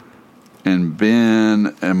and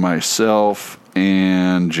Ben and myself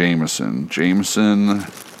and Jameson. Jameson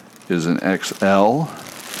is an XL.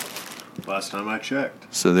 Last time I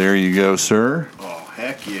checked. So there you go, sir. Oh,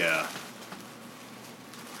 heck yeah.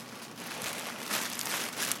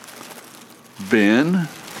 Ben,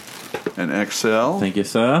 an XL. Thank you,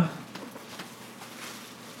 sir.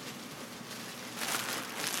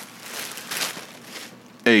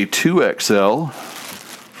 A 2XL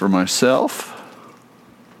for myself.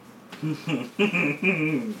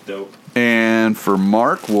 Dope. And for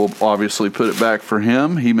Mark, we'll obviously put it back for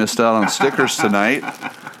him. He missed out on stickers tonight.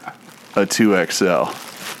 A 2XL.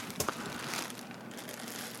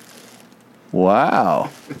 Wow.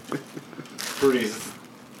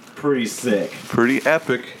 Pretty sick. Pretty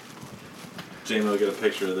epic. J-Mo, get a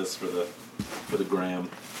picture of this for the gram.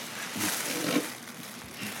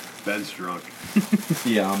 Ben's drunk.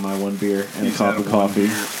 Yeah, on my one beer and He's a cup had of one coffee.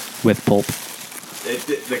 beer. With pulp.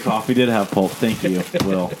 The coffee did have pulp. Thank you,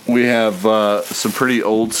 Will. We have some pretty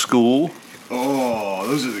old school Oh,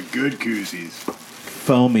 those are the good koozies.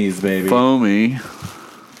 Foamies, baby. foamy,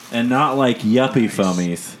 And not like yuppie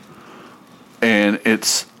foamies. and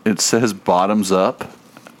it says bottoms up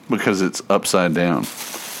because it's upside down.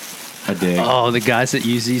 I dig. Oh, the guys that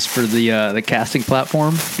use these for the casting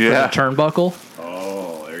platform? For Yeah. the turnbuckle?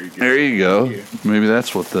 Oh, there you go. There you go. Maybe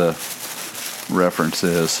that's what the reference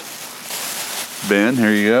is. Ben,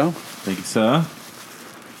 here you go. Thank you, sir.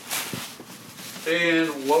 And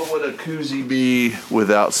what would a koozie be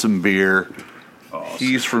without some beer?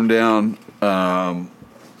 He's from down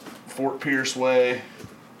Fort Pierce way.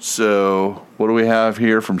 So what do we have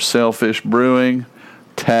here from Sailfish Brewing?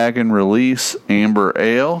 Tag and Release Amber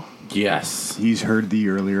Ale. Yes. He's heard the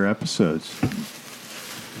earlier episodes.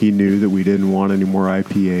 He knew that we didn't want any more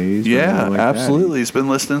IPAs. or Yeah, anything like that. absolutely. He's been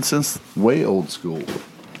listening since way old school.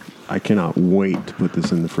 I cannot wait to put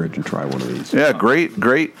this in the fridge and try one of these. Yeah, great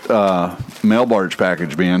mail barge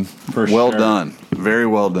package, man. For well sure. done. Very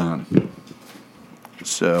well done.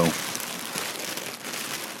 So,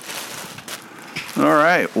 all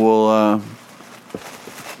right. Well,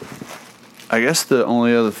 I guess the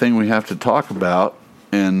only other thing we have to talk about,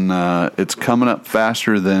 and it's coming up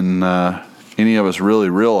faster than any of us really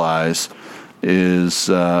realize, is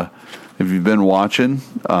if you've been watching,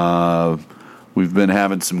 we've been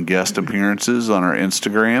having some guest appearances on our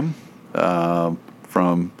Instagram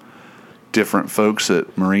from different folks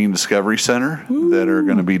at Marine Discovery Center that are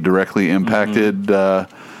going to be directly impacted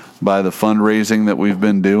by the fundraising that we've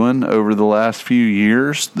been doing over the last few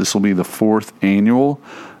years. This will be the 4th annual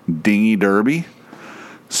Dinghy Derby.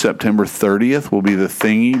 September 30th will be the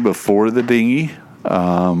thingy before the dinghy.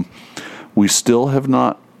 We still have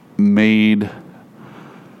not made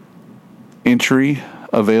entry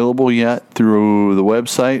available yet through the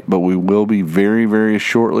website, but we will be very, very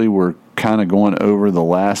shortly. We're kind of going over the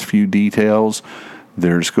last few details.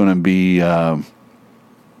 There's going to be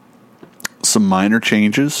some minor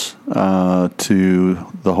changes to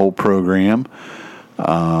the whole program.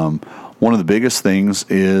 One of the biggest things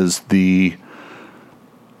is the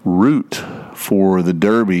route for the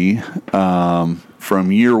Derby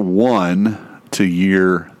from year 1 to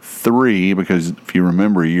year 3, because if you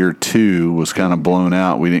remember, year 2 was kind of blown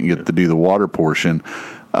out. We didn't get to do the water portion.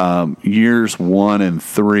 Years 1 and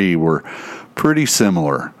 3 were pretty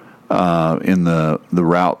similar in the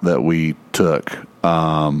route that we took.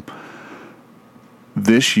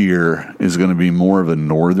 This year is going to be more of a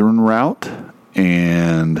northern route,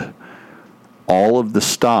 and all of the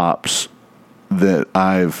stops that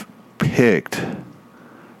I've picked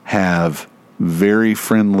have very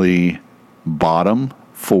friendly bottom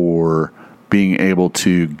for being able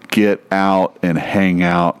to get out and hang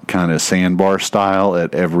out kind of sandbar style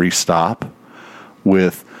at every stop,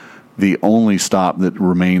 with the only stop that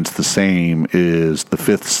remains the same is the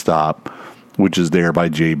 5th stop, which is there by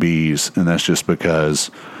JB's, and that's just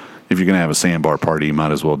because if you're going to have a sandbar party, you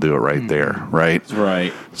might as well do it right there, right?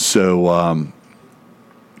 Right. So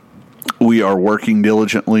we are working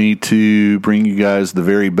diligently to bring you guys the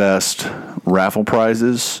very best raffle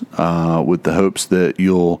prizes with the hopes that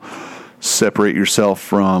you'll separate yourself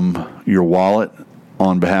from your wallet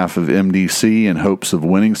on behalf of MDC in hopes of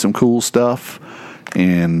winning some cool stuff.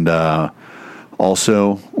 And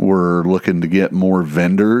also, we're looking to get more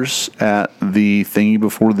vendors at the Thingy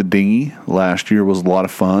Before the Dinghy. Last year was a lot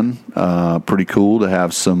of fun. Pretty cool to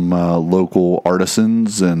have some local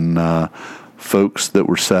artisans and folks that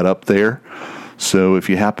were set up there. So if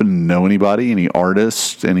you happen to know anybody, any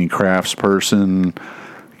artist, any crafts person,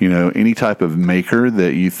 any type of maker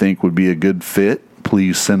that you think would be a good fit,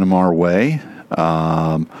 please send them our way.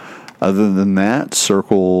 Other than that,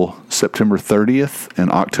 circle September 30th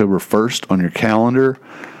and October 1st on your calendar.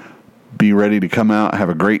 Be ready to come out, have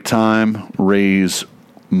a great time, raise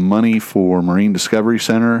money for Marine Discovery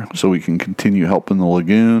Center so we can continue helping the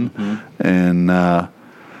lagoon. Mm-hmm. And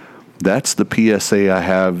that's the PSA I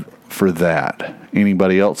have for that.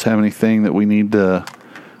 Anybody else have anything that we need to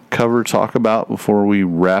cover, talk about before we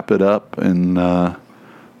wrap it up and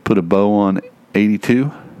put a bow on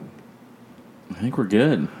 82? I think we're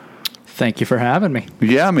good. Thank you for having me.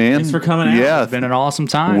 Yeah, man. Thanks for coming out. Yeah, It's been an awesome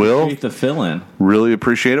time. Will, Great to fill in. really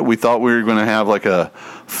appreciate it. We thought we were going to have like a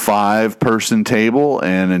 5-person table,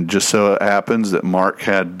 and it just so happens that Mark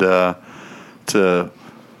had to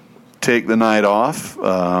take the night off.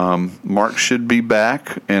 Mark should be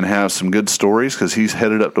back and have some good stories because he's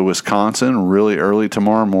headed up to Wisconsin really early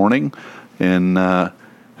tomorrow morning, and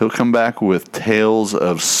he'll come back with tales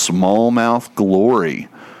of smallmouth glory.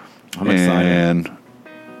 I'm excited. And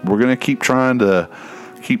we're going to keep trying to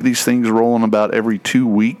keep these things rolling about every 2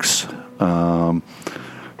 weeks.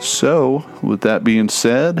 So, with that being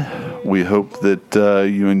said, we hope that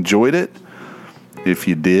you enjoyed it. If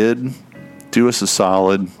you did, do us a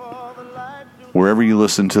solid. Wherever you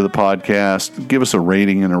listen to the podcast, give us a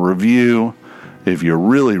rating and a review. If you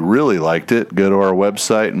really, really liked it, go to our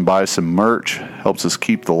website and buy some merch. Helps us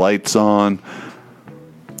keep the lights on,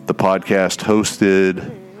 the podcast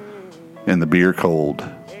hosted, and the beer cold.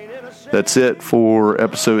 That's it for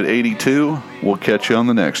episode 82. We'll catch you on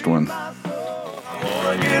the next one.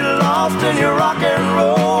 Get lost in your rock and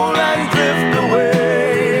roll and drift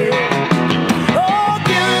away. Oh,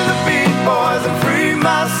 give me the beat, boys, and free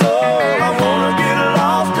my soul. I wanna get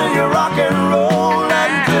lost in your rock and roll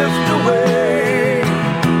and drift away.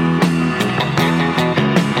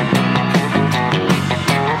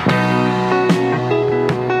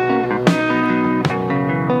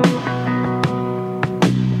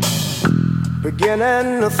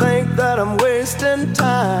 Beginning to think that I'm wasting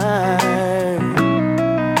time.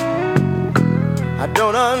 I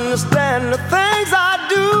don't understand the things I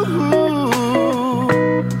do.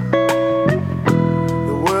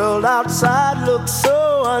 The world outside looks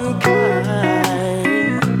so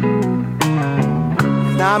unkind,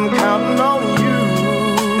 and I'm counting on you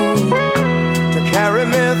to carry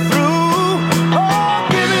me through. Oh,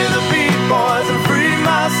 give me the beat, boys, and free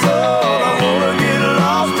my soul. I wanna get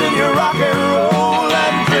lost in your rock and roll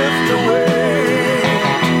and drift away.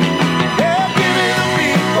 Yeah, give me the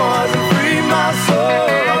beat, boys, and free my soul.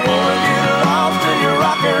 I wanna get lost in your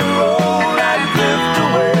rock and roll and drift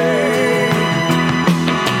away.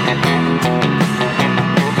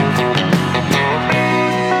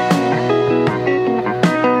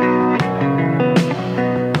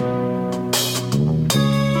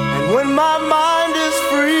 And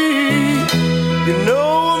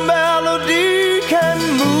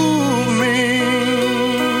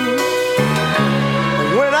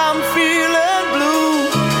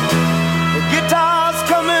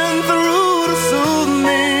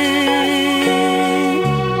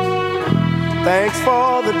Thanks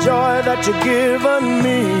for the joy that you've given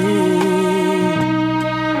me.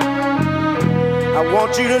 I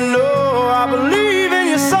want you to know I believe in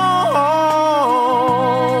your song,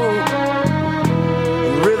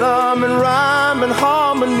 in rhythm and rhyme and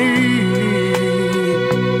harmony.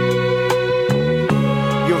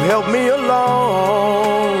 You've helped me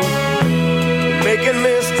along, making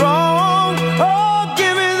me strong. Oh,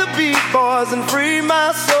 give me the beat, boys, and free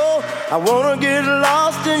my soul. I wanna get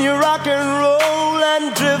lost in your rock and roll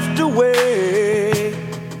and drift away.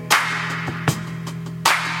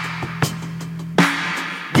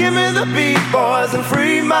 Give me the beat, boys, and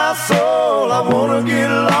free my soul. I wanna get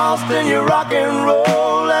lost in your rock and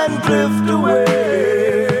roll and drift away.